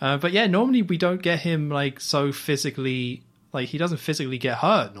 But yeah, normally we don't get him like so physically, like he doesn't physically get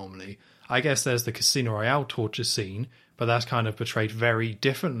hurt normally. I guess there's the Casino Royale torture scene, but that's kind of portrayed very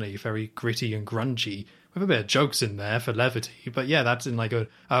differently, very gritty and grungy, with a bit of jokes in there for levity. But yeah, that's in like a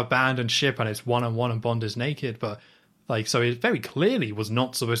abandoned ship, and it's one-on-one and Bond is naked. But like, so it very clearly was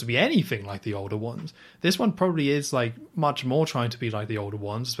not supposed to be anything like the older ones. This one probably is like much more trying to be like the older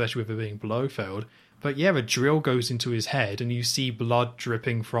ones, especially with it being Blofeld. But yeah, a drill goes into his head and you see blood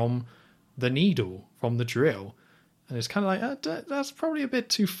dripping from the needle, from the drill. And it's kind of like, that's probably a bit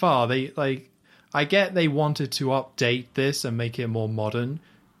too far. I get they wanted to update this and make it more modern,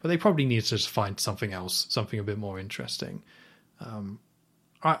 but they probably need to just find something else, something a bit more interesting.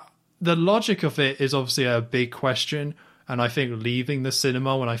 The logic of it is obviously a big question, and I think leaving the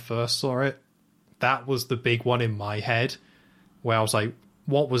cinema when I first saw it that was the big one in my head, where I was like,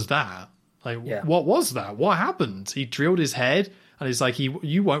 what was that? Like, what was that? What happened? He drilled his head, and it's like,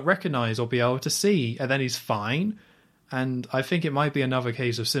 you won't recognize or be able to see, and then he's fine. And I think it might be another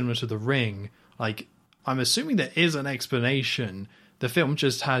case of similar to The Ring. Like, I'm assuming there is an explanation. The film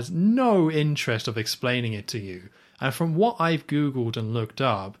just has no interest of explaining it to you. And from what I've Googled and looked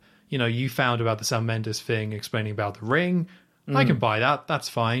up, you know, you found about the Sam Mendes thing explaining about The Ring. I can buy that. That's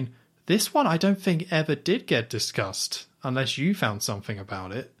fine. This one I don't think ever did get discussed, unless you found something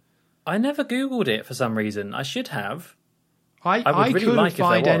about it. I never Googled it for some reason. I should have. I couldn't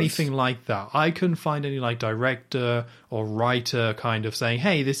find anything like that. I couldn't find any like director or writer kind of saying,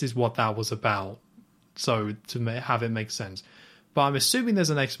 hey, this is what that was about. So to have it make sense. But I'm assuming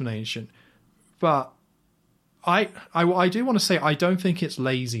there's an explanation. But I do want to say I don't think it's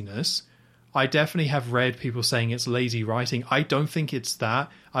laziness. I definitely have read people saying it's lazy writing. I don't think it's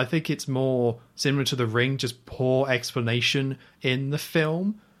that. I think it's more similar to The Ring, just poor explanation in the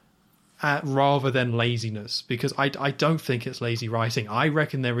film. Rather than laziness, because I don't think it's lazy writing. I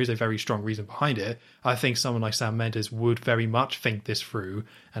reckon there is a very strong reason behind it. I think someone like Sam Mendes would very much think this through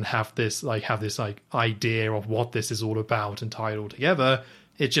and have this idea of what this is all about and tie it all together.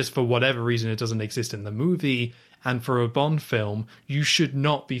 It's just for whatever reason it doesn't exist in the movie. And for a Bond film, you should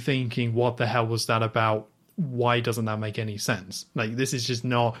not be thinking, what the hell was that about? Why doesn't that make any sense? Like, this is just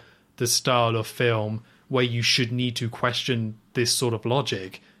not the style of film where you should need to question this sort of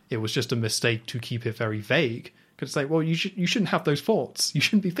logic. It was just a mistake to keep it very vague. Because it's like, well, you shouldn't have those thoughts. You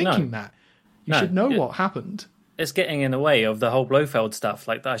shouldn't be thinking that. You should know what happened. It's getting in the way of the whole Blofeld stuff.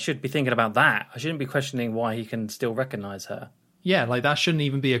 Like, I should be thinking about that. I shouldn't be questioning why he can still recognise her. Yeah, like, that shouldn't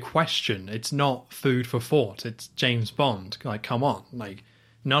even be a question. It's not food for thought. It's James Bond. Like, come on. Like,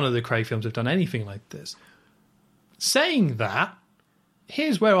 none of the Craig films have done anything like this. Saying that,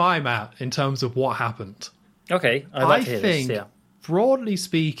 here's where I'm at in terms of what happened. Okay, I'd like to hear this, yeah. Broadly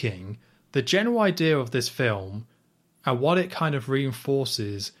speaking, the general idea of this film and what it kind of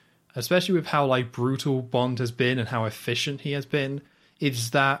reinforces, especially with how like brutal Bond has been and how efficient he has been,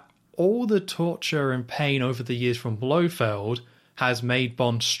 is that all the torture and pain over the years from Blofeld has made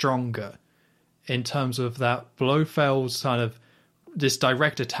Bond stronger. In terms of that, Blofeld's kind of this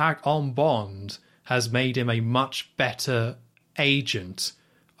direct attack on Bond has made him a much better agent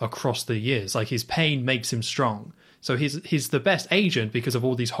across the years. Like, his pain makes him strong. So he's the best agent because of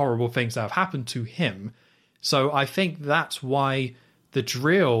all these horrible things that have happened to him. So I think that's why the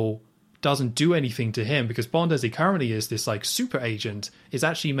drill doesn't do anything to him, because Bond, as he currently is, this like super agent, is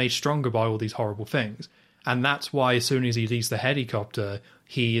actually made stronger by all these horrible things. And that's why as soon as he leaves the helicopter,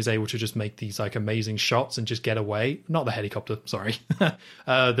 he is able to just make these like amazing shots and just get away. Not the helicopter, sorry.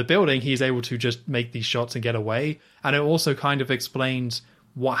 The building, he's able to just make these shots and get away. And it also kind of explains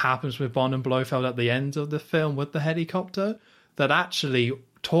what happens with Bond and Blofeld at the end of the film with the helicopter, that actually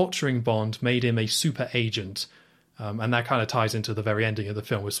torturing Bond made him a super agent. And that kind of ties into the very ending of the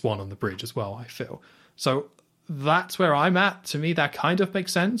film with Swan on the bridge as well, I feel. So that's where I'm at. To me, that kind of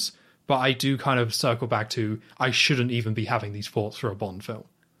makes sense. But I do kind of circle back to, I shouldn't even be having these thoughts for a Bond film.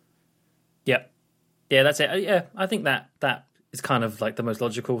 Yeah. Yeah, that's it. Yeah, I think that is kind of like the most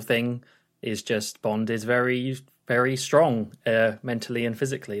logical thing, is just Bond is very, very strong mentally and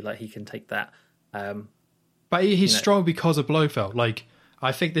physically. Like, he can take that. But he's strong because of Blofeld. Like,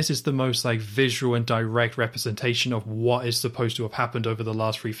 I think this is the most like visual and direct representation of what is supposed to have happened over the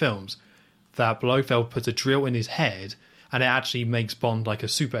last 3 films. That Blofeld puts a drill in his head and it actually makes Bond like a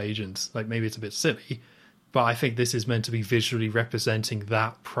super agent. Like, maybe it's a bit silly, but I think this is meant to be visually representing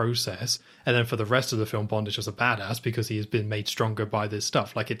that process. And then for the rest of the film, Bond is just a badass because he has been made stronger by this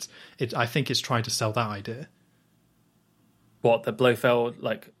stuff. Like, I think it's trying to sell that idea. What, that Blofeld,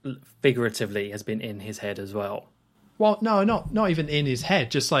 like, figuratively has been in his head as well? Well, no, not even in his head.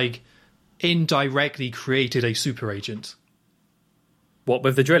 Just, like, indirectly created a super agent. What,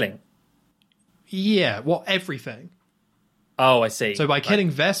 with the drilling? Yeah, well, everything. Oh, I see. So by killing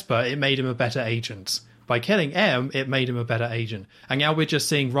Vesper, it made him a better agent. By killing M, it made him a better agent. And now we're just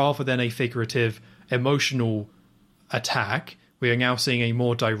seeing, rather than a figurative, emotional attack, we are now seeing a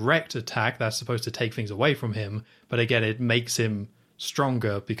more direct attack that's supposed to take things away from him. But again, it makes him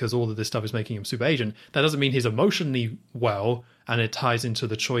stronger because all of this stuff is making him super agent. That doesn't mean he's emotionally well, and it ties into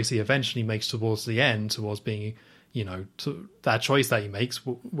the choice he eventually makes towards the end, towards being, you know, that choice that he makes.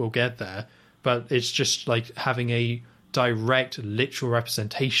 We'll get there. But it's just like having a direct, literal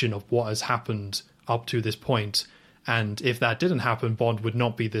representation of what has happened up to this point. And if that didn't happen, Bond would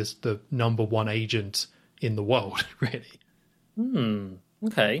not be the number 1 agent in the world, really.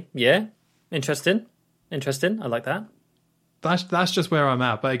 Okay. Yeah. Interesting. I like that. That's just where I'm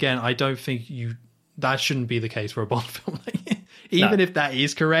at. But again, I don't think that shouldn't be the case for a Bond film. Even if that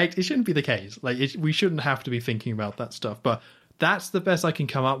is correct, it shouldn't be the case. We shouldn't have to be thinking about that stuff. But that's the best I can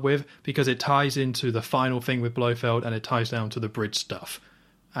come up with, because it ties into the final thing with Blofeld, and it ties down to the bridge stuff.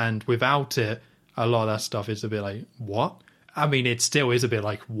 And without it, a lot of that stuff is a bit like, what? I mean, it still is a bit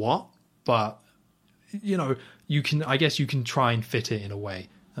like, what? But, I guess you can try and fit it in a way.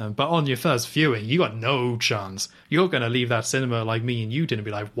 But on your first viewing, you got no chance. You're going to leave that cinema like me and you did and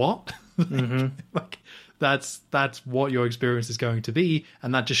be like, what? That's what your experience is going to be,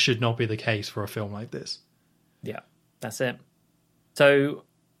 and that just should not be the case for a film like this. Yeah, that's it. So,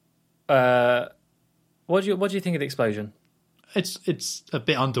 what do you think of the explosion? It's a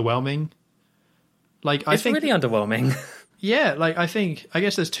bit underwhelming. I think really underwhelming. Yeah, I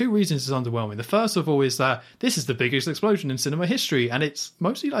guess there's two reasons it's underwhelming. The first of all is that this is the biggest explosion in cinema history, and it's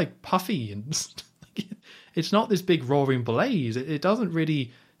mostly puffy, and it's not this big roaring blaze. It doesn't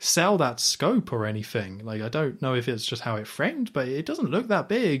really sell that scope or anything. I don't know if it's just how it framed, but it doesn't look that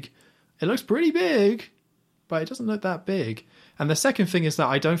big. It looks pretty big, but it doesn't look that big. And the second thing is that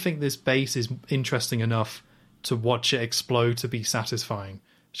I don't think this base is interesting enough to watch it explode to be satisfying.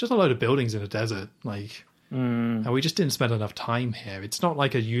 It's just a load of buildings in a desert, and we just didn't spend enough time here. It's not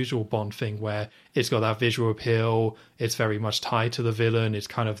like a usual Bond thing where it's got that visual appeal, it's very much tied to the villain, it's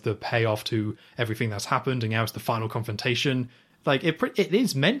kind of the payoff to everything that's happened, and now it's the final confrontation. It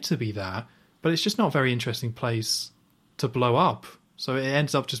is meant to be that, but it's just not a very interesting place to blow up. So it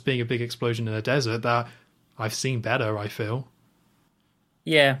ends up just being a big explosion in a desert that I've seen better, I feel.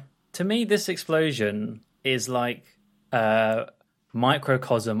 Yeah, to me, this explosion is like a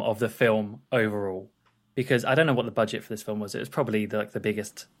microcosm of the film overall. Because I don't know what the budget for this film was. It was probably the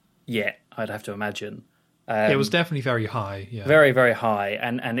biggest yet, I'd have to imagine. It was definitely very high. Yeah. Very, very high.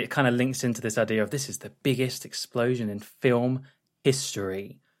 And it kind of links into this idea of this is the biggest explosion in film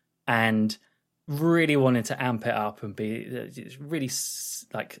history. And really wanted to amp it up and really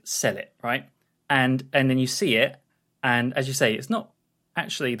sell it, right? And then you see it. And as you say, it's not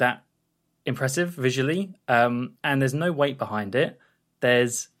actually that impressive visually. And there's no weight behind it.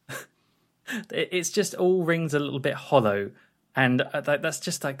 It's just all rings a little bit hollow, and that's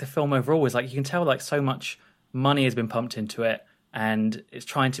just the film overall is you can tell so much money has been pumped into it, and it's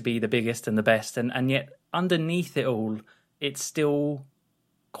trying to be the biggest and the best, and yet underneath it all, it's still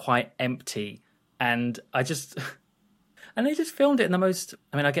quite empty. And they just filmed it in the most.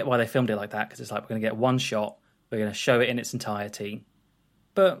 I mean, I get why they filmed it like that, because it's we're going to get one shot, we're going to show it in its entirety,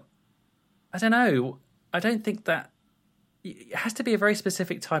 but I don't know. I don't think that. It has to be a very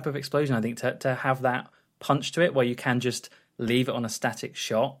specific type of explosion, I think, to have that punch to it where you can just leave it on a static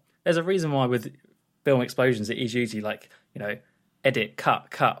shot. There's a reason why with film explosions it is usually edit,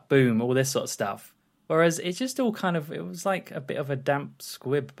 cut, boom, all this sort of stuff. Whereas it's just all it was like a bit of a damp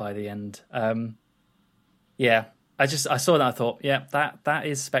squib by the end. Yeah, I saw that, I thought, yeah, that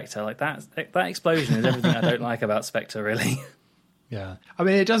is Spectre. That explosion is everything I don't like about Spectre, really. Yeah. I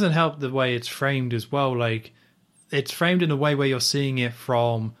mean, it doesn't help the way it's framed as well, it's framed in a way where you're seeing it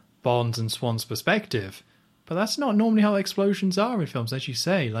from Bond's and Swan's perspective. But that's not normally how explosions are in films, as you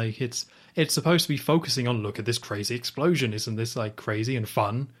say. It's supposed to be focusing on, look at this crazy explosion. Isn't this crazy and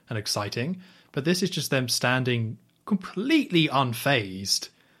fun and exciting? But this is just them standing completely unfazed,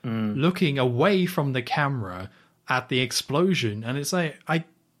 looking away from the camera at the explosion. And it's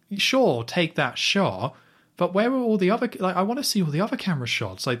sure, take that shot. But where are all the other... I want to see all the other camera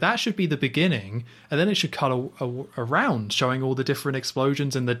shots. That should be the beginning, and then it should cut around, showing all the different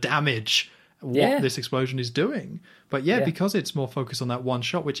explosions and the damage, this explosion is doing. But because it's more focused on that one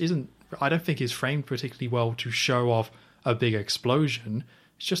shot, which I don't think is framed particularly well to show off a big explosion,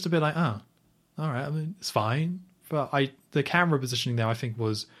 it's just a bit all right, I mean, it's fine. But the camera positioning there, I think,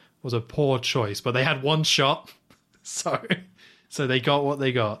 was a poor choice. But they had one shot, so they got what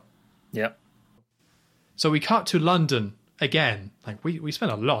they got. Yep. So we cut to London again. We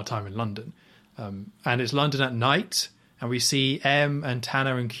spent a lot of time in London. And it's London at night. And we see M and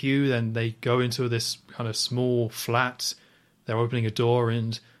Tanner and Q. Then they go into this kind of small flat. They're opening a door.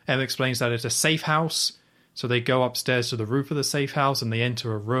 And M explains that it's a safe house. So they go upstairs to the roof of the safe house. And they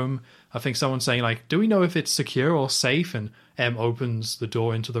enter a room. I think someone's saying, do we know if it's secure or safe? And M opens the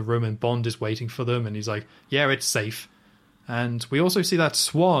door into the room. And Bond is waiting for them. And he's like, yeah, it's safe. And we also see that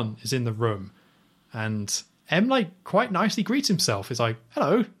Swan is in the room. And M quite nicely greets himself. He's like,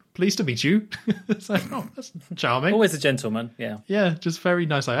 hello, pleased to meet you. It's that's charming. Always a gentleman, yeah. Yeah, just very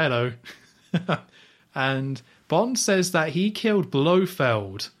nice, hello. And Bond says that he killed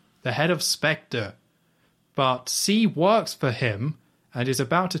Blofeld, the head of Spectre. But C works for him and is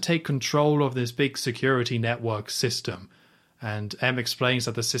about to take control of this big security network system. And M explains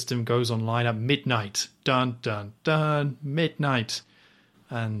that the system goes online at midnight. Dun, dun, dun, midnight.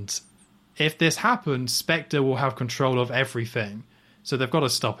 And if this happens, Spectre will have control of everything. So they've got to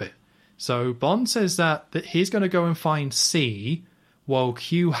stop it. So Bond says that he's going to go and find C while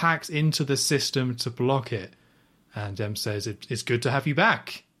Q hacks into the system to block it. And M says, it's good to have you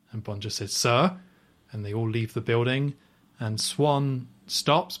back. And Bond just says, sir. And they all leave the building. And Swan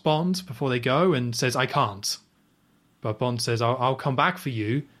stops Bond before they go and says, I can't. But Bond says, I'll come back for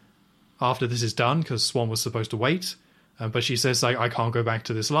you after this is done, because Swan was supposed to wait. But she says, I can't go back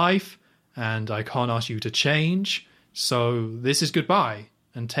to this life, and I can't ask you to change. So this is goodbye,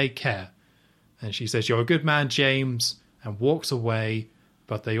 and take care. And she says, you're a good man, James, and walks away.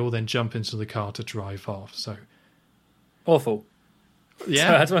 But they all then jump into the car to drive off. So awful.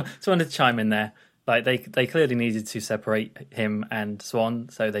 Yeah. So I just wanted to chime in there. Like they clearly needed to separate him and Swan,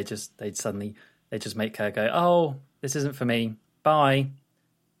 so they just make her go, oh, this isn't for me. Bye.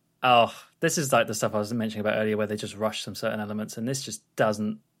 Oh, this is like the stuff I was mentioning about earlier, where they just rush some certain elements, and this just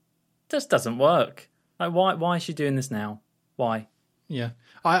doesn't work. Like, why is she doing this now? Why? Yeah,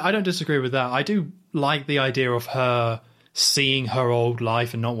 I don't disagree with that. I do like the idea of her seeing her old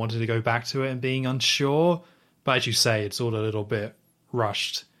life and not wanting to go back to it and being unsure. But as you say, it's all a little bit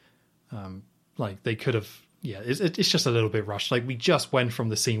rushed. Like they could have, it's just a little bit rushed. Like we just went from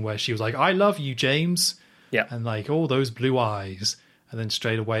the scene where she was like, I love you, James. Yeah. And like all those blue eyes. And then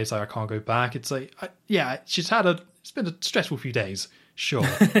straight away it's like, I can't go back. It's like, it's been a stressful few days. Sure.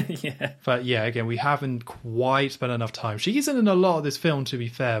 Yeah. But yeah, again, we haven't quite spent enough time. She isn't in a lot of this film, to be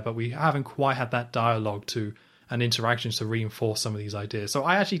fair, but we haven't quite had that dialogue and interactions to reinforce some of these ideas. So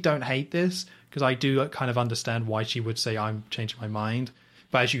I actually don't hate this, because I do kind of understand why she would say, I'm changing my mind.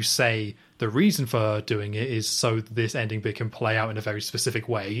 But as you say, the reason for her doing it is so this ending bit can play out in a very specific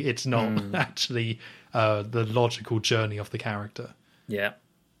way. It's not actually the logical journey of the character. Yeah.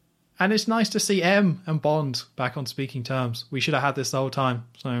 And it's nice to see M and Bond back on speaking terms. We should have had this the whole time.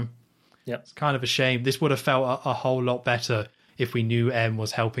 So it's kind of a shame. This would have felt a whole lot better if we knew M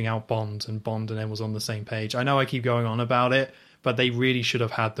was helping out Bond and M was on the same page. I know I keep going on about it, but they really should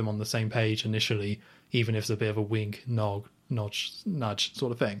have had them on the same page initially, even if it's a bit of a wink, nudge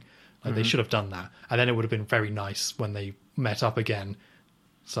sort of thing. Like they should have done that. And then it would have been very nice when they met up again.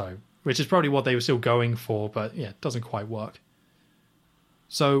 So, which is probably what they were still going for, but yeah, it doesn't quite work.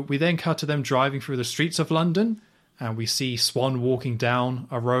 So we then cut to them driving through the streets of London, and we see Swan walking down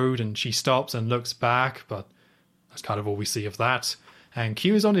a road, and she stops and looks back, but that's kind of all we see of that. And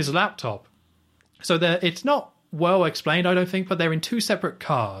Q is on his laptop. So it's not well explained, I don't think, but they're in two separate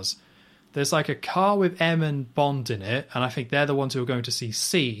cars. There's like a car with M and Bond in it, and I think they're the ones who are going to see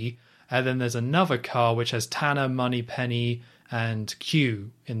C. And then there's another car which has Tanner, Moneypenny, and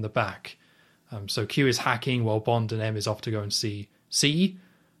Q in the back. So Q is hacking while Bond and M is off to go and see C.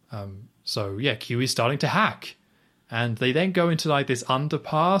 So yeah, Q is starting to hack. And they then go into like this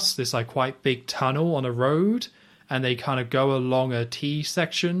underpass, this like quite big tunnel on a road, and they kind of go along a T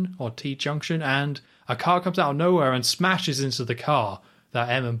section or T junction, and a car comes out of nowhere and smashes into the car that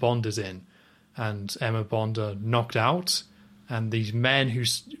M and Bond is in. And M and Bond are knocked out. And these men who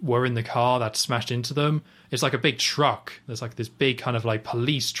were in the car that smashed into them, it's like a big truck. There's like this big kind of like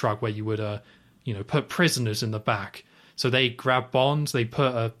police truck where you would, put prisoners in the back. So they grab Bond, they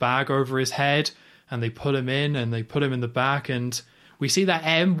put a bag over his head, and they put him in, and they put him in the back. And we see that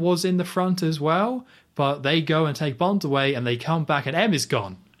M was in the front as well, but they go and take Bond away, and they come back, and M is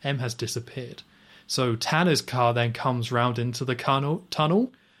gone. M has disappeared. So Tanner's car then comes round into the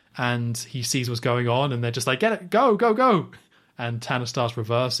tunnel, and he sees what's going on, and they're just like, get it, go, go, go. And Tanner starts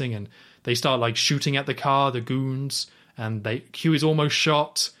reversing, and they start like shooting at the car, the goons, and Q is almost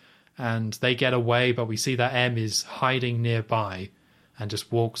shot, and they get away, but we see that M is hiding nearby and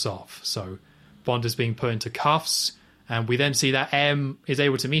just walks off. So Bond is being put into cuffs, and we then see that M is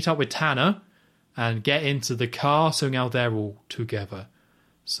able to meet up with Tanner and get into the car, so now they're all together.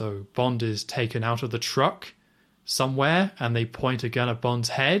 So Bond is taken out of the truck somewhere, and they point a gun at Bond's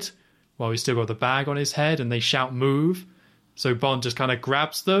head while he's still got the bag on his head, and they shout, move. So Bond just kind of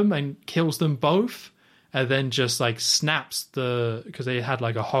grabs them and kills them both, and then just like snaps because they had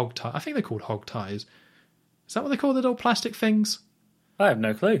like a hog tie. I think they're called hog ties. Is that what they call the little plastic things? I have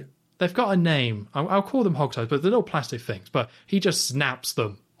no clue. They've got a name. I'll call them hog ties, but they're little plastic things. But he just snaps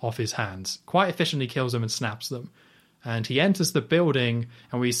them off his hands. Quite efficiently kills them and snaps them. And he enters the building,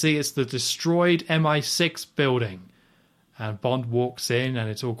 and we see it's the destroyed MI6 building. And Bond walks in, and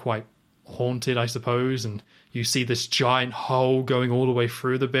it's all quite haunted, I suppose, and you see this giant hole going all the way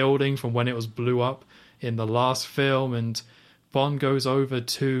through the building from when it was blew up in the last film, and Bond goes over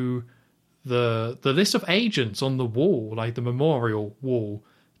to the list of agents on the wall, like the memorial wall,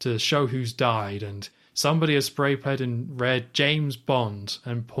 to show who's died, and somebody has spray painted in red James Bond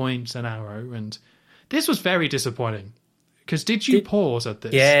and points an arrow, and this was very disappointing. Because did you pause at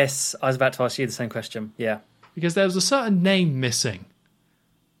this? Yes, I was about to ask you the same question. Yeah. Because there was a certain name missing,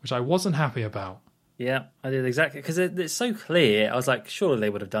 which I wasn't happy about. Yeah, I did exactly, because it's so clear. I was like, surely they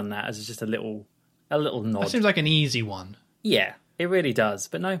would have done that as just a little nod. That seems like an easy one. Yeah, it really does.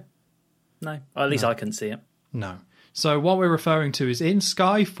 But no, or at least I couldn't see it. No. So what we're referring to is in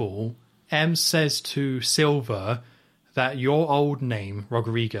Skyfall, M says to Silver that your old name,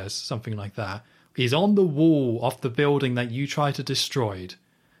 Rodriguez, something like that, is on the wall of the building that you tried to destroy.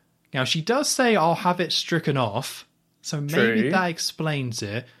 Now, she does say, I'll have it stricken off, so maybe that explains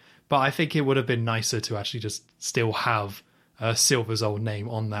it, but I think it would have been nicer to actually just still have Silver's old name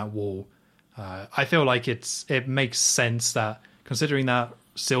on that wall. I feel like it makes sense that, considering that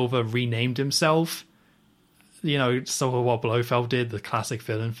Silver renamed himself, you know, sort of what Blofeld did, the classic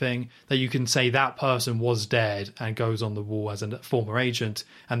villain thing, that you can say that person was dead and goes on the wall as a former agent,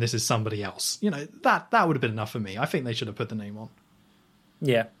 and this is somebody else. You know, that would have been enough for me. I think they should have put the name on.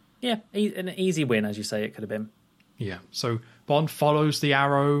 Yeah, an easy win, as you say, it could have been. Yeah, so Bond follows the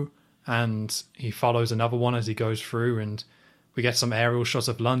arrow, and he follows another one as he goes through, and we get some aerial shots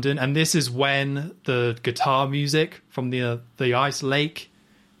of London, and this is when the guitar music from the ice lake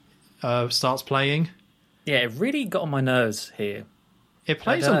starts playing. Yeah, it really got on my nerves here. It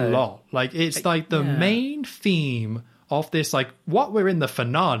plays a lot. Like, it's like the main theme of this, like, what we're in the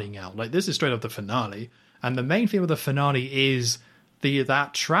finale now. Like, this is straight up the finale. And the main theme of the finale is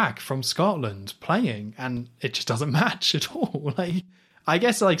that track from Scotland playing. And it just doesn't match at all. Like, I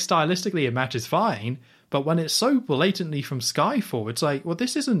guess, like, stylistically it matches fine. But when it's so blatantly from Skyfall, it's like, well,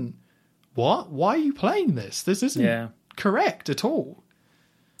 this isn't... What? Why are you playing this? This isn't correct at all.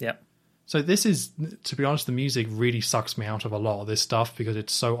 Yep. So this is, to be honest, the music really sucks me out of a lot of this stuff because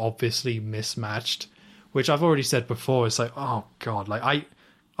it's so obviously mismatched, which I've already said before. It's like, oh God, like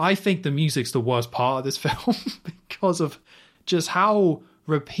I think the music's the worst part of this film because of just how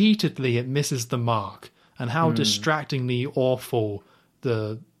repeatedly it misses the mark and how distractingly awful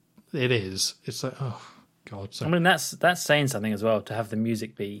it is. It's like, oh God. So, I mean, that's saying something as well, to have the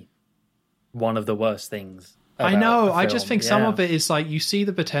music be one of the worst things. I know. I just think some of it is like, you see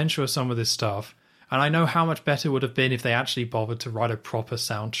the potential of some of this stuff, and I know how much better it would have been if they actually bothered to write a proper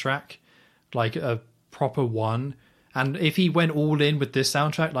soundtrack, like a proper one. And if he went all in with this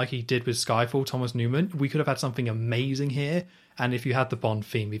soundtrack, like he did with Skyfall, Thomas Newman, we could have had something amazing here. And if you had the Bond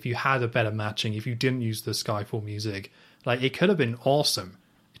theme, if you had a better matching, if you didn't use the Skyfall music, like, it could have been awesome.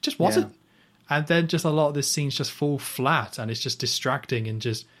 It just wasn't. And then just a lot of this scenes just fall flat, and it's just distracting and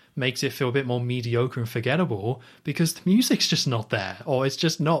just makes it feel a bit more mediocre and forgettable because the music's just not there, or it's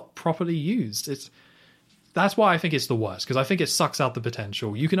just not properly used. That's why I think it's the worst, because I think it sucks out the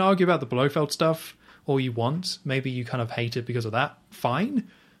potential. You can argue about the Blofeld stuff all you want. Maybe you kind of hate it because of that. Fine.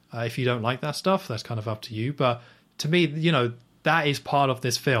 If you don't like that stuff, that's kind of up to you. But to me, you know, that is part of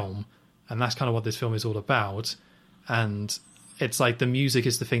this film, and that's kind of what this film is all about. And it's like the music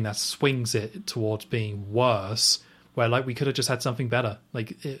is the thing that swings it towards being worse, where, like, we could have just had something better.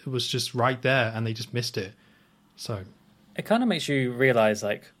 Like, it was just right there, and they just missed it. So it kind of makes you realize,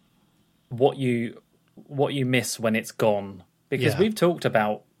 like, what you miss when it's gone. Because we've talked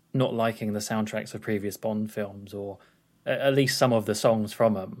about not liking the soundtracks of previous Bond films, or at least some of the songs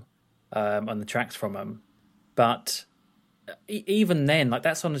from them, and the tracks from them. But even then, like,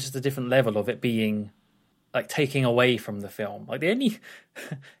 that's on just a different level of it being, like, taking away from the film. Like,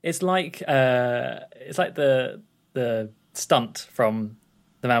 it's like the stunt from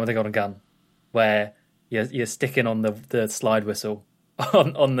The Man with the Golden Gun, where you're sticking on the slide whistle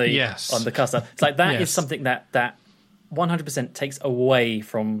on the customer. It's like that is something that 100% takes away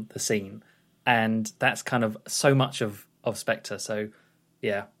from the scene, and that's kind of so much of Spectre. So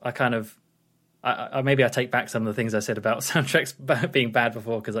yeah, I maybe I take back some of the things I said about soundtracks being bad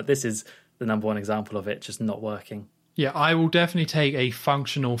before, because, like, this is the number one example of it just not working. Yeah, I will definitely take a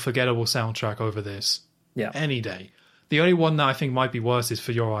functional, forgettable soundtrack over this. Yeah, any day. The only one that I think might be worse is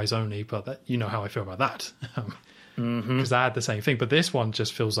For Your Eyes Only, but you know how I feel about that. Because I had the same thing. But this one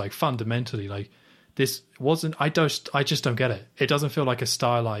just feels like fundamentally, like, this wasn't... I just don't get it. It doesn't feel like a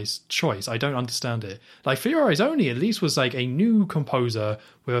stylized choice. I don't understand it. Like, For Your Eyes Only at least was like a new composer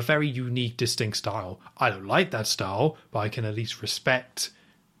with a very unique, distinct style. I don't like that style, but I can at least respect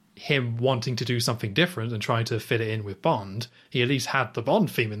him wanting to do something different and trying to fit it in with Bond. He at least had the Bond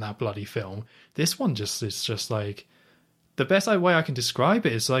theme in that bloody film. This one is just like... The best way I can describe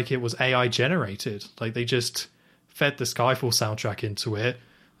it is like it was AI generated. Like, they just fed the Skyfall soundtrack into it,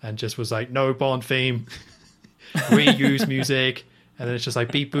 and just was like, no Bond theme, reuse music, and then it's just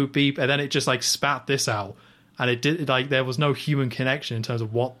like beep boop beep, and then it just like spat this out. And it did, like, there was no human connection in terms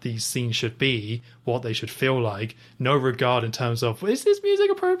of what these scenes should be, what they should feel like. No regard in terms of, is this music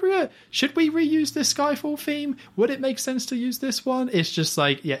appropriate? Should we reuse this Skyfall theme? Would it make sense to use this one? It's just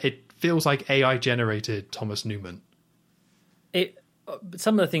like, yeah, it feels like AI generated Thomas Newman.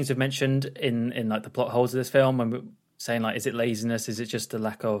 Some of the things we've mentioned in like the plot holes of this film, when we're saying like, is it laziness? Is it just a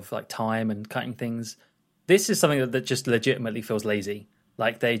lack of like time and cutting things? This is something that just legitimately feels lazy.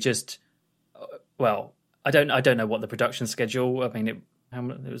 Like they just, well, I don't know what the production schedule. I mean,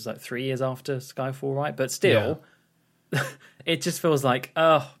 it was like 3 years after Skyfall, right? But still, it just feels like,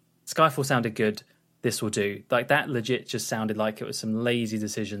 oh, Skyfall sounded good. This will do. Like that legit just sounded like it was some lazy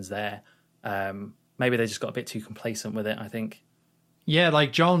decisions there. Maybe they just got a bit too complacent with it, I think. Yeah,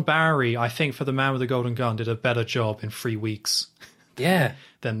 like John Barry, I think for The Man with the Golden Gun did a better job in 3 weeks. Yeah,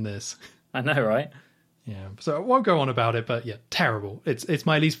 than this. I know, right? Yeah, so I won't go on about it, but yeah, terrible. It's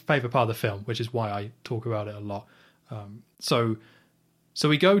my least favourite part of the film, which is why I talk about it a lot. So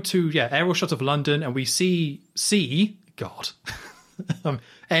we go to, aerial shots of London, and we see God,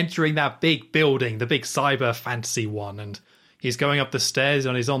 entering that big building, the big cyber fantasy one, and he's going up the stairs,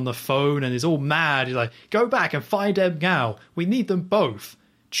 and he's on the phone, and he's all mad. He's like, go back and find them now. We need them both.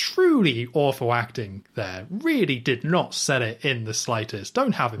 Truly awful acting there. Really did not sell it in the slightest.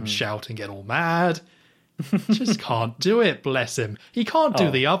 Don't have him shout and get all mad. Just can't do it, bless him. He can't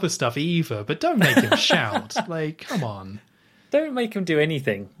do the other stuff either, but don't make him shout. Like, come on. Don't make him do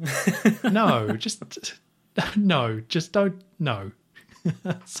anything. No, just don't, no.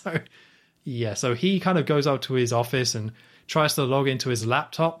 So he kind of goes up to his office and tries to log into his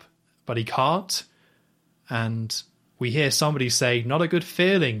laptop, but he can't. And we hear somebody say, not a good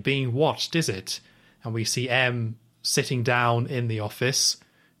feeling being watched, is it? And we see M sitting down in the office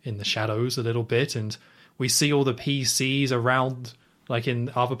in the shadows a little bit, and we see all the PCs around, like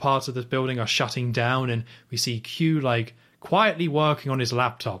in other parts of this building, are shutting down, and we see Q like quietly working on his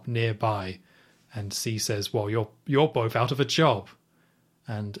laptop nearby. And C says, well, you're both out of a job.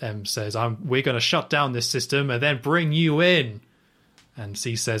 And M says, we're going to shut down this system and then bring you in. And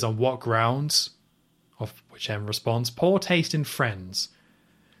C says, on what grounds? Of which M responds, poor taste in friends.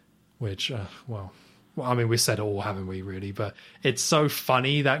 Which, well, I mean, we said it all, haven't we, really? But it's so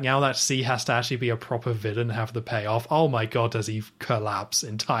funny that now that C has to actually be a proper villain and have the payoff. Oh my God, does he collapse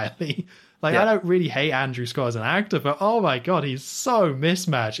entirely? Like, I don't really hate Andrew Scott as an actor, but oh my God, he's so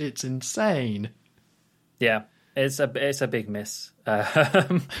mismatched. It's insane. Yeah, it's a big miss.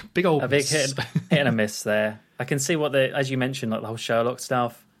 Big old a big hit and a miss there. I can see as you mentioned, like the whole Sherlock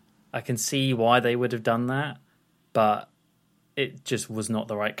stuff, I can see why they would have done that, but it just was not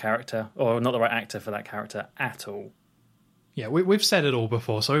the right character, or not the right actor for that character at all. Yeah, we've said it all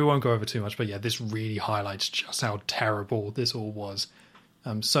before, so we won't go over too much, but yeah, this really highlights just how terrible this all was.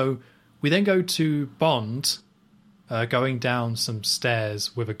 So we then go to Bond going down some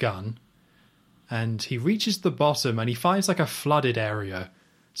stairs with a gun, and he reaches the bottom and he finds like a flooded area.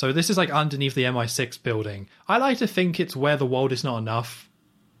 So this is like underneath the MI6 building. I like to think it's where The World Is Not Enough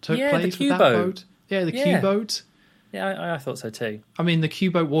took place with that boat. Yeah, the Q-boat. Yeah, I thought so too. I mean, the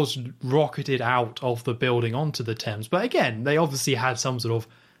Q-boat was rocketed out of the building onto the Thames, but again, they obviously had some sort of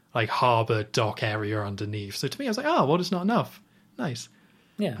like harbour dock area underneath. So to me, I was like, oh, well, it's not enough. Nice.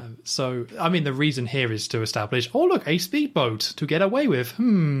 Yeah. So, I mean, the reason here is to establish, oh, look, a speedboat to get away with.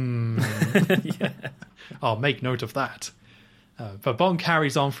 Yeah. I'll make note of that. But Bond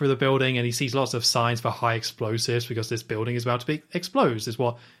carries on through the building and he sees lots of signs for high explosives because this building is about to explode, is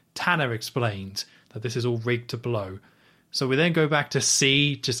what Tanner explained, that this is all rigged to blow. So we then go back to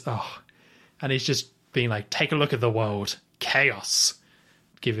C, and he's just being like, take a look at the world. Chaos.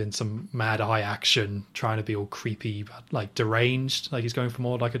 Giving some mad eye action, trying to be all creepy, but like deranged. Like he's going for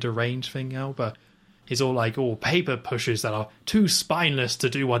more like a deranged thing now, but he's all like, paper pushers that are too spineless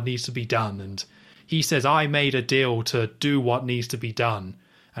to do what needs to be done. And he says, I made a deal to do what needs to be done.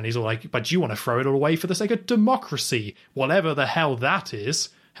 And he's all like, but you want to throw it all away for the sake of democracy, whatever the hell that is.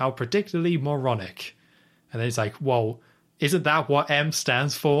 How predictably moronic. And then he's like, well, isn't that what M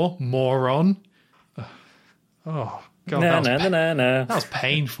stands for? Moron? Oh, God. No. That was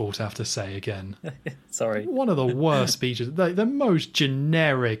painful to have to say again. Sorry. One of the worst speeches. The most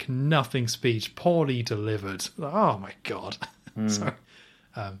generic, nothing speech, poorly delivered. Oh, my God. Sorry.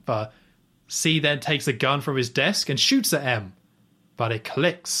 But C then takes a gun from his desk and shoots at M. But it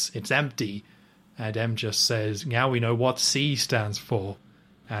clicks. It's empty. And M just says, now we know what C stands for.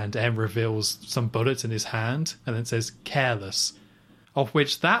 And M reveals some bullets in his hand and then says, careless. Of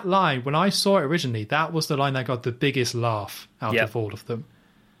which that line, when I saw it originally, that was the line that got the biggest laugh out of all of them.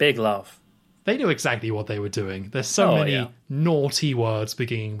 Big laugh. They knew exactly what they were doing. There's so many naughty words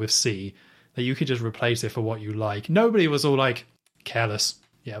beginning with C that you could just replace it for what you like. Nobody was all like, careless.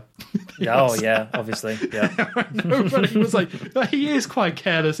 Yeah. Oh, yeah, obviously. Yeah. Nobody was like, he is quite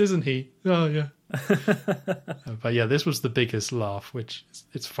careless, isn't he? Oh, yeah. But yeah, this was the biggest laugh, which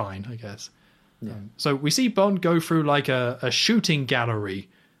it's fine, I guess. Yeah. So we see Bond go through like a shooting gallery.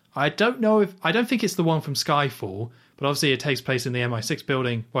 I don't think it's the one from Skyfall, but obviously it takes place in the MI6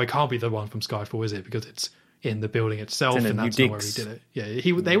 building. Well, it can't be the one from Skyfall, is it? Because it's in the building itself, and that's not where he did it.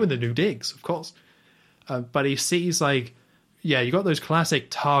 Yeah, they were in the new digs, of course. But he sees like, you got those classic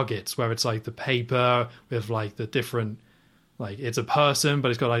targets where it's like the paper with like the different, like it's a person,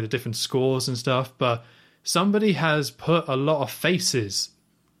 but it's got like the different scores and stuff. But somebody has put a lot of faces.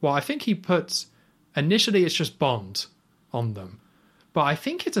 Well, I think he puts, initially it's just Bond on them. But I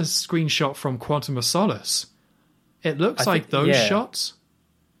think it's a screenshot from Quantum of Solace. It looks like those shots.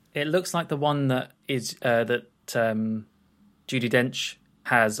 It looks like the one that is that Judi Dench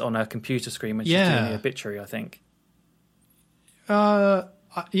has on her computer screen when she's doing the obituary, I think.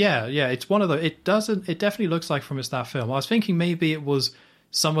 It's one of the. It definitely looks like from that film. I was thinking maybe it was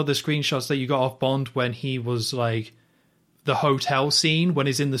some of the screenshots that you got of Bond when he was like the hotel scene when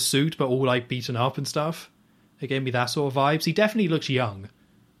he's in the suit but all like beaten up and stuff. It gave me that sort of vibes. He definitely looks young.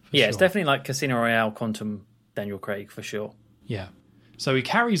 Yeah, it's definitely like Casino Royale, Quantum, Daniel Craig for sure. Yeah. So he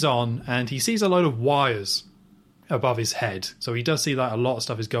carries on and he sees a load of wires above his head. So he does see that a lot of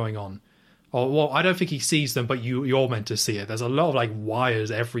stuff is going on. Or, well, I don't think he sees them, but you're meant to see it. There's a lot of like wires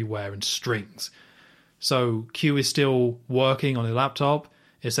everywhere and strings. So Q is still working on his laptop.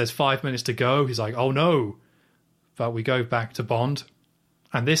 It says 5 minutes to go. He's like, oh no. But we go back to Bond.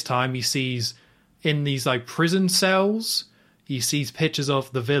 And this time he sees in these like prison cells, he sees pictures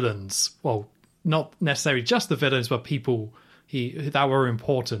of the villains. Well, not necessarily just the villains, but people that were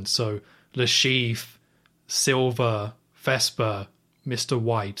important. So Le Chiffre, Silver, Vesper, Mr.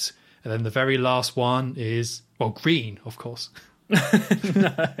 White. And then the very last one is, well, Green, of course.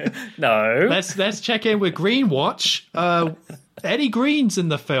 No. Let's check in with Green Watch. Eddie Green's in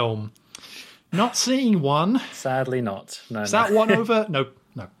the film. Not seeing one. Sadly not. No. Is that one over? No,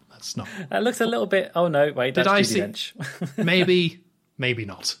 that's not. That looks a little bit. Oh no, wait. That's Judi Dench. Maybe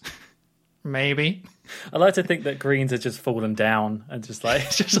not. Maybe. I like to think that Greens had just fallen down and just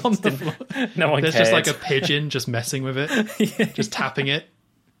like just on the floor. No one There's cared. just like a pigeon just messing with it, just tapping it.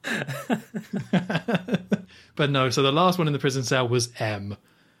 But no, so the last one in the prison cell was M.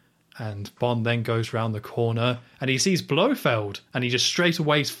 And Bond then goes round the corner and he sees Blofeld and he just straight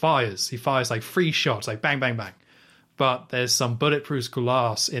away fires. He fires like 3 shots, like bang, bang, bang. But there's some bulletproof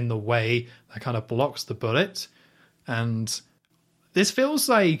glass in the way that kind of blocks the bullet. And this feels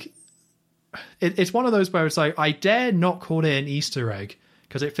like it's one of those where it's like, I dare not call it an Easter egg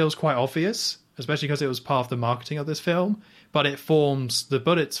because it feels quite obvious, especially because it was part of the marketing of this film. But the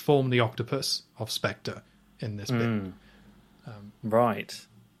bullets form the octopus of Spectre in this bit. Right.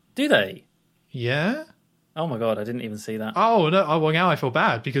 Do they? Yeah. Oh my god, I didn't even see that. Oh no! Oh, well, now I feel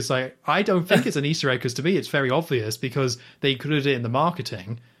bad because like I don't think it's an Easter egg because to me it's very obvious because they included it in the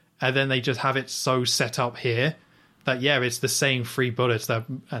marketing, and then they just have it so set up here that it's the same 3 bullets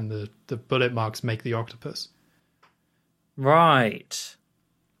and the bullet marks make the octopus. Right.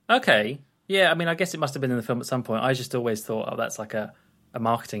 Okay. Yeah. I mean, I guess it must have been in the film at some point. I just always thought, that's like a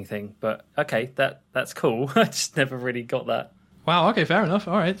marketing thing. But okay, that's cool. I just never really got that. Wow, okay, fair enough.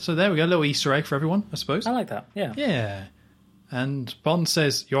 All right, so there we go. A little Easter egg for everyone, I suppose. I like that, yeah. Yeah. And Bond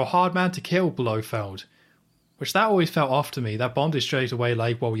says, you're a hard man to kill, Blofeld. Which that always felt off to me. That Bond is straight away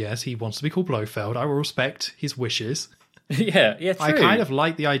like, well, yes, he wants to be called Blofeld. I will respect his wishes. Yeah, true. I kind of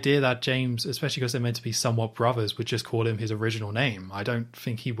like the idea that James, especially because they're meant to be somewhat brothers, would just call him his original name. I don't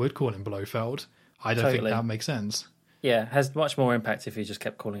think he would call him Blofeld. I don't think that makes sense. Yeah, has much more impact if he just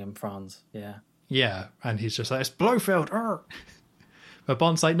kept calling him Franz, yeah. Yeah, and he's just like, it's Blofeld. But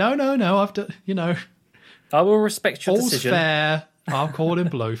Bond's like, no, I've done, I will respect your all's decision. Fair. I'll call him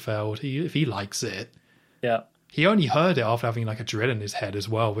Blofeld if he likes it. Yeah. He only heard it after having like a drill in his head as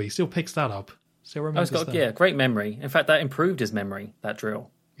well, but he still picks that up. Still remembers that. Great memory. In fact, that improved his memory, that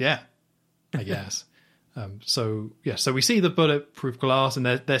drill. Yeah, I guess. So we see the bulletproof glass, and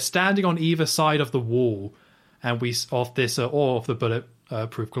they're standing on either side of the wall, and of the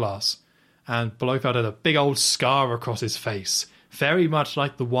bulletproof glass. And Blofeld had a big old scar across his face, very much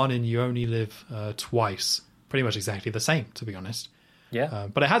like the one in You Only Live Twice. Pretty much exactly the same, to be honest. Yeah.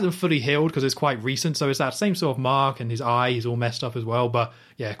 But it hasn't fully healed because it's quite recent, so it's that same sort of mark, and his eye is all messed up as well. But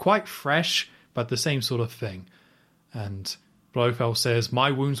yeah, quite fresh, but the same sort of thing. And Blofeld says,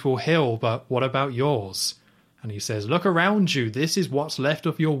 my wounds will heal, but what about yours? And he says, "Look around you. This is what's left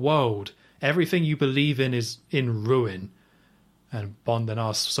of your world. Everything you believe in is in ruin." And Bond then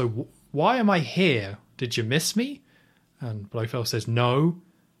asks, "So why am I here? Did you miss me?" And Blofeld says, "No."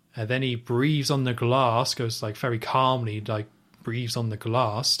 And then he breathes on the glass, goes like very calmly, like breathes on the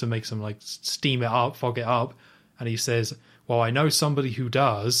glass to make some like steam it up, fog it up. And he says, "Well, I know somebody who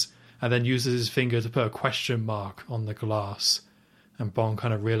does," and then uses his finger to put a question mark on the glass. And Bond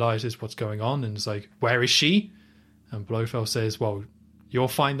kind of realizes what's going on and is like, "Where is she?" And Blofeld says, "Well, you'll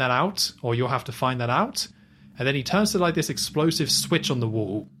find that out, or you'll have to find that out." And then he turns to like this explosive switch on the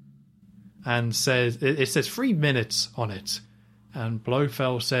wall and says, it says 3 minutes on it. And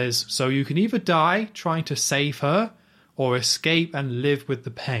Blofeld says, "So you can either die trying to save her or escape and live with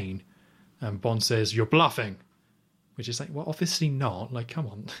the pain." And Bond says, "You're bluffing." Which is like, well, obviously not. Like, come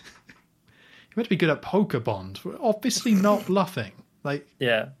on. You're meant to be good at poker, Bond. We're obviously not bluffing. Like,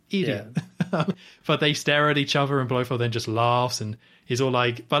 yeah, idiot. Yeah. But they stare at each other and Blofeld then just laughs and he's all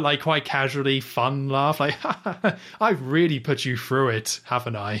like, but like quite casually, fun laugh. Like, "I've really put you through it,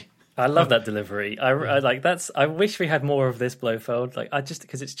 haven't I?" I love that delivery. I like that's. I wish we had more of this Blofeld. Like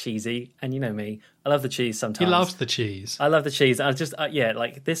because it's cheesy, and you know me, I love the cheese sometimes. He loves the cheese. I love the cheese. I just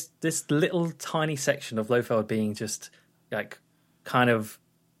like this little tiny section of Blofeld being just like kind of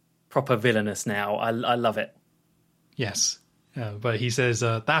proper villainous now. I love it. Yes, but he says,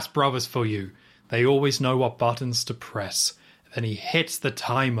 "That's brothers for you. They always know what buttons to press." Then he hits the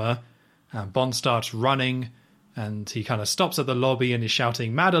timer, and Bond starts running. And he kind of stops at the lobby and is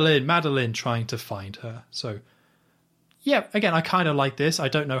shouting, "Madeline, Madeline," trying to find her. So, yeah, again, I kind of like this. I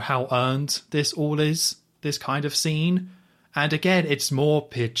don't know how earned this all is, this kind of scene. And again, it's more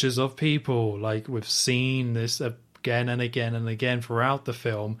pictures of people. Like, we've seen this again and again and again throughout the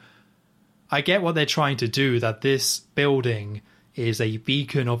film. I get what they're trying to do, that this building is a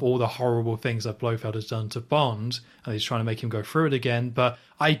beacon of all the horrible things that Blofeld has done to Bond, and he's trying to make him go through it again. But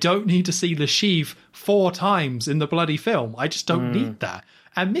I don't need to see Le Chiffre 4 times in the bloody film. I just don't need that.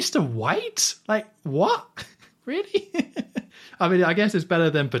 And Mr. White? Like, what? Really? I mean, I guess it's better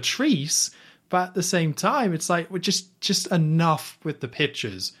than Patrice, but at the same time, it's like, we're just enough with the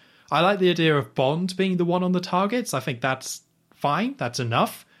pictures. I like the idea of Bond being the one on the targets. I think that's fine. That's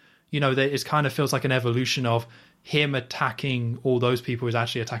enough. You know, it kind of feels like an evolution of him attacking all those people is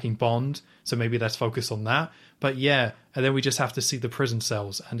actually attacking Bond, so maybe let's focus on that. But yeah, and then we just have to see the prison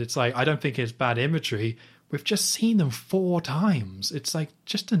cells, and it's like, I don't think it's bad imagery. We've just seen them 4 times. It's like,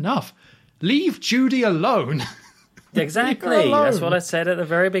 just enough. Leave Judy alone. Exactly. That's what I said at the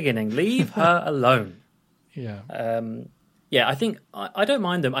very beginning. Leave her alone. Yeah. Yeah, I think I don't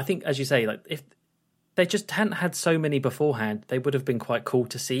mind them. I think, as you say, like if they just hadn't had so many beforehand, they would have been quite cool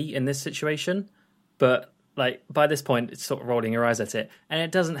to see in this situation. But like by this point, it's sort of rolling your eyes at it, and it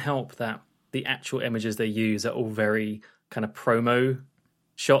doesn't help that the actual images they use are all very kind of promo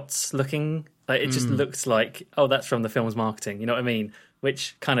shots looking. Like it just looks like, oh, that's from the film's marketing. You know what I mean?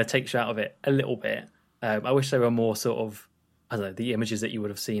 Which kind of takes you out of it a little bit. I wish they were more sort of, I don't know, the images that you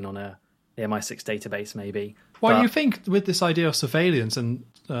would have seen on the MI6 database, maybe. Well, you think with this idea of surveillance and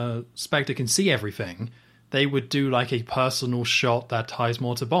Spectre can see everything, they would do like a personal shot that ties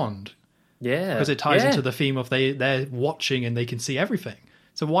more to Bond. Yeah. Because it ties into the theme of they're watching and they can see everything.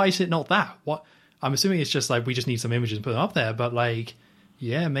 So why is it not that? What I'm assuming it's just like we just need some images and put them up there, but like,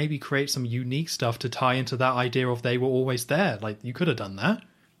 yeah, maybe create some unique stuff to tie into that idea of they were always there. Like, you could have done that.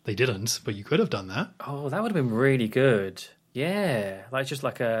 They didn't, but you could have done that. Oh, that would have been really good. Yeah. Like just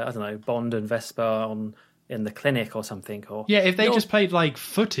like a, I don't know, Bond and Vesper in the clinic or something. Or yeah, if they just played like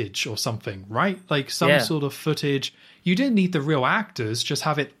footage or something, right? Like some sort of footage. You didn't need the real actors, just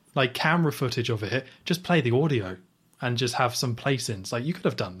have it like camera footage of it, just play the audio and just have some place-ins. Like, you could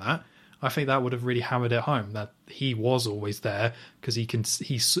have done that. I think that would have really hammered it home that he was always there because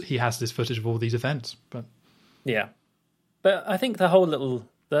he has this footage of all these events. But yeah, but I think the whole little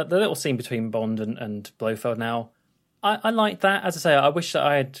the little scene between Bond and Blofeld now, I like that. As I say, I wish that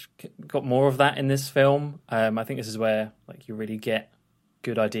I had got more of that in this film. I think this is where like you really get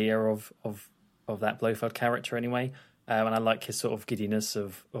good idea of that Blofeld character anyway. And I like his sort of giddiness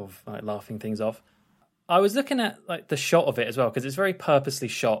of like laughing things off. I was looking at like the shot of it as well because it's very purposely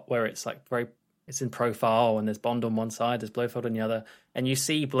shot where it's like it's in profile and there's Bond on one side, there's Blofeld on the other, and you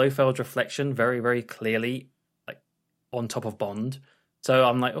see Blofeld's reflection very, very clearly like on top of Bond. So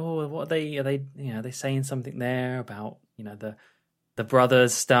I'm like, oh, what are they? Are they saying something there about the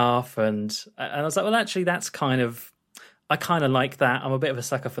brothers stuff? And I was like, well, actually, that's I kind of like that. I'm a bit of a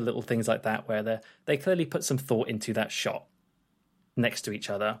sucker for little things like that where they clearly put some thought into that shot next to each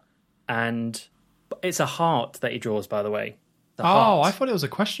other. And it's a heart that he draws, by the way. the heart. I thought it was a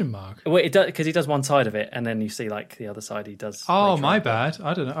question mark. Well, it does, because he does one side of it, and then you see like the other side he does. Oh, my bad.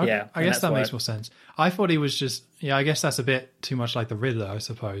 I don't know. Okay. Yeah, I guess that makes more sense. I thought he was just. Yeah, I guess that's a bit too much like the Riddler, I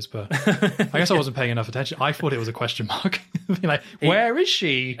suppose. But I guess I wasn't paying enough attention. I thought it was a question mark. Like, where is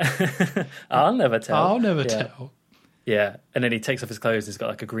she? I'll never tell. I'll never tell. Yeah, and then he takes off his clothes. He's got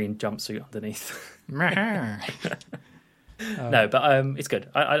like a green jumpsuit underneath. No, but it's good.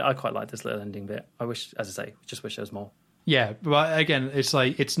 I quite like this little ending bit. I wish, as I say, just wish there was more. Yeah, but again, it's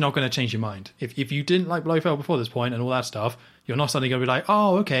like, it's not going to change your mind. If you didn't like Blofeld before this point and all that stuff, you're not suddenly going to be like,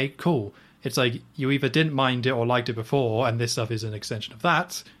 oh, okay, cool. It's like, you either didn't mind it or liked it before, and this stuff is an extension of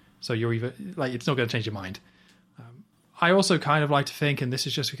that. So you're either, like, it's not going to change your mind. I also kind of like to think, and this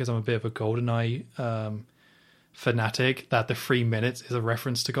is just because I'm a bit of a GoldenEye fanatic, that the 3 minutes is a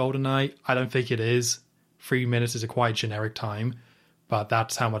reference to GoldenEye. I don't think it is. 3 minutes is a quite generic time. But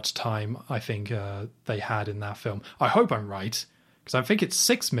that's how much time I think they had in that film. I hope I'm right, because I think it's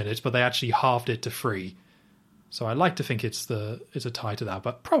 6 minutes, but they actually halved it to 3. So I like to think it's a tie to that,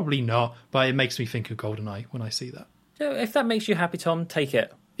 but probably not. But it makes me think of GoldenEye when I see that. If that makes you happy, Tom, take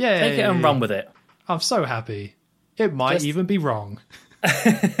it. Yeah, take it and run with it. I'm so happy. It might even be wrong.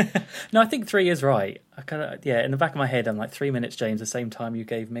 No, I think 3 is right. In the back of my head, I'm like 3 minutes, James, the same time you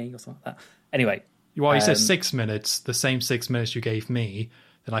gave me, or something like that. Anyway. Well, he says 6 minutes, the same 6 minutes you gave me.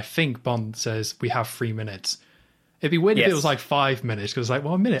 Then I think Bond says we have 3 minutes. It'd be weird if it was like 5 minutes, because like,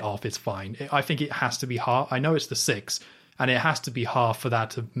 well, a minute off, it's fine. I think it has to be half. I know it's the 6, and it has to be half for that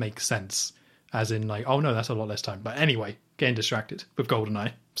to make sense. As in, like, oh no, that's a lot less time. But anyway, getting distracted with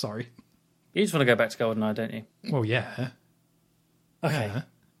GoldenEye. Sorry. You just want to go back to GoldenEye, don't you? Well, yeah. Okay.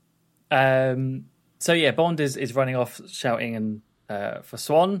 Yeah. So yeah, Bond is running off shouting and for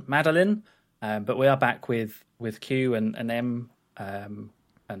Swan, Madeline. But we are back with Q and M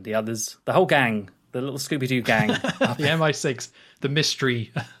and the others, the whole gang, the little Scooby-Doo gang. The MI6, the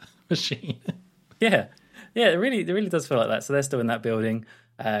mystery machine. Yeah, it really does feel like that. So they're still in that building.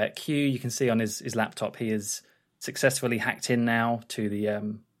 Q, you can see on his laptop, he is successfully hacked in now to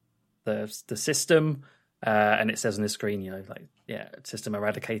the system, and it says on the screen, system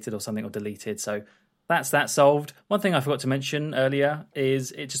eradicated or something, or deleted. So that's that solved. One thing I forgot to mention earlier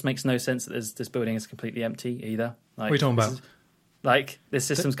is it just makes no sense that this building is completely empty either. Like, what are you talking about? This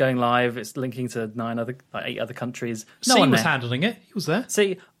system's going live. It's linking to 8 other countries. No C one was there. handling it. He was there.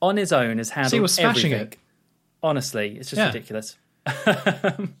 C on his own has handled C was smashing everything. Honestly, it's just ridiculous.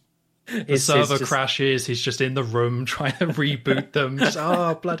 The server crashes. He's just in the room trying to reboot them. Just,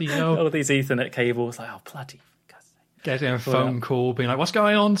 bloody no! All these Ethernet cables. Like, bloody. Getting a phone call, being like, "What's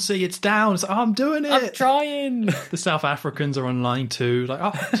going on? See, it's down." It's like, I'm doing it. I'm trying. The South Africans are online too.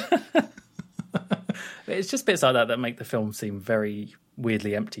 Like, It's just bits like that make the film seem very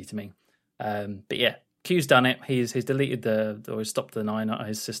weirdly empty to me. But yeah, Q's done it. He's deleted or stopped the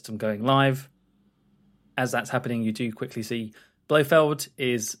 9 system going live. As that's happening, you do quickly see Blofeld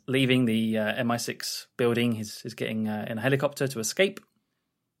is leaving the MI6 building. He's getting in a helicopter to escape,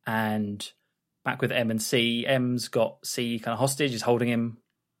 and back with M and C. M's got C kind of hostage. He's holding him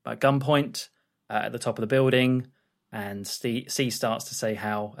at gunpoint at the top of the building. And C starts to say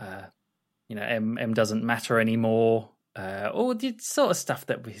how, M doesn't matter anymore. Or the sort of stuff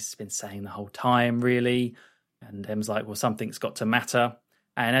that he's been saying the whole time, really. And M's like, well, something's got to matter.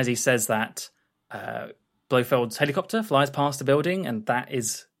 And as he says that, Blofeld's helicopter flies past the building. And that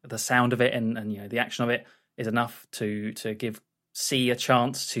is the sound of it. And the action of it is enough to give C a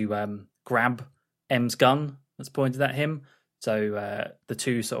chance to grab M's gun that's pointed at him. So the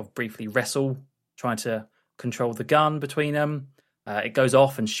two sort of briefly wrestle, trying to control the gun between them. It goes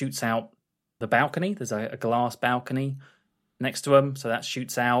off and shoots out the balcony. There's a glass balcony next to him, so that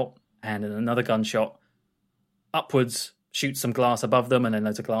shoots out, and then another gunshot upwards shoots some glass above them, and then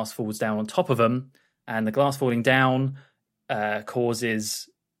loads of glass falls down on top of them. And the glass falling down causes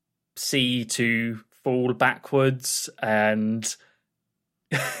C to fall backwards and...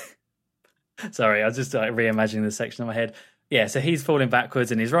 Sorry, I was just reimagining this section in my head. Yeah, so he's falling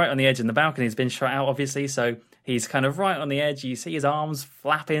backwards and he's right on the edge, and the balcony's been shot out, obviously. So he's kind of right on the edge. You see his arms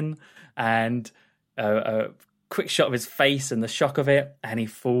flapping, and a quick shot of his face and the shock of it, and he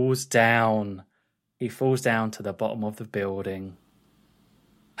falls down. He falls down to the bottom of the building.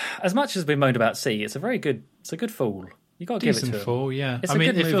 As much as we moaned about C, it's a good fall. You got to give it to him. Decent fall, yeah. It's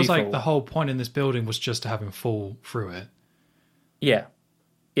it feels like fall. The whole point in this building was just to have him fall through it. Yeah.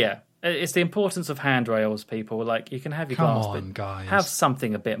 It's the importance of handrails, people. Like, you can have your glass, but guys. Have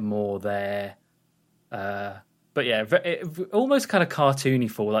something a bit more there. But yeah, almost kind of cartoony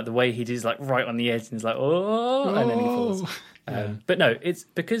fall, like the way he does, like right on the edge, and he's like, oh, and then he falls. But no, it's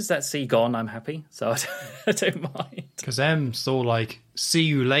because that C gone, I'm happy, so I don't mind. Because M's all like, see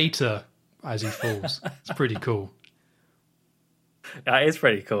you later as he falls. It's pretty cool. It is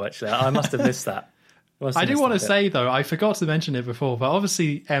pretty cool, actually. I must have missed that. I do want to say, though, I forgot to mention it before, but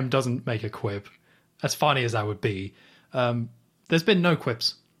obviously M doesn't make a quip, as funny as that would be. There's been no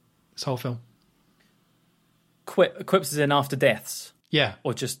quips this whole film. Quips is in after deaths? Yeah.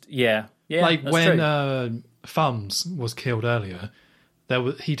 Or just, yeah. Yeah, like that's when true. Thumbs was killed earlier,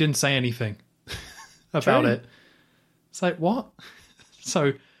 he didn't say anything about it. It's like, what?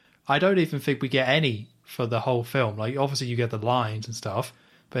 So I don't even think we get any for the whole film. Like, obviously you get the lines and stuff,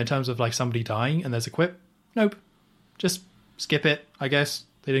 but in terms of like somebody dying and there's a quip, nope. Just skip it, I guess.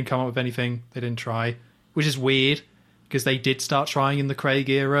 They didn't come up with anything. They didn't try, which is weird because they did start trying in the Craig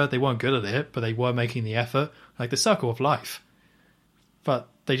era. They weren't good at it, but they were making the effort. Like the Circle of Life. But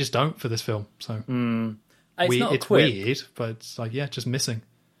they just don't for this film. So it's weird, but it's like, yeah, just missing.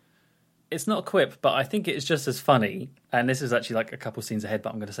 It's not a quip, but I think it's just as funny. And this is actually like a couple scenes ahead,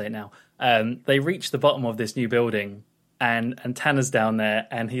 but I'm going to say it now. They reach the bottom of this new building, and Tanner's down there,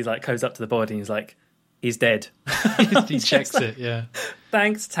 and he like goes up to the body, and he's like, "He's dead." He checks it. Yeah.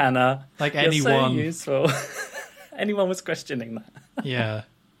 Thanks, Tanner. Like You're anyone, so useful. Anyone was questioning that. Yeah.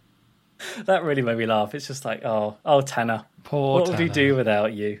 That really made me laugh. It's just like, oh, Tanner. Poor what Tanner. would we do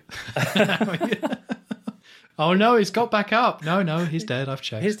without you? Oh no, he's got back up. No, he's dead. I've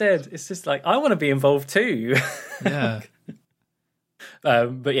checked. He's dead. It's just like, I want to be involved too. Yeah.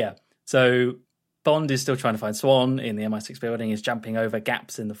 But yeah, so Bond is still trying to find Swan in the MI6 building. He's jumping over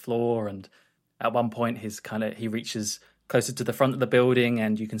gaps in the floor, and at one point he reaches closer to the front of the building,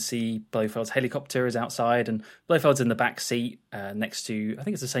 and you can see Blofeld's helicopter is outside, and Blofeld's in the back seat next to, I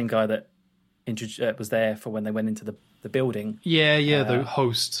think it's the same guy that was there for when they went into the building. Yeah, the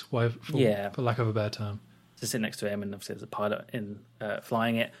host, for lack of a better term. To sit next to him, and obviously there's a pilot in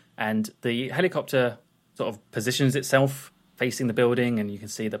flying it, and the helicopter sort of positions itself facing the building, and you can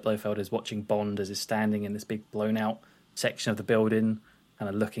see that Blofeld is watching Bond as he's standing in this big blown out section of the building, kind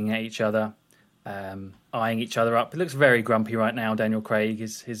of looking at each other, eyeing each other up. It looks very grumpy right now. Daniel Craig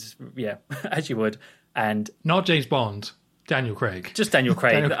is as you would, and not James Bond, Daniel Craig. Just Daniel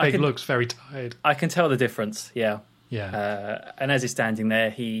Craig. Daniel Craig looks very tired. I can tell the difference. Yeah. Yeah. And as he's standing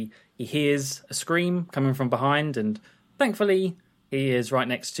there, he hears a scream coming from behind, and thankfully he is right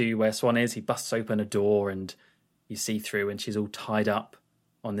next to where Swan is. He busts open a door, and you see through, and she's all tied up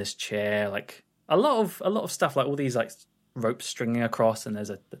on this chair, like a lot of stuff, like all these like ropes stringing across, and there's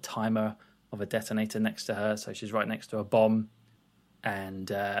the timer of a detonator next to her, so she's right next to a bomb. And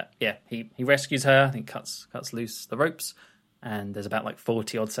he rescues her. I think cuts loose the ropes, and there's about like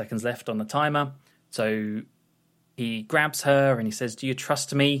 40 odd seconds left on the timer. So he grabs her and he says, "Do you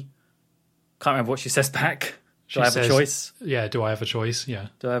trust me?" Can't remember what she says back. Do I have a choice? Yeah, do I have a choice? Yeah.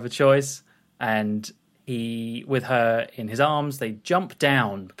 Do I have a choice? And he, with her in his arms, they jump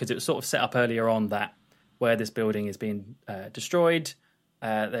down, because it was sort of set up earlier on that where this building is being destroyed,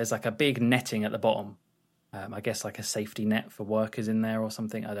 there's like a big netting at the bottom. I guess like a safety net for workers in there or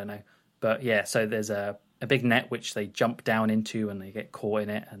something. I don't know. But yeah, so there's a big net which they jump down into, and they get caught in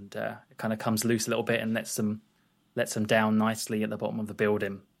it, and it kind of comes loose a little bit and lets them down nicely at the bottom of the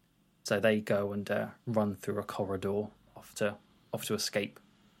building. So they go and run through a corridor off to escape.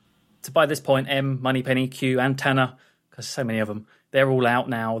 So by this point, M, Moneypenny, Q, and Tanner, because so many of them, they're all out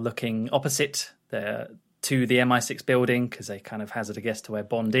now, looking opposite to the MI6 building, because they kind of hazard a guess to where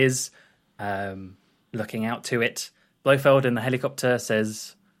Bond is, looking out to it. Blofeld in the helicopter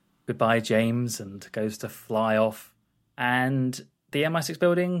says, "Goodbye, James," and goes to fly off. And the MI6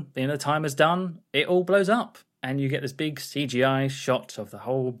 building, the timer's done, it all blows up. And you get this big CGI shot of the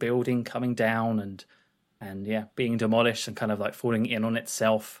whole building coming down and being demolished and kind of like falling in on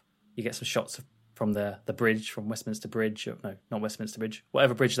itself. You get some shots from the bridge, from Westminster Bridge. No, not Westminster Bridge.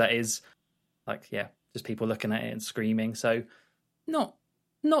 Whatever bridge that is. Like, yeah, just people looking at it and screaming. So not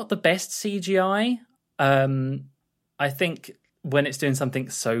the best CGI. I think when it's doing something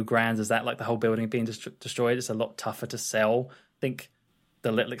so grand as that, like the whole building being destroyed, it's a lot tougher to sell. I think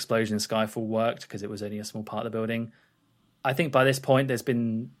the little explosion in Skyfall worked because it was only a small part of the building. I think by this point there's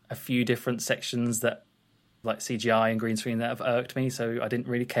been a few different sections that, like CGI and green screen, that have irked me, so I didn't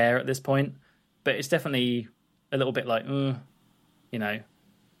really care at this point. But it's definitely a little bit like, a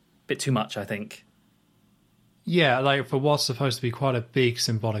bit too much, I think. Yeah, like for what's supposed to be quite a big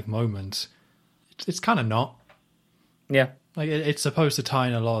symbolic moment, it's kind of not. Yeah. Like it's supposed to tie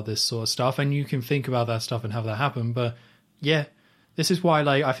in a lot of this sort of stuff, and you can think about that stuff and have that happen, but yeah. This is why,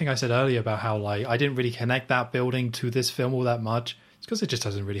 like, I think I said earlier about how, like, I didn't really connect that building to this film all that much. It's because it just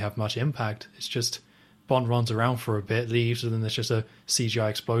doesn't really have much impact. It's just Bond runs around for a bit, leaves, and then there's just a CGI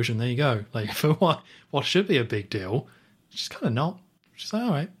explosion. There you go. Like, for what should be a big deal, it's just kind of not. It's just like,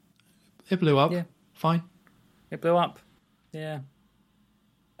 all right, it blew up. Yeah. Fine. It blew up. Yeah.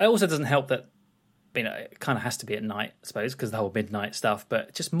 It also doesn't help that, it kind of has to be at night, I suppose, because the whole midnight stuff,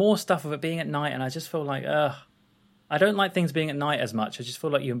 but just more stuff of it being at night, and I just feel like, I don't like things being at night as much. I just feel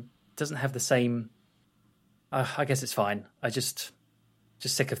like it doesn't have the same... I guess it's fine. I just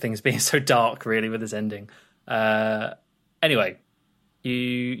sick of things being so dark, really, with this ending. Anyway,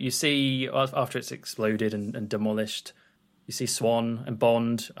 you see, after it's exploded and demolished, you see Swan and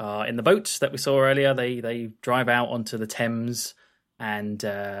Bond in the boat that we saw earlier. They drive out onto the Thames, and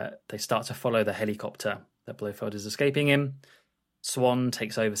they start to follow the helicopter that Blofeld is escaping in. Swan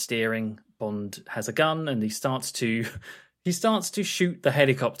takes over steering. Bond has a gun, and he starts to shoot the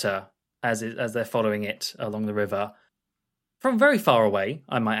helicopter as they're following it along the river from very far away.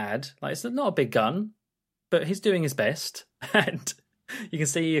 I might add, like, it's not a big gun, but he's doing his best, and you can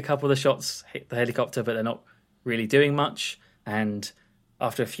see a couple of the shots hit the helicopter, but they're not really doing much. And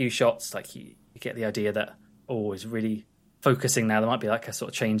after a few shots, like you get the idea that he's really focusing now. There might be like a sort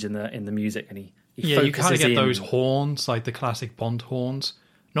of change in the music, and he you kind of get those horns, like the classic Bond horns,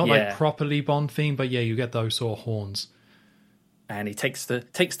 not like properly Bond theme, but you get those sort of horns. And he takes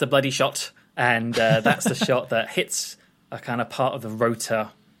the bloody shot, and that's the shot that hits a kind of part of the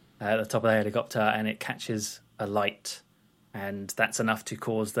rotor at the top of the helicopter, and it catches a light, and that's enough to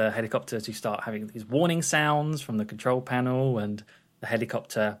cause the helicopter to start having these warning sounds from the control panel, and the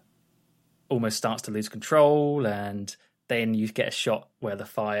helicopter almost starts to lose control, and then you get a shot where the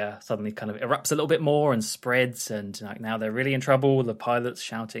fire suddenly kind of erupts a little bit more and spreads, and like now they're really in trouble. The pilot's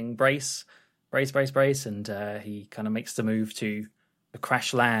shouting, brace, brace, brace, brace, and he kind of makes the move to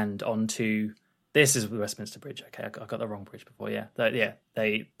crash land onto... This is the Westminster Bridge. Okay, I got the wrong bridge before, They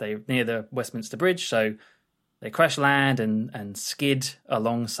near the Westminster Bridge, so they crash land and skid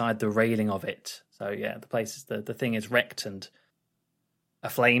alongside the railing of it. So the thing is wrecked and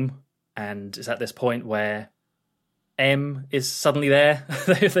aflame, and it's at this point where M is suddenly there.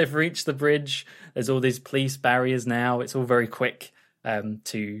 They've reached the bridge. There's all these police barriers now. It's all very quick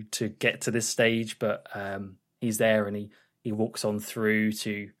to get to this stage, but he's there, and he walks on through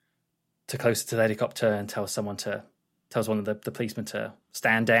to closer to the helicopter and tells one of the policemen to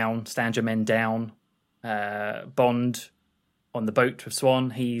stand your men down. Bond on the boat with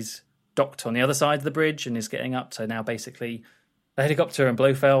Swan, he's docked on the other side of the bridge and is getting up. So now basically the helicopter and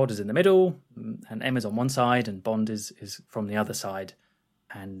Blofeld is in the middle, and M is on one side, and Bond is from the other side.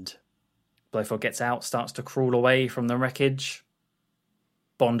 And Blofeld gets out, starts to crawl away from the wreckage.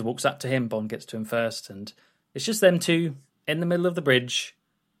 Bond walks up to him. Bond gets to him first, and it's just them two in the middle of the bridge.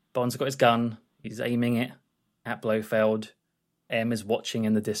 Bond's got his gun. He's aiming it at Blofeld. M is watching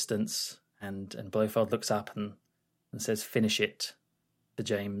in the distance, and Blofeld looks up and says, "Finish it," to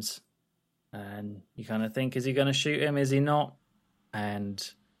James. And you kind of think, is he going to shoot him? Is he not? And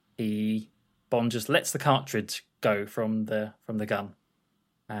Bond just lets the cartridge go from the gun,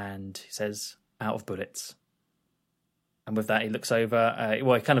 and he says, "Out of bullets." And with that, he looks over.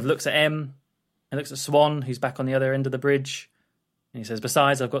 He kind of looks at M and looks at Swan, who's back on the other end of the bridge. And he says,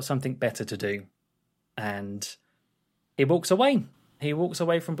 "Besides, I've got something better to do." And he walks away. He walks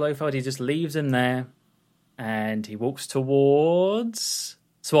away from Blofeld. He just leaves him there. And he walks towards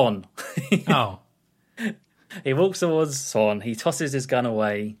Swan. Oh. He walks towards Swan. He tosses his gun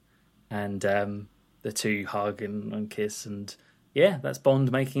away. And the two hug and kiss. And that's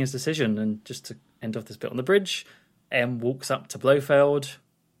Bond making his decision. And just to end off this bit on the bridge, M walks up to Blofeld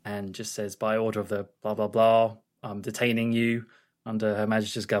and just says, "By order of the blah, blah, blah, I'm detaining you under Her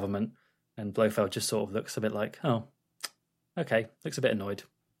Majesty's government." And Blofeld just sort of looks a bit like, "Oh, okay," looks a bit annoyed,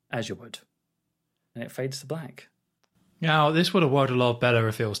 as you would. And it fades to black. Now, this would have worked a lot better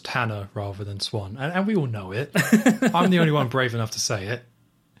if it was Tanner rather than Swan. And we all know it. I'm the only one brave enough to say it.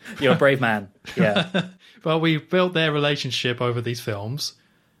 You're a brave man, yeah. But we built their relationship over these films.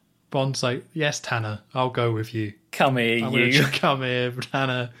 Bond's like, "Yes, Tanner, I'll go with you. Come here, you. Come here,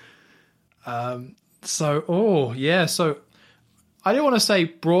 Tanner." So I don't want to say,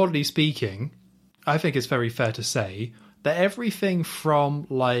 broadly speaking, I think it's very fair to say that everything from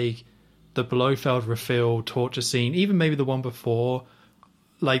like the Blofeld refill torture scene, even maybe the one before,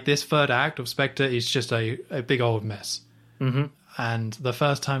 like this third act of Spectre is just a big old mess. Mm-hmm. And the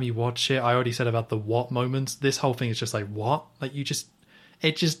first time you watch it, I already said about the what moments. This whole thing is just like, what? Like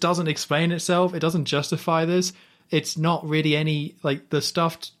it just doesn't explain itself. It doesn't justify this. It's not really any, like the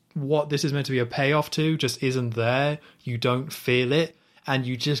stuff, what this is meant to be a payoff to just isn't there. You don't feel it. and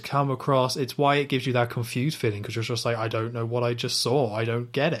you just come across, it's why it gives you that confused feeling, because you're just like, I don't know what I just saw. I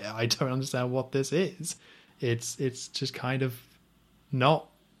don't get it. I don't understand what this is. It's just kind of not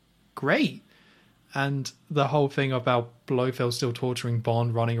great. And the whole thing about Blofeld still torturing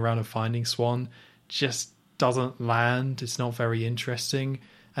Bond, running around and finding Swan, just doesn't land. It's not very interesting.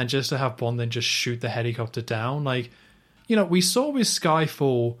 And just to have Bond then just shoot the helicopter down, like, you know, we saw with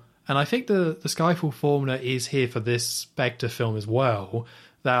Skyfall, and I think the Skyfall formula is here for this Spectre film as well,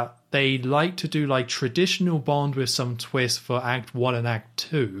 that they like to do like traditional Bond with some twist for Act 1 and Act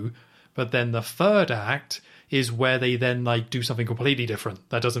 2, but then the third act is where they then like do something completely different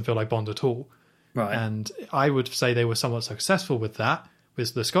that doesn't feel like Bond at all. Right. And I would say they were somewhat successful with that,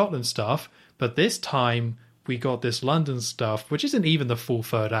 with the Scotland stuff. But this time we got this London stuff, which isn't even the full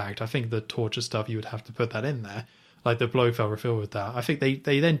third act. I think the torture stuff, you would have to put that in there. Like the Blofeld reveal with that. I think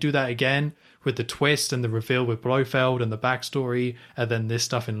they then do that again with the twist and the reveal with Blofeld and the backstory. And then this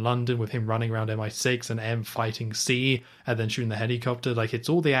stuff in London with him running around MI6 and M fighting C and then shooting the helicopter. Like, it's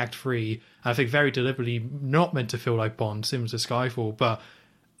all the Act 3. I think very deliberately not meant to feel like Bond, similar to Skyfall, but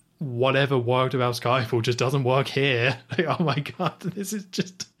whatever worked about Skyfall just doesn't work here. Like, oh my god, this is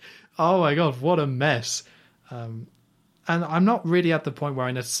just, oh my god, what a mess. And I'm not really at the point where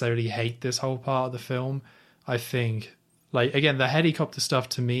I necessarily hate this whole part of the film. I think, like, again, the helicopter stuff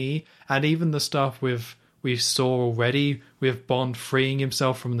to me, and even the stuff we saw already with Bond freeing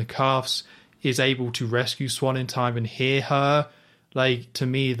himself from the cuffs, is able to rescue Swan in time and hear her. Like, to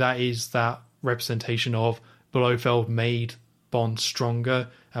me, that is that representation of Blofeld made Bond stronger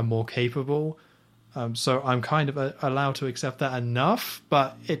and more capable. So I'm kind of allowed to accept that enough,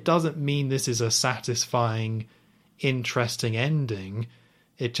 but it doesn't mean this is a satisfying, interesting ending.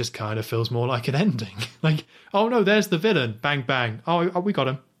 It just kind of feels more like an ending. Like, oh no, there's the villain. Bang, bang. Oh, we got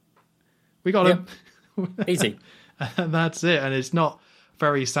him. We got him. Easy. And that's it. And it's not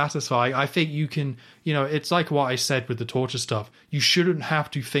very satisfying. I think you can, you know, it's like what I said with the torture stuff. You shouldn't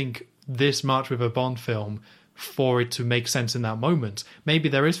have to think this much with a Bond film for it to make sense in that moment. Maybe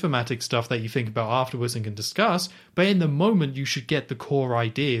there is thematic stuff that you think about afterwards and can discuss, but in the moment you should get the core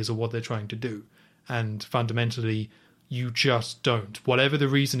ideas of what they're trying to do. And fundamentally, you just don't. Whatever the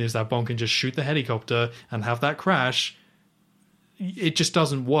reason is that Bond can just shoot the helicopter and have that crash, it just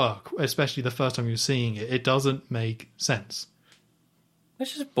doesn't work, especially the first time you're seeing it. It doesn't make sense.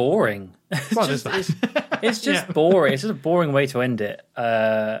 It's just boring. It's well, just, it's just boring. It's just a boring way to end it.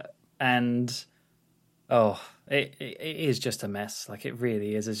 And it is just a mess. Like, it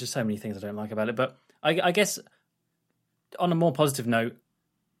really is. There's just so many things I don't like about it. But I guess on a more positive note,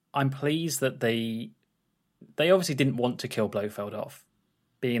 I'm pleased that they obviously didn't want to kill Blofeld off,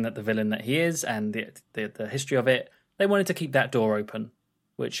 being that the villain that he is and the history of it. They wanted to keep that door open,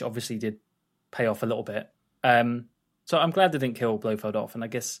 which obviously did pay off a little bit. So I'm glad they didn't kill Blofeld off, and I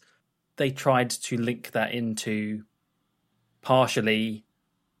guess they tried to link that into partially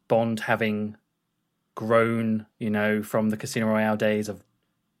Bond having grown, you know, from the Casino Royale days of,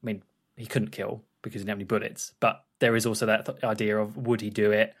 I mean, he couldn't kill because he didn't have any bullets, but there is also that idea of, would he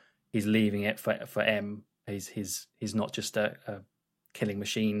do it? He's leaving it for M. He's not just a killing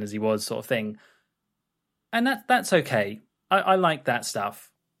machine as he was, sort of thing. And that's okay. I like that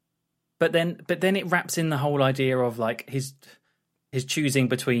stuff. But then it wraps in the whole idea of like his choosing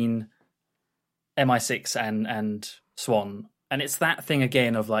between MI6 and Swan. And it's that thing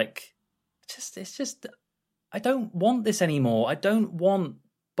again of like, it's just I don't want this anymore. I don't want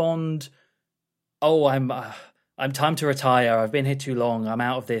Bond. Oh, I'm time to retire. I've been here too long. I'm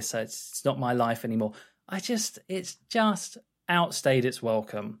out of this. It's not my life anymore. It's just outstayed its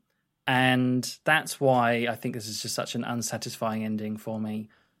welcome. And that's why I think this is just such an unsatisfying ending for me.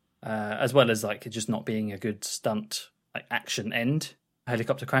 As well as like it just not being a good stunt, like action end.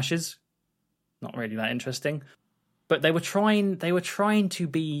 Helicopter crashes. Not really that interesting. But they were trying to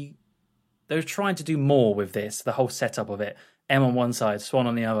do more with this, the whole setup of it. M on one side, Swan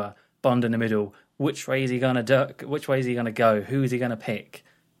on the other, Bond in the middle. Which way is he gonna duck? Which way is he gonna go? Who is he gonna pick?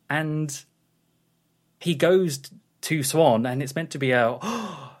 And he goes to Swan, and it's meant to be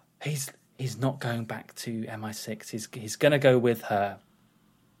he's not going back to MI6. He's gonna go with her.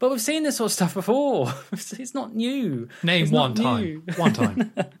 But we've seen this sort of stuff before. It's not new. Name one time. One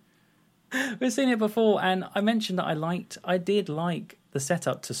time. We've seen it before, and I mentioned that I did like the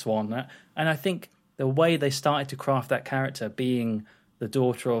setup to Swan, and I think the way they started to craft that character, being the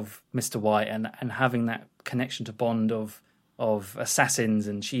daughter of Mr. White, and having that connection to Bond of assassins,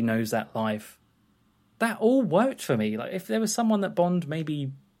 and she knows that life, that all worked for me. Like, if there was someone that Bond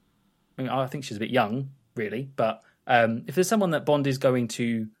maybe, I mean, I think she's a bit young, really, but if there's someone that Bond is going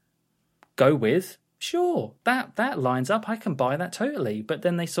to go with sure, that lines up. I can buy that totally. But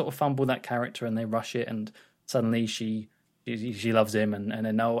then they sort of fumble that character and they rush it, and suddenly she loves him, and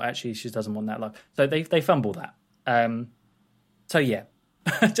then no, actually she doesn't want that love. So they fumble that. So yeah,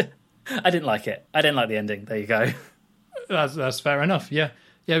 I didn't like it. I didn't like the ending. There you go. That's fair enough. Yeah,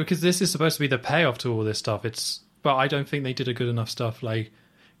 because this is supposed to be the payoff to all this stuff. But I don't think they did a good enough stuff. Like,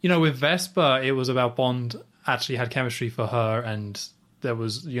 with Vesper, it was about Bond actually had chemistry for her, and there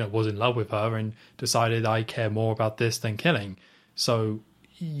was in love with her, and decided I care more about this than killing. So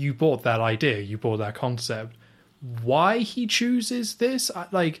you bought that idea, you bought that concept. Why he chooses this?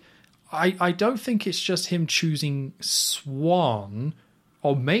 I don't think it's just him choosing Swan.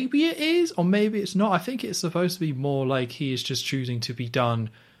 Or maybe it is, or maybe it's not. I think it's supposed to be more like he is just choosing to be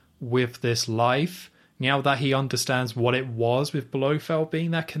done with this life. Now that he understands what it was with Blofeld being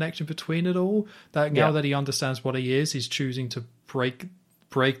that connection between it all, that now that he understands what he is, he's choosing to break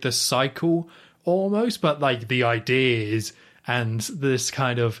the cycle almost. But like the ideas and this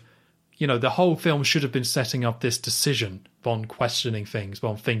kind of, the whole film should have been setting up this decision, Bond questioning things,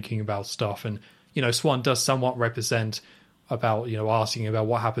 Bond thinking about stuff. And, Swan does somewhat represent about, asking about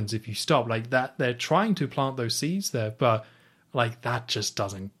what happens if you stop. Like that, they're trying to plant those seeds there, but like that just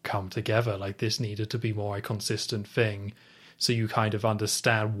doesn't come together. Like this needed to be more a consistent thing, so you kind of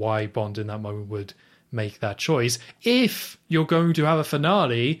understand why Bond in that moment would make that choice. If you're going to have a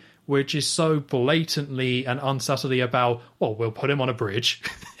finale which is so blatantly and unsubtly about, well, we'll put him on a bridge,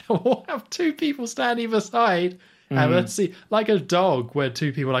 we'll have two people standing beside, and let's see, like a dog where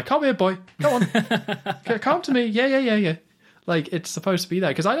two people are like, come here, boy, come on, come to me, yeah. Like, it's supposed to be that,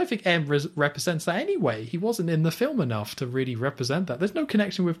 because I don't think M represents that anyway. He wasn't in the film enough to really represent that. There's no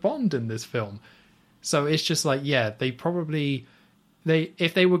connection with Bond in this film. So it's just like, yeah, if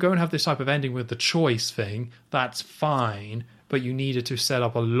they were going to have this type of ending with the choice thing, that's fine, but you needed to set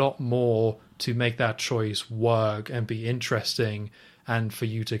up a lot more to make that choice work and be interesting, and for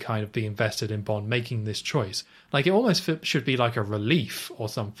you to kind of be invested in Bond making this choice. Like, it almost should be like a relief or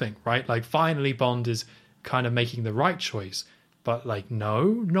something, right? Like, finally Bond is kind of making the right choice. But like, no,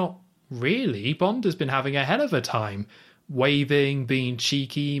 not really. Bond has been having a hell of a time waving, being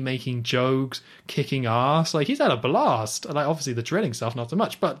cheeky, making jokes, kicking ass. Like, he's had a blast. Like, obviously the drilling stuff not so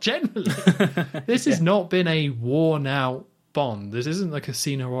much, but generally this has not been a worn out Bond. This isn't the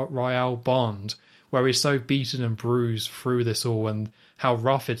Casino Royale Bond where he's so beaten and bruised through this all and how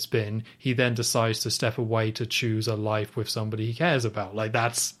rough it's been, he then decides to step away to choose a life with somebody he cares about. Like,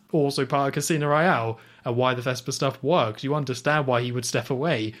 that's also part of Casino Royale and why the Vesper stuff works. You understand why he would step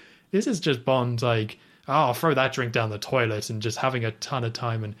away. This is just Bond like, I'll throw that drink down the toilet, and just having a ton of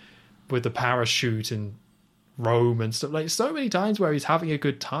time, and with the parachute and Rome and stuff. Like, so many times where he's having a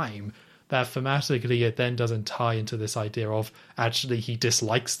good time that thematically it then doesn't tie into this idea of actually he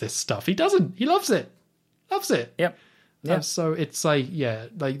dislikes this stuff. He doesn't. He loves it. Loves it. Yep. Yeah. So it's like, yeah,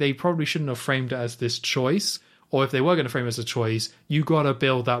 like they probably shouldn't have framed it as this choice. Or if they were going to frame it as a choice, you got to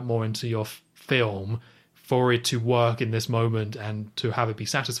build that more into your film for it to work in this moment and to have it be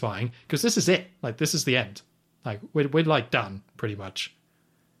satisfying. Because this is it. Like, this is the end. Like, we're like done, pretty much.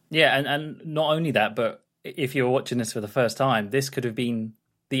 Yeah, and not only that, but if you're watching this for the first time, this could have been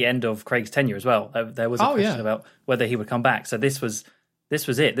the end of Craig's tenure as well. There was a question about whether he would come back. So this was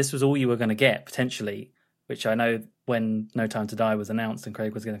it. This was all you were going to get, potentially, which I know when No Time to Die was announced and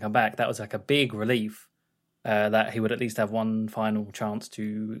Craig was going to come back, that was like a big relief that he would at least have one final chance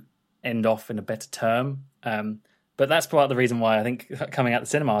to end off in a better term. But that's part of the reason why I think coming out the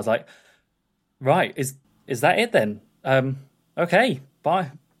cinema, I was like, right, is that it then? Okay,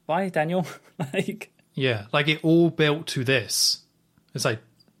 bye, Daniel. Like, yeah, like it all built to this. It's like,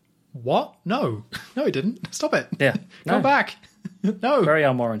 what? No, it didn't. Stop it. Yeah, go back. No, very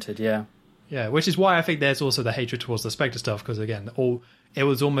unwarranted. Yeah, which is why I think there's also the hatred towards the Spectre stuff, because again, it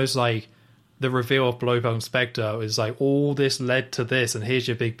was almost like the reveal of Blofeld and Spectre is like all this led to this, and here's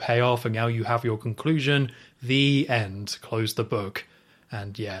your big payoff, and now you have your conclusion. The end. Close the book.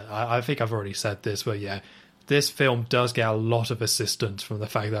 And yeah, I think I've already said this, but yeah, this film does get a lot of assistance from the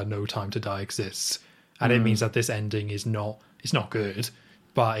fact that No Time to Die exists, and it means that this ending is not good,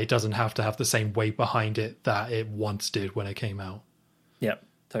 but it doesn't have to have the same weight behind it that it once did when it came out. Yep,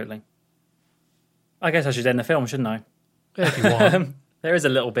 totally. I guess I should end the film, shouldn't I? Yeah, if you want. There is a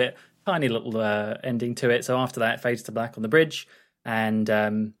little bit, tiny little ending to it. So after that, it fades to black on the bridge,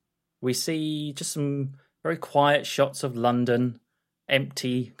 and we see just some very quiet shots of London,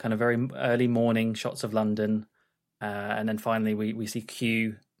 empty, kind of very early morning shots of London. And then finally we see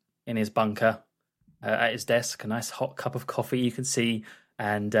Q in his bunker at his desk, a nice hot cup of coffee you can see.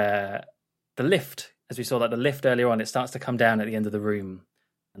 And the lift, as we saw that the lift earlier on, it starts to come down at the end of the room.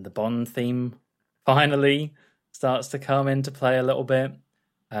 And the Bond theme finally starts to come into play a little bit.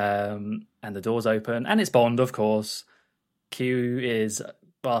 And the doors open, and it's Bond, of course. Q is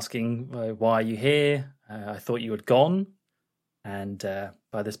asking, why are you here? I thought you had gone. And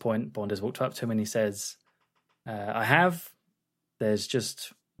by this point, Bond has walked up to him and he says, I have. There's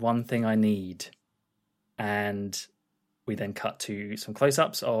just one thing I need. And we then cut to some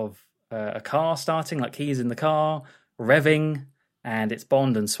close-ups of a car starting, like he's in the car, revving, and it's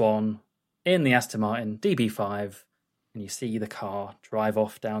Bond and Swan in the Aston Martin DB5, and you see the car drive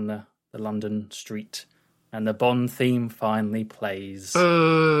off down the London street, and the Bond theme finally plays.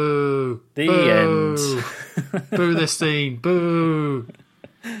 Boo! The Boo! end. Boo this scene. Boo!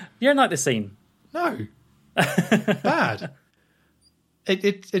 You don't like this scene? No. Bad.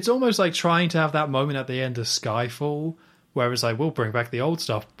 It's almost like trying to have that moment at the end of Skyfall where it's like, we'll bring back the old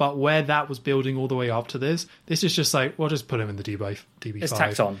stuff, but where that was building all the way up to this is just like, we'll just put him in the DB5. It's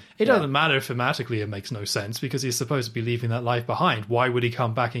tacked on. It doesn't matter if thematically it makes no sense because he's supposed to be leaving that life behind. Why would he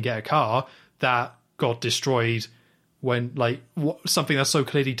come back and get a car that got destroyed when, like, something that's so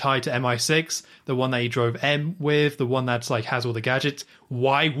clearly tied to MI6, the one that he drove M with, the one that's like has all the gadgets?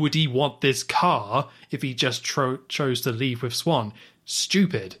 Why would he want this car if he just chose to leave with Swan?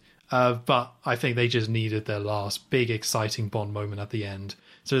 Stupid. But I think they just needed their last big, exciting Bond moment at the end.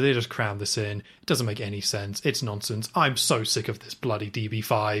 So they just crammed this in. It doesn't make any sense. It's nonsense. I'm so sick of this bloody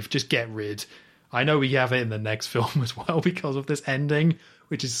DB5. Just get rid. I know we have it in the next film as well because of this ending,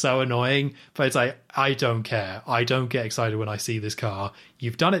 which is so annoying. But it's like, I don't care. I don't get excited when I see this car.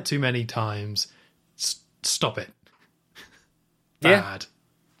 You've done it too many times. Stop it. Bad.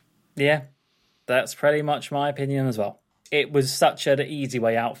 Yeah, that's pretty much my opinion as well. It was such an easy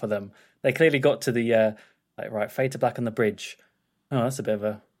way out for them. They clearly got to the fade to black on the bridge. Oh, that's a bit of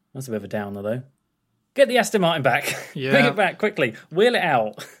a downer though. Get the Aston Martin back. Yeah. Bring it back quickly. Wheel it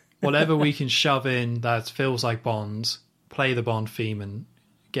out. Whatever we can shove in that feels like Bond, play the Bond theme and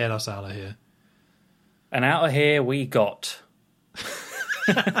get us out of here. And out of here we got.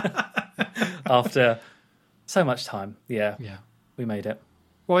 After so much time. Yeah. We made it.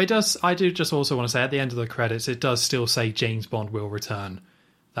 Well, it does. I do just also want to say at the end of the credits, it does still say James Bond will return.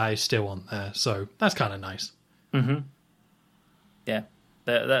 That is still on there, so that's kind of nice. Mm-hmm. Yeah,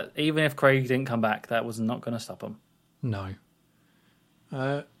 that even if Craig didn't come back, that was not going to stop him. No.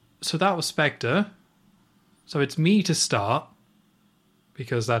 So that was Spectre. So it's me to start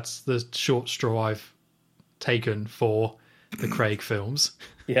because that's the short straw I've taken for the Craig films.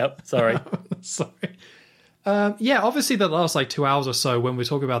 Yep. Sorry. Sorry. Obviously the last 2 hours or so when we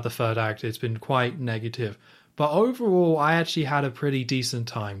talk about the third act, it's been quite negative. But overall, I actually had a pretty decent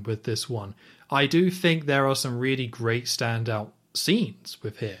time with this one. I do think there are some really great standout scenes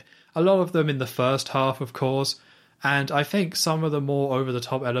with here. A lot of them in the first half, of course. And I think some of the more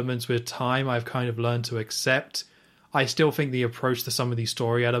over-the-top elements with time I've kind of learned to accept. I still think the approach to some of these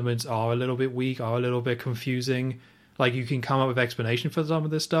story elements are a little bit weak, are a little bit confusing. Like, you can come up with explanation for some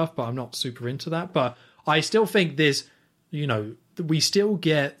of this stuff, but I'm not super into that. But I still think this, we still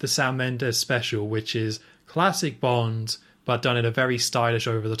get the Sam Mendes special, which is classic Bond, but done in a very stylish,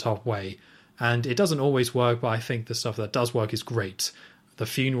 over-the-top way. And it doesn't always work, but I think the stuff that does work is great. The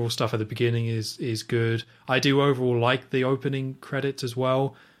funeral stuff at the beginning is good. I do overall like the opening credits as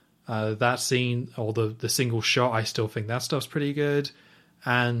well. That scene, or the single shot, I still think that stuff's pretty good.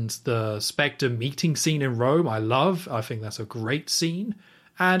 And the Spectre meeting scene in Rome, I love. I think that's a great scene.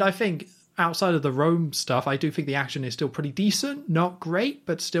 And I think outside of the Rome stuff, I do think the action is still pretty decent. Not great,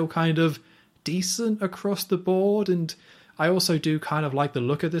 but still kind of decent across the board. And I also do kind of like the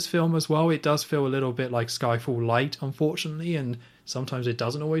look of this film as well. It does feel a little bit like Skyfall Light, unfortunately, and sometimes it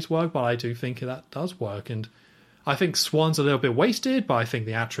doesn't always work, but I do think that does work. And I think Swan's a little bit wasted, but I think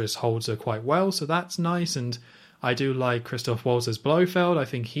the actress holds her quite well, so that's nice. And I do like Christoph Waltz as Blofeld. I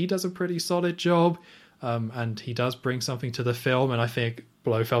think he does a pretty solid job, and he does bring something to the film, and I think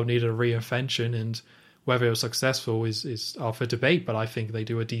Blofeld needed a reinvention, and whether it was successful is up for debate, but I think they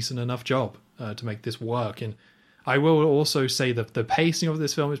do a decent enough job to make this work. And I will also say that the pacing of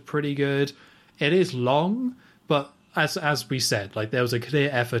this film is pretty good. It is long, but as we said, there was a clear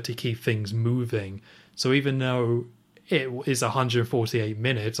effort to keep things moving. So even though it is 148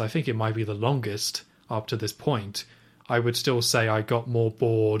 minutes, I think it might be the longest up to this point, I would still say I got more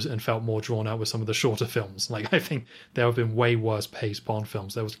bored and felt more drawn out with some of the shorter films. I think there have been way worse paced Bond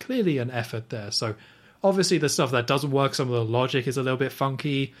films. There was clearly an effort there. So obviously the stuff that doesn't work, some of the logic is a little bit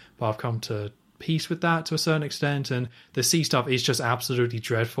funky, but I've come to peace with that to a certain extent. And the sea stuff is just absolutely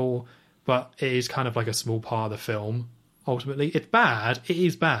dreadful, but it is kind of like a small part of the film. Ultimately, it's bad. It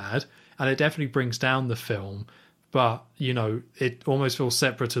is bad, and it definitely brings down the film. but, you know, it almost feels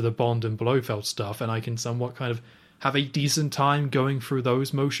separate to the Bond and Blofeld stuff, and I can somewhat kind of have a decent time going through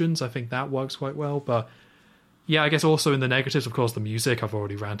those motions. I think that works quite well, but yeah, I guess also in the negatives, of course, the music, I've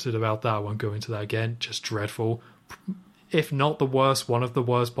already ranted about that, I won't go into that again, just dreadful. If not the worst, one of the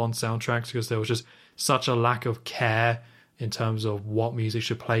worst Bond soundtracks, because there was just such a lack of care in terms of what music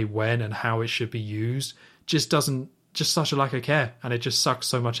should play when and how it should be used. Just such a lack of care, and it just sucks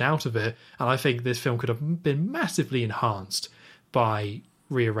so much out of it. And I think this film could have been massively enhanced by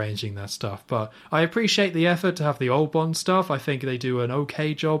rearranging that stuff. But I appreciate the effort to have the old Bond stuff. I think they do an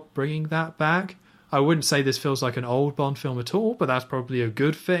okay job bringing that back. I wouldn't say this feels like an old Bond film at all, but that's probably a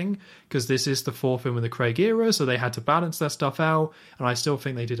good thing, because this is the fourth film in the Craig era, so they had to balance that stuff out, and I still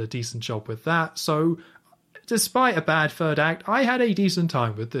think they did a decent job with that. So despite a bad third act, I had a decent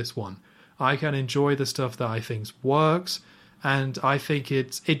time with this one. I can enjoy the stuff that I think works, and I think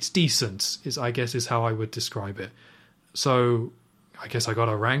it's decent, I guess is how I would describe it. So I guess I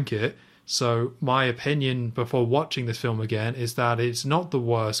gotta rank it. So my opinion before watching this film again is that it's not the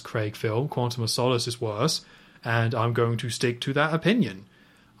worst Craig film. Quantum of Solace is worse, and I'm going to stick to that opinion.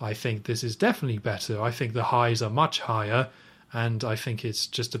 I think this is definitely better. I think the highs are much higher, and I think it's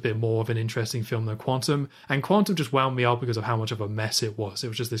just a bit more of an interesting film than Quantum. And Quantum just wound me up because of how much of a mess it was. It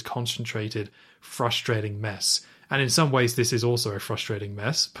was just this concentrated, frustrating mess. And in some ways, this is also a frustrating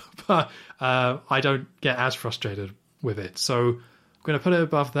mess, but I don't get as frustrated with it. So I'm going to put it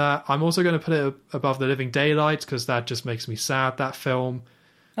above that. I'm also going to put it above The Living Daylights, because that just makes me sad, that film.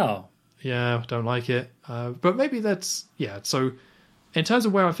 Oh. Yeah, don't like it. But maybe that's... Yeah, so in terms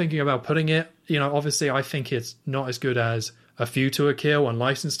of where I'm thinking about putting it, you know, obviously I think it's not as good as A View to a Kill and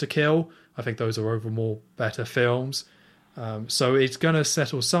License to Kill. I think those are overall better films. So it's going to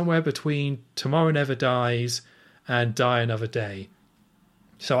settle somewhere between Tomorrow Never Dies and Die Another Day.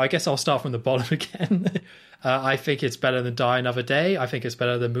 So I guess I'll start from the bottom again. I think it's better than Die Another Day. I think it's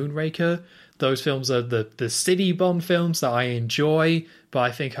better than Moonraker. Those films are the city Bond films that I enjoy, but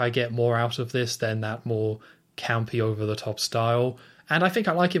I think I get more out of this than that more campy, over-the-top style. And I think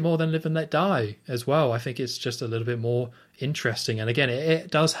I like it more than Live and Let Die as well. I think it's just a little bit more interesting. And again,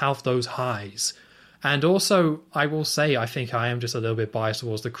 it does have those highs. And also, I will say, I think I am just a little bit biased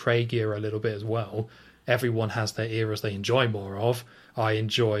towards the Craig era a little bit as well. Everyone has their eras they enjoy more of. I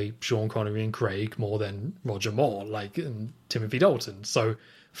enjoy Sean Connery and Craig more than Roger Moore, and Timothy Dalton. So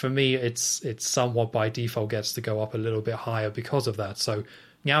for me, it's somewhat by default gets to go up a little bit higher because of that. So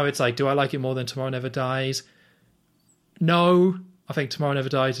now it's like, do I like it more than Tomorrow Never Dies? No. I think Tomorrow Never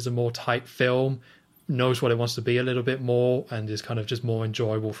Dies is a more tight film, knows what it wants to be a little bit more, and is kind of just more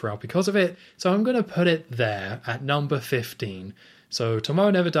enjoyable throughout because of it. So I'm going to put it there at number 15. So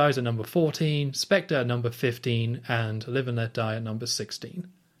Tomorrow Never Dies at number 14, Spectre at number 15, and Live and Let Die at number 16.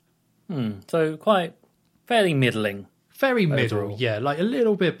 So quite fairly middling. Very overall. middle, yeah, like a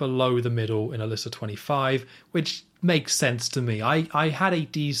little bit below the middle in a list of 25, which makes sense to me. I had a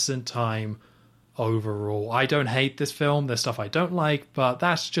decent time overall. I don't hate this film. There's stuff I don't like, but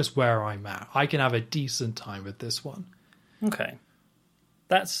that's just where I'm at. I can have a decent time with this one. Okay.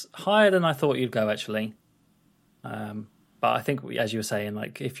 That's higher than I thought you'd go, actually. But I think, as you were saying,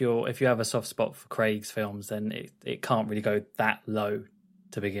 like if you have a soft spot for Craig's films, then it can't really go that low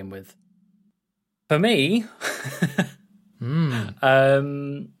to begin with. For me,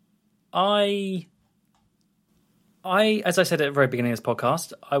 I, as I said at the very beginning of this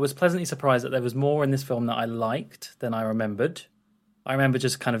podcast, I was pleasantly surprised that there was more in this film that I liked than I remembered. I remember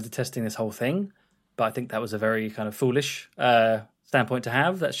just kind of detesting this whole thing, but I think that was a very kind of foolish standpoint to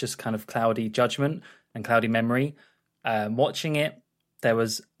have. That's just kind of cloudy judgment and cloudy memory. Watching it, there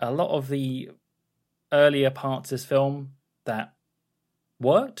was a lot of the earlier parts of this film that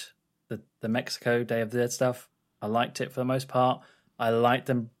worked. The Mexico Day of the Dead stuff, I liked it for the most part. I liked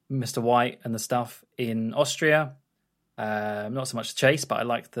Mr. White and the stuff in Austria. Not so much the chase, but I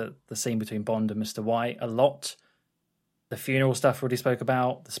liked the scene between Bond and Mr. White a lot. The funeral stuff we already spoke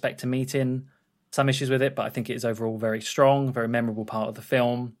about. The Spectre meeting, some issues with it, but I think it is overall very strong, very memorable part of the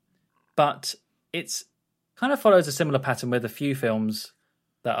film. But it's kind of follows a similar pattern with a few films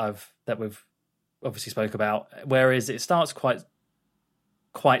that we've obviously spoke about. Whereas it starts quite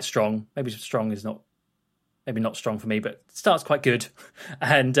strong. Maybe strong is not. Maybe not strong for me, but it starts quite good,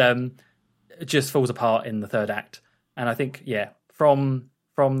 and it just falls apart in the third act. And I think, yeah, from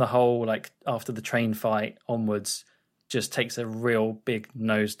the whole, like after the train fight onwards, just takes a real big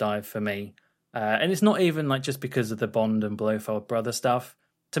nosedive for me. And it's not even like just because of the Bond and Blofeld brother stuff.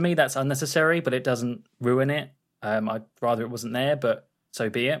 To me, that's unnecessary, but it doesn't ruin it. I'd rather it wasn't there, but so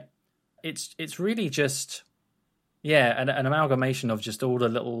be it. It's really just Yeah, an amalgamation of just all the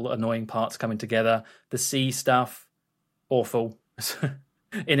little annoying parts coming together. The sea stuff, awful.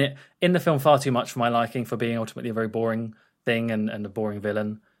 In the film, far too much for my liking, for being ultimately a very boring thing and a boring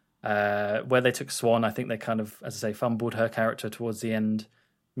villain. Where they took Swan, I think they kind of, as I say, fumbled her character towards the end.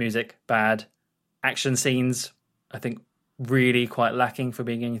 Music, bad. Action scenes, I think, really quite lacking for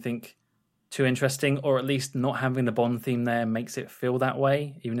being anything too interesting, or at least not having the Bond theme there makes it feel that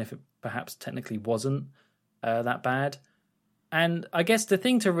way, even if it perhaps technically wasn't that bad. And I guess the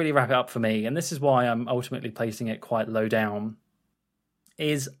thing to really wrap it up for me, and this is why I'm ultimately placing it quite low down,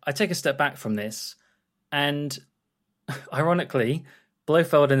 is I take a step back from this, and ironically,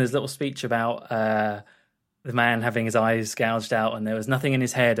 Blofeld in his little speech about the man having his eyes gouged out and there was nothing in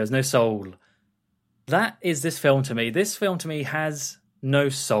his head, there was no soul. That is this film to me. This film to me has no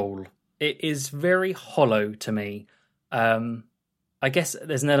soul. It is very hollow to me. I guess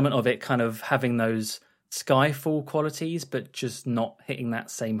there's an element of it kind of having those Skyfall qualities, but just not hitting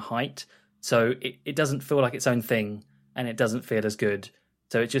that same height. So it doesn't feel like its own thing, and it doesn't feel as good.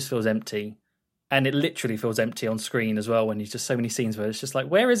 So it just feels empty. And it literally feels empty on screen as well, when there's just so many scenes where it's just like,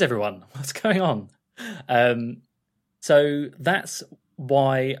 where is everyone? What's going on? So that's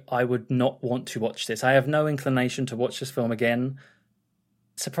why I would not want to watch this. I have no inclination to watch this film again.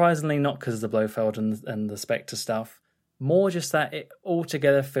 Surprisingly, not because of the Blofeld and the Spectre stuff. More just that it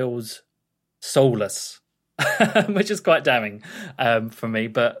altogether feels soulless, which is quite damning for me.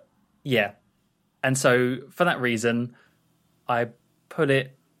 But yeah. And so for that reason, I put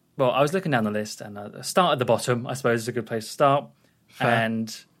it... Well, I was looking down the list, and I start at the bottom, I suppose is a good place to start. Fair. And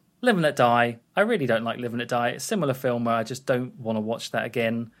Live and Let Die. I really don't like Live and Let Die. It's a similar film where I just don't want to watch that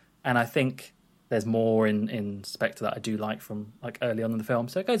again. And I think there's more in Spectre that I do like from like early on in the film.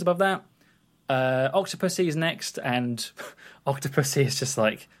 So it goes above that. Octopussy is next, and Octopussy is just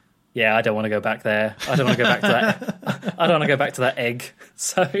like, yeah, I don't want to go back there. I don't want to go back to that. I don't want to go back to that egg.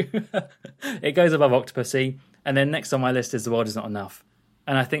 So it goes above Octopussy. And then next on my list is The World Is Not Enough.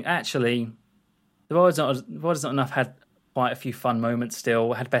 And I think actually The World Is Not Enough had quite a few fun moments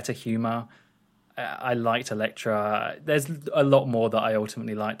still, had better humour. I liked Elektra. There's a lot more that I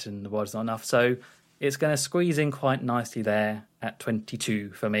ultimately liked in The World Is Not Enough. So it's going to squeeze in quite nicely there at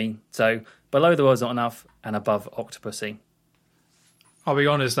 22 for me. So below The World Is Not Enough and above Octopussy. I'll be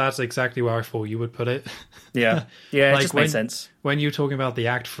honest, that's exactly where I thought you would put it. Yeah, yeah, it just makes sense. When you're talking about the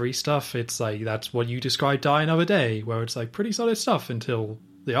Act 3 stuff, it's like, that's what you described Die Another Day, where it's like pretty solid stuff until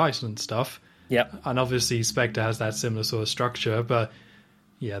the Iceland stuff. Yep. And obviously Spectre has that similar sort of structure, but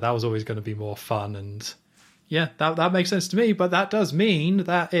yeah, that was always going to be more fun. And yeah, that makes sense to me, but that does mean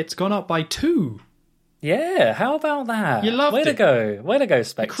that it's gone up by 2. Yeah, how about that? You loved it. Way to go,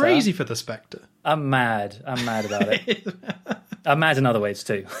 Spectre. Crazy for the Spectre. I'm mad about it. I'm mad in other ways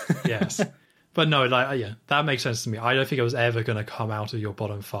too. Yes. But no, like, yeah, that makes sense to me. I don't think it was ever going to come out of your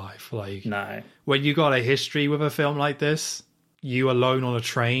bottom 5. Like, no. When you got a history with a film like this, you alone on a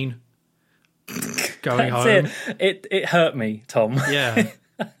train, going home. It hurt me, Tom. Yeah.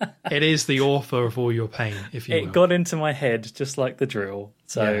 It is the author of all your pain, if you will. It got into my head just like the drill.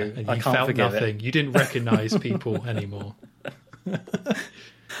 So yeah, and I can't forgive nothing. it. You didn't recognise people anymore.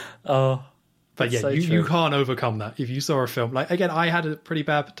 Oh. But yeah, so you can't overcome that. If you saw a film, like, again, I had a pretty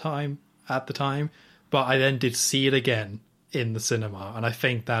bad time at the time, but I then did see it again in the cinema, and I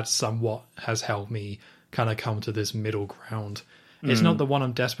think that somewhat has helped me kind of come to this middle ground. It's not the one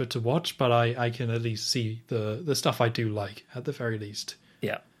I'm desperate to watch, but I can at least see the stuff I do like, at the very least.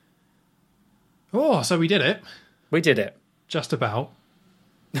 Yeah. Oh, so we did it. We did it. Just about.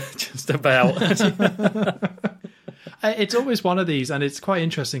 Just about. It's always one of these, and it's quite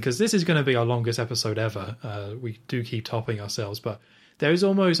interesting because this is going to be our longest episode ever. We do keep topping ourselves, but there is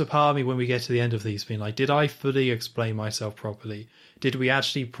almost a part of me when we get to the end of these being like, did I fully explain myself properly? Did we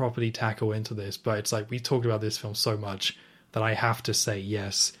actually properly tackle into this? But it's like, we talked about this film so much that I have to say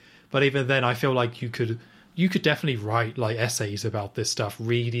yes. But even then, I feel like you could definitely write like essays about this stuff,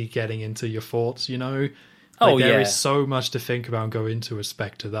 really getting into your thoughts, you know? Like, there is so much to think about and go into a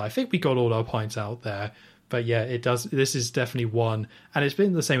Spectre that I think we got all our points out there. But yeah, it does. This is definitely one, and it's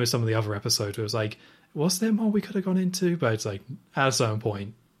been the same with some of the other episodes. It was like, was there more we could have gone into? But it's like, at a certain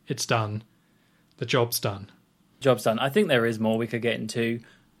point, it's done. The job's done. Job's done. I think there is more we could get into,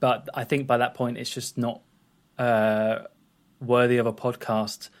 but I think by that point, it's just not worthy of a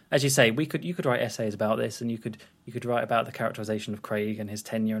podcast. As you say, you could write essays about this, and you could write about the characterization of Craig and his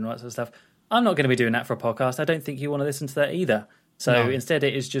tenure and all that sort of stuff. I'm not going to be doing that for a podcast. I don't think you want to listen to that either. So instead,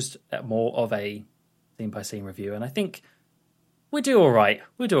 it is just more of a scene-by-scene review, and I think we do all right.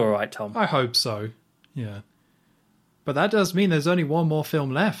 We do all right, Tom. I hope so, yeah. But that does mean there's only one more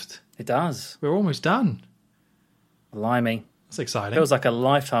film left. It does. We're almost done. Blimey. That's exciting. Feels like a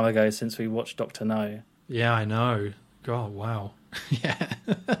lifetime ago since we watched Dr. No. Yeah, I know. God, wow. Yeah.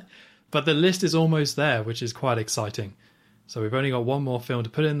 But the list is almost there, which is quite exciting. So we've only got one more film to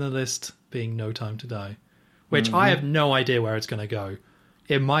put in the list, being No Time to Die, which I have no idea where it's going to go.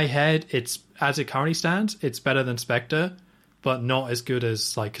 In my head, it's, as it currently stands, it's better than Spectre, but not as good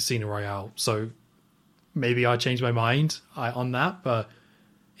as like Casino Royale. So maybe I changed my mind on that, but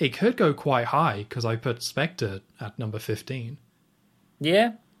it could go quite high because I put Spectre at number 15.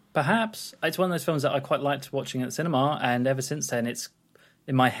 Yeah, perhaps. It's one of those films that I quite liked watching at the cinema, and ever since then, it's,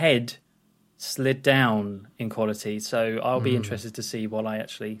 in my head, slid down in quality. So I'll be interested to see what I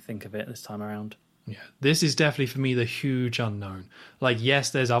actually think of it this time around. Yeah, this is definitely for me the huge unknown. Like, yes,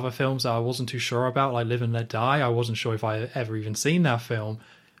 there's other films that I wasn't too sure about, like Live and Let Die. I wasn't sure if I ever even seen that film,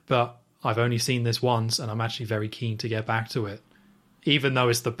 but I've only seen this once, and I'm actually very keen to get back to it, even though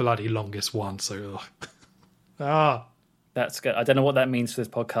it's the bloody longest one. So, That's good. I don't know what that means for this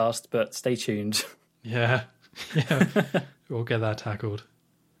podcast, but stay tuned. Yeah, we'll get that tackled.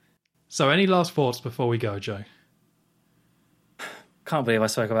 So, any last thoughts before we go, Joe? Can't believe I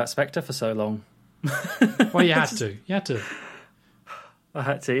spoke about Spectre for so long. Well, you had to. You had to. I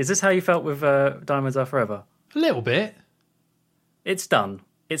had to. Is this how you felt with Diamonds Are Forever? A little bit. It's done.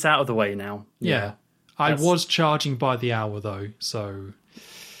 It's out of the way now. Yeah. I was charging by the hour, though, so...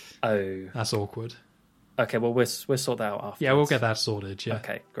 Oh. That's awkward. Okay, well, we'll sort that out after. Yeah, we'll get that sorted, yeah.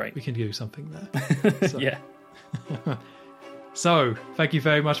 Okay, great. We can do something there. So. Yeah. So, thank you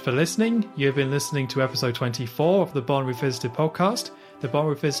very much for listening. You've been listening to episode 24 of the Bond Revisited podcast. The Bond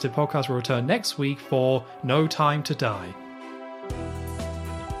Revisited podcast will return next week for No Time to Die.